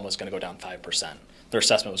say Pelham was going to go down 5%, their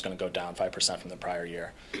assessment was going to go down 5% from the prior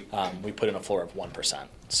year. We put in a floor of 1%.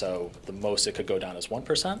 So the most it could go down is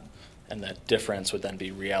 1%, and that difference would then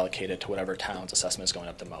be reallocated to whatever town's assessment is going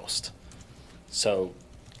up the most. So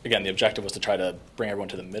again, the objective was to try to bring everyone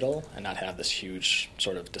to the middle and not have this huge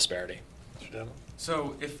sort of disparity.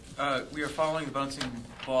 So if we are following the bouncing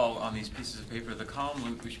ball on these pieces of paper, the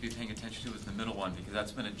column we should be paying attention to is the middle one because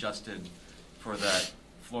that's been adjusted for that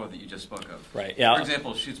floor that you just spoke of. Right, yeah. For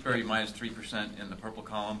example, Shutesbury minus 3% in the purple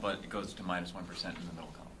column, but it goes to minus 1% in the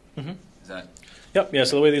middle column. Mm-hmm. Is that? Yep, yeah,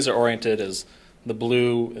 so the way these are oriented is the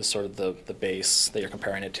blue is sort of the base that you're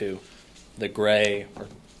comparing it to. The gray, or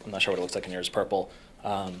I'm not sure what it looks like in yours, purple,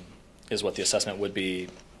 is what the assessment would be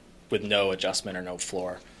with no adjustment or no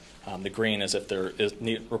floor. The green is if there's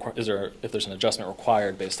an adjustment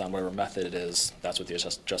required based on whatever method it is, that's what the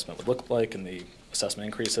adjustment would look like and the assessment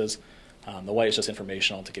increases. The white is just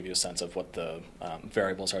informational to give you a sense of what the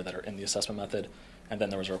variables are that are in the assessment method. And then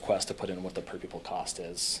there was a request to put in what the per pupil cost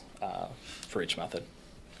is for each method.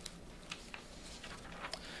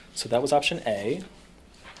 So that was option A.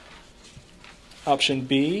 Option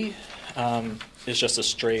B is just a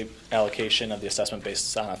straight allocation of the assessment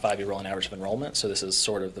based on a 5-year rolling average of enrollment. So this is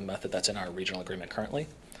sort of the method that's in our regional agreement currently.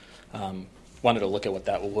 Wanted to look at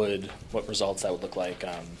what results that would look like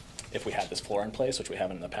if we had this floor in place, which we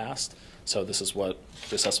haven't in the past. So this is what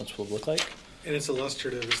the assessments would look like. And it's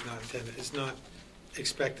illustrative, it's not intended, it's not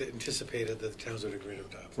anticipated that the towns would agree to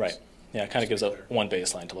adopt. Right. Yeah, it kind of gives one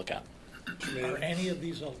baseline to look at. Are any of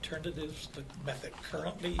these alternatives the method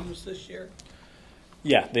currently used this year?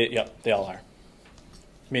 Yeah, they all are.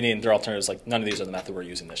 Meaning they're alternatives, like none of these are the method we're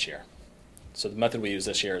using this year. So the method we use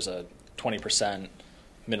this year is a 20%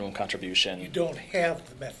 minimum contribution. You don't have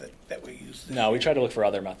the method that we use this No, we year. try to look for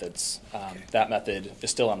other methods. That method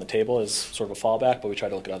is still on the table as sort of a fallback, but we try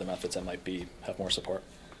to look at other methods that might have more support.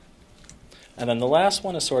 And then the last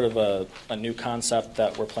one is sort of a new concept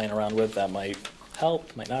that we're playing around with that might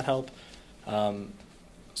help, might not help. One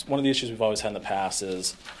of the issues we've always had in the past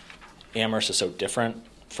is Amherst is so different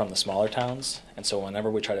from the smaller towns, and so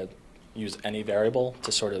whenever we try to use any variable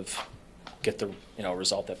to sort of get the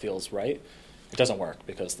result that feels right, it doesn't work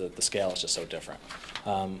because the scale is just so different.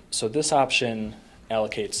 So this option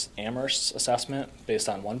allocates Amherst's assessment based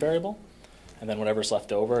on one variable, and then whatever's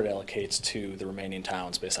left over, it allocates to the remaining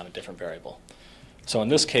towns based on a different variable. So in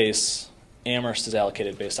this case, Amherst is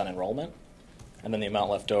allocated based on enrollment, and then the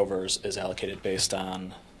amount left over is allocated based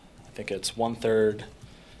on, I think it's 1/3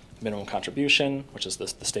 minimum contribution, which is the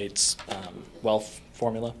state's wealth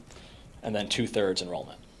formula, and then 2/3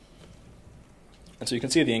 enrollment. And so you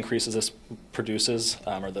can see the increases this produces,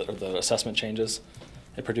 or the assessment changes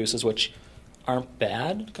it produces, which aren't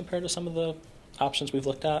bad compared to some of the options we've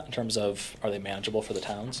looked at in terms of are they manageable for the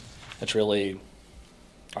towns. It's really,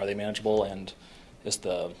 are they manageable, and is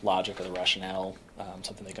the logic or the rationale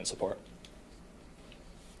something they can support?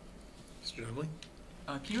 Mr. Donnelly?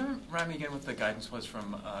 Can you remind me again what the guidance was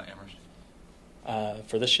from Amherst?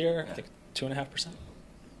 For this year, I think 2.5%.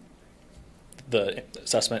 The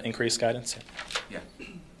assessment increase guidance? Yeah.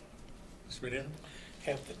 Mr. Mediano?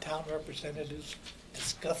 Have the town representatives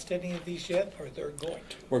discussed any of these yet, or they're going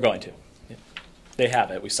to? We're going to. Yeah. They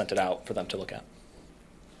have it. We sent it out for them to look at.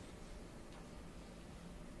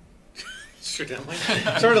 Mr. Donnelly?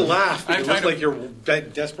 Sorry to laugh, but it looks like you're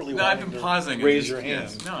desperately wanting pausing to raise your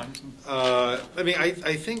yes. hand. No,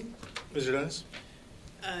 I think, Mr. Dennis?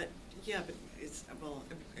 Yeah, but it's, well,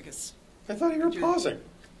 I guess. I thought you were pausing.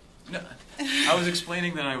 No, I was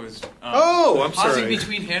explaining that I was I'm pausing sorry.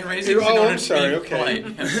 between hand raisings in order to be polite.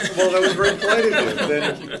 Well, that was very polite of you.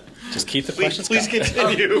 Then just keep the questions Please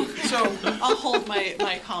continue. So I'll hold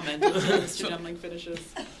my comment until Mr. Demling finishes.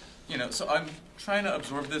 So I'm trying to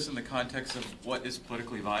absorb this in the context of what is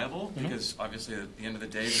politically viable, because obviously at the end of the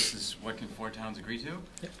day, this is what can 4 towns agree to.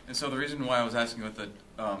 Yep. And so the reason why I was asking what the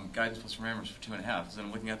guidance was from Amherst for 2.5 is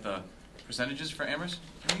I'm looking at the percentages for Amherst.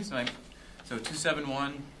 So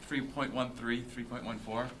 271, 3.13,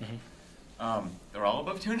 3.14. They're all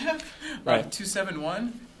above 2.5. Right.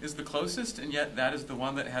 271 is the closest, and yet that is the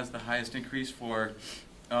one that has the highest increase for.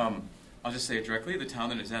 I'll just say it directly, the town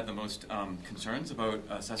that has had the most concerns about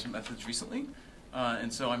assessment methods recently.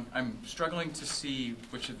 And so I'm struggling to see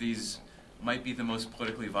which of these might be the most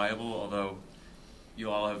politically viable, although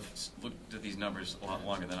you all have looked at these numbers a lot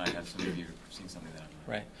longer than I have, so maybe you're seeing something that I'm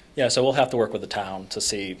not. Right. Yeah, so we'll have to work with the town to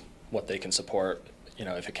see what they can support,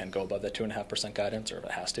 if it can go above that 2.5% guidance or if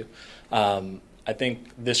it has to. I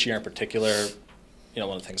think this year in particular, one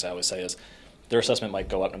of the things I always say is their assessment might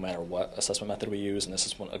go up no matter what assessment method we use, and this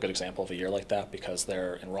is a good example of a year like that because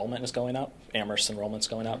their enrollment is going up, Amherst's enrollment is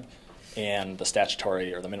going up, and the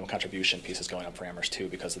statutory or the minimum contribution piece is going up for Amherst too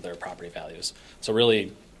because of their property values. So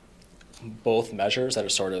really, both measures that are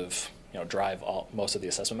sort of drive most of the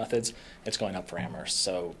assessment methods, it's going up for Amherst.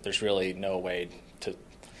 So there's really no way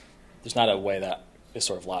there's not a way that is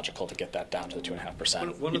sort of logical to get that down to the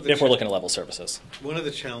 2.5% if we're looking at level services. One of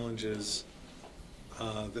the challenges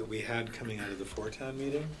that we had coming out of the 4-town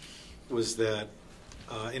meeting was that,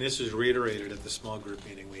 and this was reiterated at the small group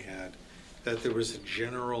meeting we had, that there was a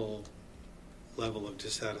general level of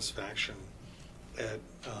dissatisfaction at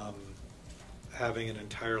having an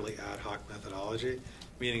entirely ad hoc methodology,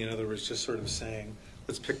 meaning in other words just sort of saying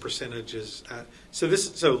let's pick percentages. So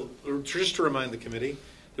just to remind the committee,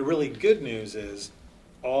 the really good news is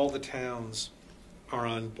all the towns are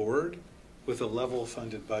on board with a level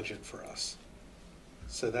funded budget for us.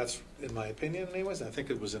 So that's, in my opinion anyways, and I think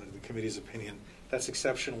it was in the committee's opinion, that's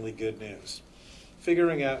exceptionally good news.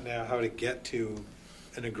 Figuring out now how to get to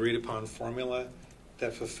an agreed upon formula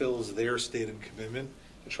that fulfills their stated commitment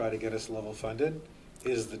to try to get us level funded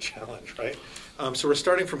is the challenge, right? So we're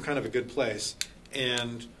starting from kind of a good place,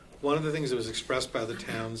 and one of the things that was expressed by the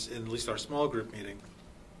towns, in at least our small group meeting,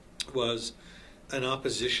 was an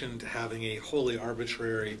opposition to having a wholly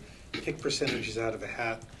arbitrary pick percentages out of a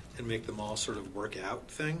hat and make them all sort of work out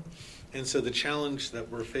thing. And so the challenge that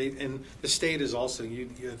we're facing, and the state is also, I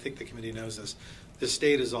think the committee knows this, the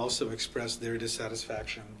state has also expressed their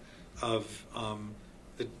dissatisfaction of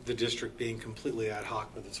the district being completely ad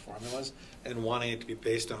hoc with its formulas and wanting it to be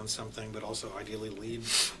based on something but also ideally lead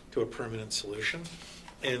to a permanent solution.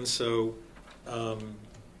 And so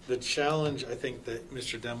the challenge, I think, that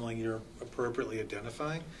Mr. Demling, you're appropriately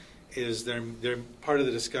identifying is they're part of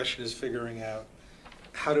the discussion is figuring out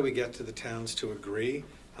how do we get to the towns to agree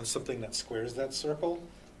on something that squares that circle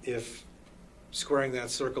if squaring that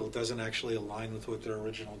circle doesn't actually align with what their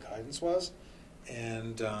original guidance was.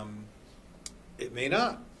 And it may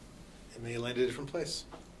not. It may land in a different place.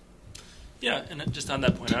 Yeah, and just on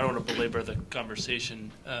that point, I don't want to belabor the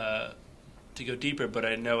conversation to go deeper, but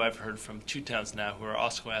I know I've heard from 2 towns now who are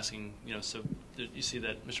also asking, so you see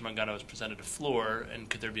that Mr. Mangano has presented a floor, and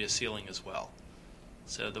could there be a ceiling as well?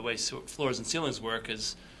 So the way floors and ceilings work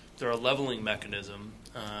is they're a leveling mechanism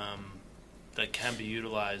that can be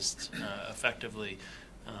utilized effectively.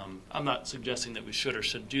 I'm not suggesting that we should or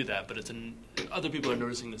should do that, but other people are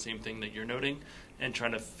noticing the same thing that you're noting and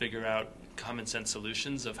trying to figure out common sense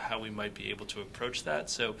solutions of how we might be able to approach that.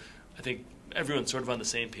 So I think everyone's sort of on the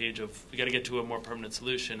same page of we got to get to a more permanent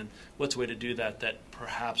solution, and what's a way to do that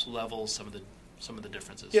perhaps levels some of the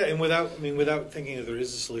differences. Yeah, and without thinking that there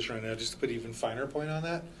is a solution right now, just to put an even finer point on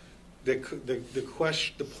that,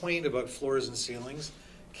 the point about floors and ceilings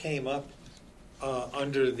came up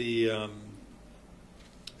under the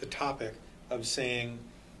topic of saying,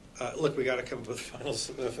 look, we got to come up with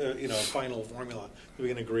a final formula that we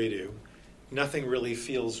can agree to. Nothing really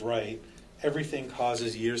feels right. Everything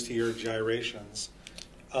causes year-to-year gyrations.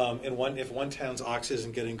 And if one town's ox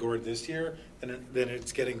isn't getting gored this year, then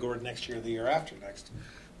it's getting gored next year, the year after next.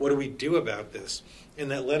 What do we do about this?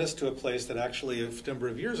 And that led us to a place that actually a number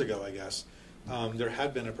of years ago, I guess, there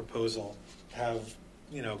had been a proposal to have,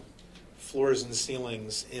 floors and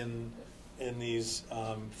ceilings in these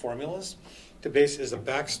formulas to base as a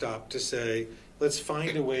backstop to say, let's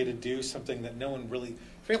find a way to do something that no one really,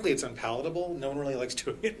 frankly, it's unpalatable. No one really likes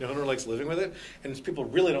doing it. No one really likes living with it. And people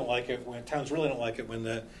really don't like it when towns really don't like it when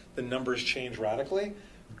the numbers change radically.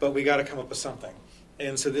 But we got to come up with something.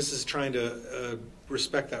 And so this is trying to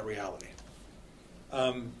respect that reality.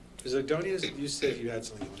 Donia, you said you had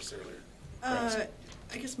something you wanted to say earlier.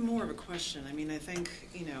 I guess more of a question. I mean, I think,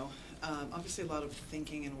 obviously a lot of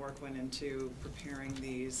thinking and work went into preparing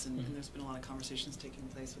these, and there's been a lot of conversations taking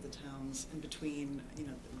place with the towns in between,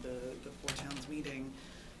 the 4 towns meeting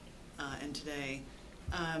and today.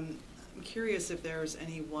 I'm curious if there's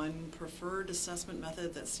any one preferred assessment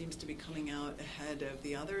method that seems to be coming out ahead of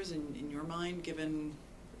the others in your mind, given,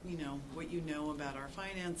 what you know about our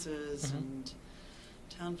finances and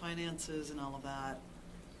town finances and all of that.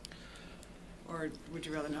 Or would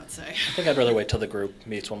you rather not say? I think I'd rather wait till the group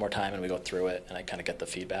meets one more time and we go through it and I kind of get the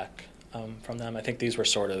feedback from them. I think these were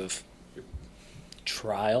sort of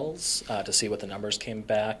trials to see what the numbers came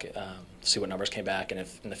back, and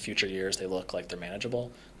if in the future years they look like they're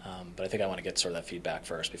manageable. But I think I want to get sort of that feedback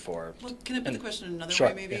first before. Well, can I put the question another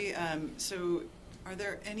way maybe? Yeah. So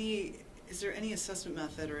is there any assessment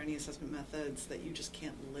method or any assessment methods that you just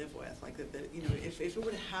can't live with? Like if it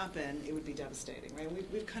would happen, it would be devastating, right?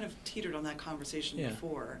 We've kind of teetered on that conversation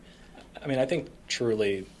before. I mean, I think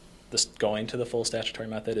truly this going to the full statutory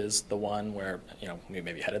method is the one where, we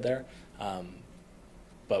may be headed there.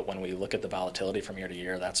 But when we look at the volatility from year to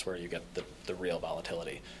year, that's where you get the real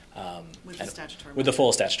volatility. With the statutory with the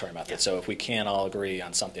full statutory method. Yeah. So if we can't all agree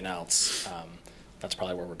on something else, that's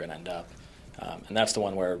probably where we're going to end up. And that's the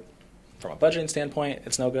one where, from a budgeting standpoint,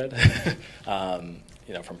 it's no good.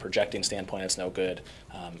 From projecting standpoint, it's no good.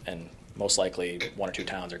 And most likely, 1 or 2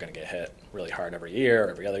 towns are going to get hit really hard every year, or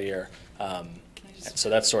every other year. So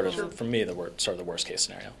that's sort of, for me, sort of the worst case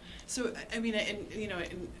scenario. So I mean,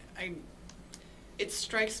 it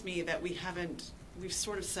strikes me that we've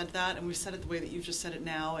sort of said that, and we've said it the way that you've just said it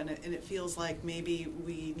now, and it feels like maybe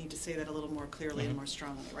we need to say that a little more clearly and more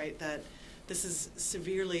strongly, right? That this is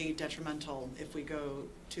severely detrimental if we go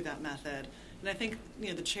to that method. And I think,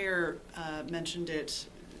 the chair mentioned it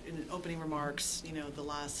in opening remarks, at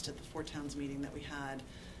the 4 towns meeting that we had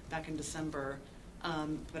back in December.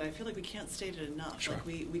 But I feel like we can't state it enough. Sure. Like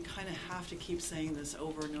we kind of have to keep saying this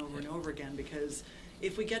over and over and over again, because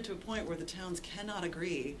if we get to a point where the towns cannot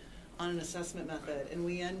agree on an assessment method and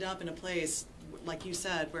we end up in a place, like you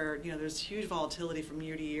said, where there's huge volatility from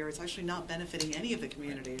year to year, it's actually not benefiting any of the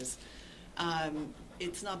communities.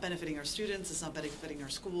 it's not benefiting our students, it's not benefiting our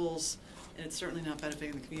schools, and it's certainly not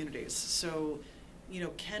benefiting the communities. So,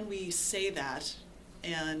 can we say that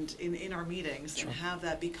and in our meetings and have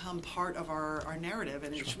that become part of our narrative,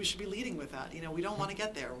 and we should be leading with that. We don't want to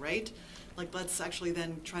get there, right? Like, let's actually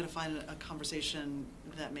then try to find a conversation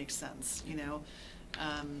that makes sense,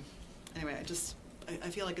 Anyway, I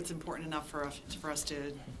feel like it's important enough for us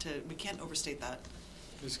to we can't overstate that.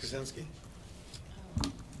 Ms. Kosinski.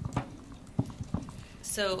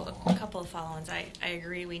 So a couple of follow-ons. I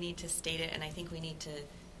agree we need to state it, and I think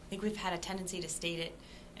we've had a tendency to state it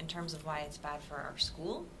in terms of why it's bad for our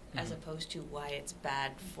school, as opposed to why it's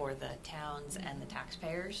bad for the towns and the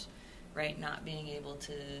taxpayers, right? Not being able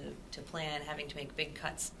to plan, having to make big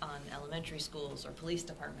cuts on elementary schools or police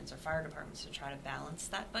departments or fire departments to try to balance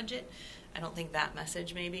that budget. I don't think that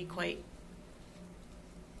message maybe quite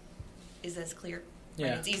is as clear. Yeah.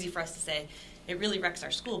 Right? It's easy for us to say, it really wrecks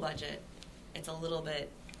our school budget. It's a little bit,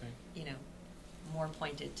 more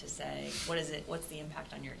pointed to say, what's the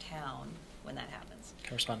impact on your town when that happens?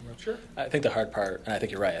 Can I respond? Sure. I think the hard part, and I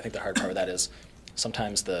think you're right, I think the hard part of that is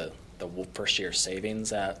sometimes the first year savings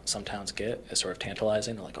that some towns get is sort of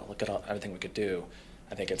tantalizing. They're like, oh, look at everything we could do.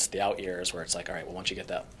 I think it's the out years where it's like, all right, well, once you get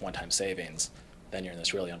that one-time savings, then you're in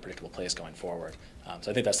this really unpredictable place going forward.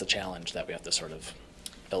 So I think that's the challenge that we have to sort of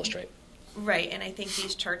illustrate. Right, and I think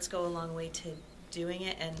these charts go a long way to doing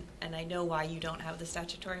it, and I know why you don't have the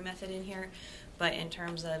statutory method in here, but in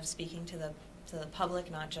terms of speaking to the public,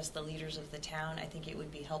 not just the leaders of the town, I think it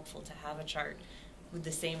would be helpful to have a chart with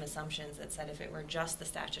the same assumptions that said if it were just the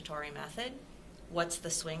statutory method, what's the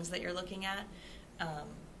swings that you're looking at,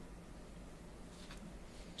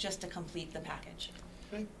 just to complete the package.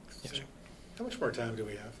 Okay. Yeah, sure. How much more time do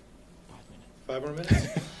we have? 5 minutes. 5 more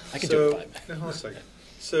minutes? I can do it in 5 minutes. No, hold on a second.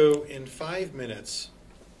 So in 5 minutes,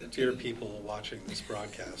 dear people watching this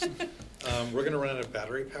broadcast, we're going to run out of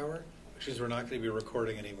battery power, which means we're not going to be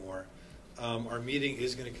recording anymore. Our meeting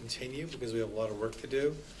is going to continue because we have a lot of work to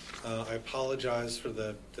do. I apologize for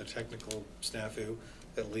the technical snafu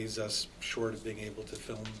that leaves us short of being able to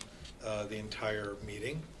film the entire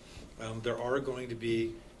meeting. There are going to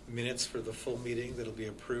be minutes for the full meeting that will be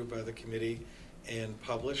approved by the committee and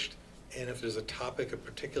published. And if there's a topic of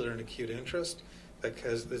particular and acute interest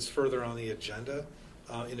that's further on the agenda,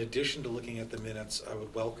 in addition to looking at the minutes, I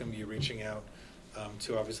would welcome you reaching out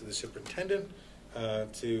to obviously the superintendent,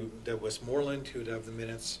 to Deb Westmoreland, who would have the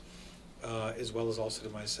minutes, as well as also to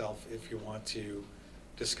myself if you want to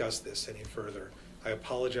discuss this any further. I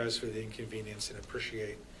apologize for the inconvenience and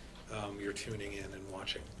appreciate your tuning in and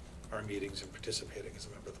watching our meetings and participating as a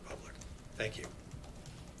member of the public. Thank you.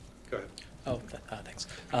 Go ahead. Oh, thanks.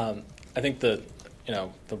 I think the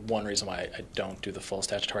one reason why I don't do the full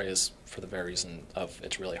statutory is for the very reason of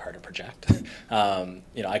it's really hard to project.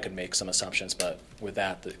 I could make some assumptions, but with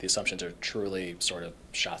that, the assumptions are truly sort of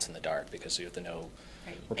shots in the dark because you have to know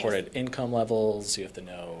reported income levels. You have to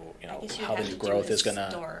know, how the new growth is going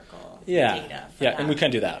to. Data and we can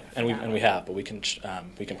do that, and we have, but we can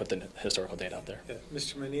put the historical data out there. Yeah.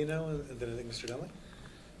 Mr. Menino, and then I think Mr. Dunley.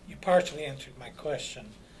 You partially answered my question.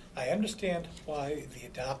 I understand why the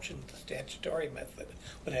adoption of the statutory method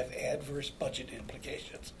would have adverse budget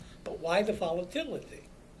implications, but why the volatility?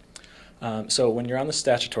 So when you're on the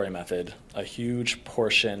statutory method, a huge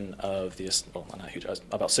portion of not huge,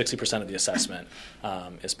 about 60% of the assessment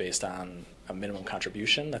is based on a minimum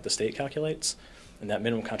contribution that the state calculates, and that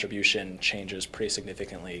minimum contribution can change pretty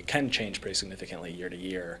significantly year to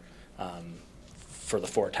year for the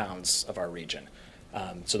 4 towns of our region.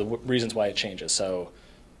 So the reasons why it changes. So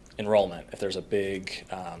enrollment, if there's a big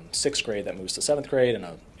 6th grade that moves to 7th grade and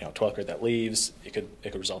a 12th grade that leaves, it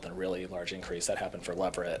could result in a really large increase. That happened for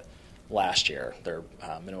Leverett last year. Their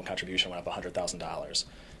minimum contribution went up $100,000.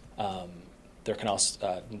 There can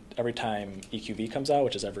also, every time EQV comes out,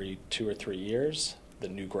 which is every 2 or 3 years, the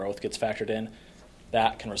new growth gets factored in.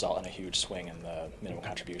 That can result in a huge swing in the minimum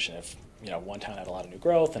contribution. If one town had a lot of new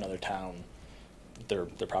growth, another town, their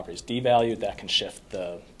property is devalued, that can shift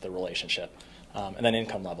the relationship. And then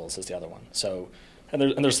income levels is the other one. So,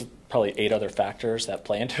 and there's probably 8 other factors that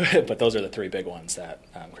play into it, but those are the 3 big ones that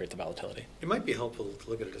create the volatility. It might be helpful to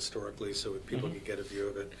look at it historically so people can get a view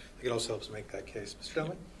of it. I think it also helps make that case.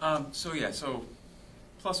 Mr. Dunley? So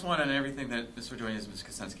 +1 on everything that Mr. Joynes and Ms.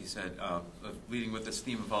 Kosinski said, of leading with this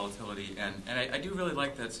theme of volatility. And I do really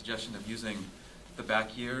like that suggestion of using the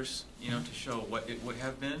back years, to show what it would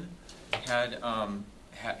have been had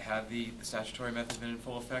the statutory method been in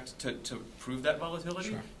full effect to prove that volatility.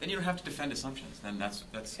 Sure. Then you don't have to defend assumptions. Then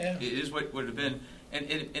it is what would have been, and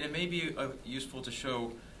it may be useful to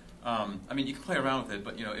show. You can play around with it,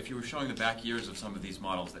 but if you were showing the back years of some of these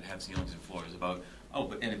models that have ceilings and floors about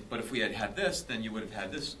oh, but if we had had this, then you would have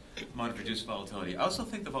had this amount of reduced volatility. I also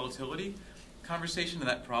think the volatility conversation and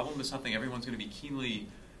that problem is something everyone's going to be keenly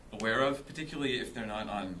aware of, particularly if they're not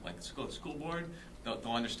on like the school board. They'll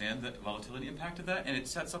understand the volatility impact of that, and it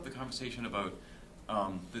sets up the conversation about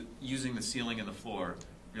using the ceiling and the floor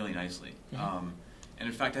really nicely. Mm-hmm. And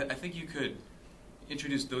in fact, I think you could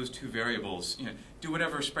introduce those two variables. Do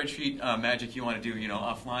whatever spreadsheet magic you want to do,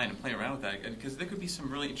 offline, and play around with that, because there could be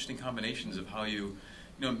some really interesting combinations of how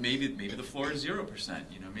maybe the floor is 0%.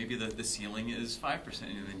 Maybe the ceiling is 5%,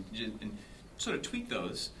 and sort of tweak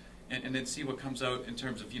those, and then see what comes out in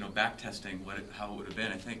terms of back testing how it would have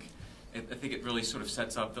been. I think it really sort of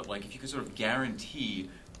sets up that, like, if you could sort of guarantee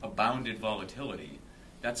a bounded volatility,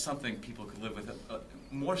 that's something people could live with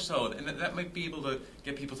more so, and that might be able to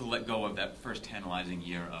get people to let go of that first tantalizing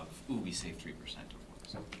year of, ooh, we saved 3%.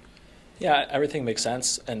 Yeah, everything makes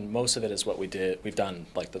sense, and most of it is what we've done,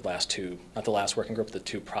 like the last two, not the last working group, the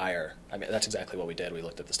two prior. I mean, that's exactly what we did. We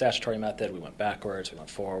looked at the statutory method, we went backwards, we went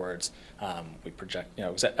forwards, we project,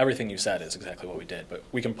 everything you said is exactly what we did, but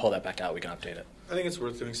we can pull that back out, we can update it. I think it's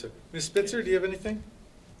worth doing so. Ms. Spitzer, do you have anything?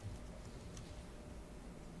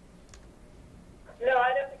 No,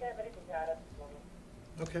 I don't think I have anything to add at this moment.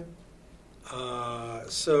 Okay.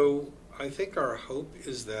 So I think our hope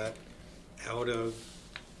is that out of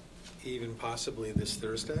even possibly this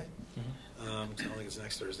Thursday, I don't think it's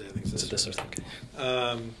next Thursday, I think it's this Thursday.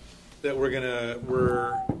 That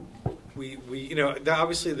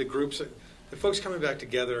obviously the groups, the folks coming back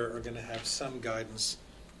together are going to have some guidance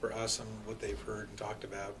for us on what they've heard and talked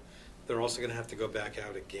about. They're also going to have to go back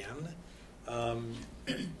out again.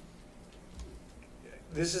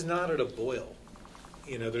 This is not at a boil.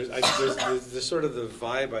 There's sort of the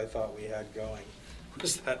vibe I thought we had going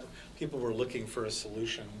was that people were looking for a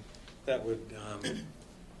solution that would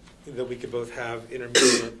that we could both have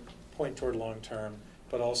intermediate point toward long term,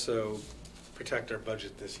 but also protect our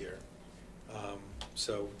budget this year.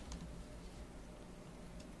 So,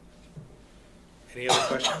 any other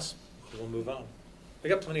questions? We'll move on. We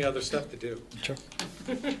got plenty of other stuff to do. Sure.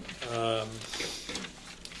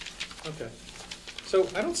 Okay. So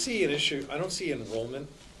I don't see an issue. I don't see enrollment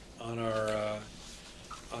on our.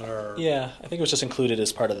 Yeah, I think it was just included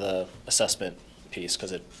as part of the assessment piece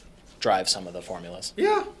because it drives some of the formulas.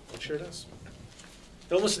 Yeah, it sure does.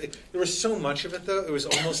 There was so much of it, though. It was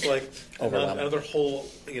almost like another whole,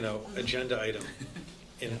 agenda item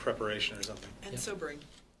in preparation or something. And sobering.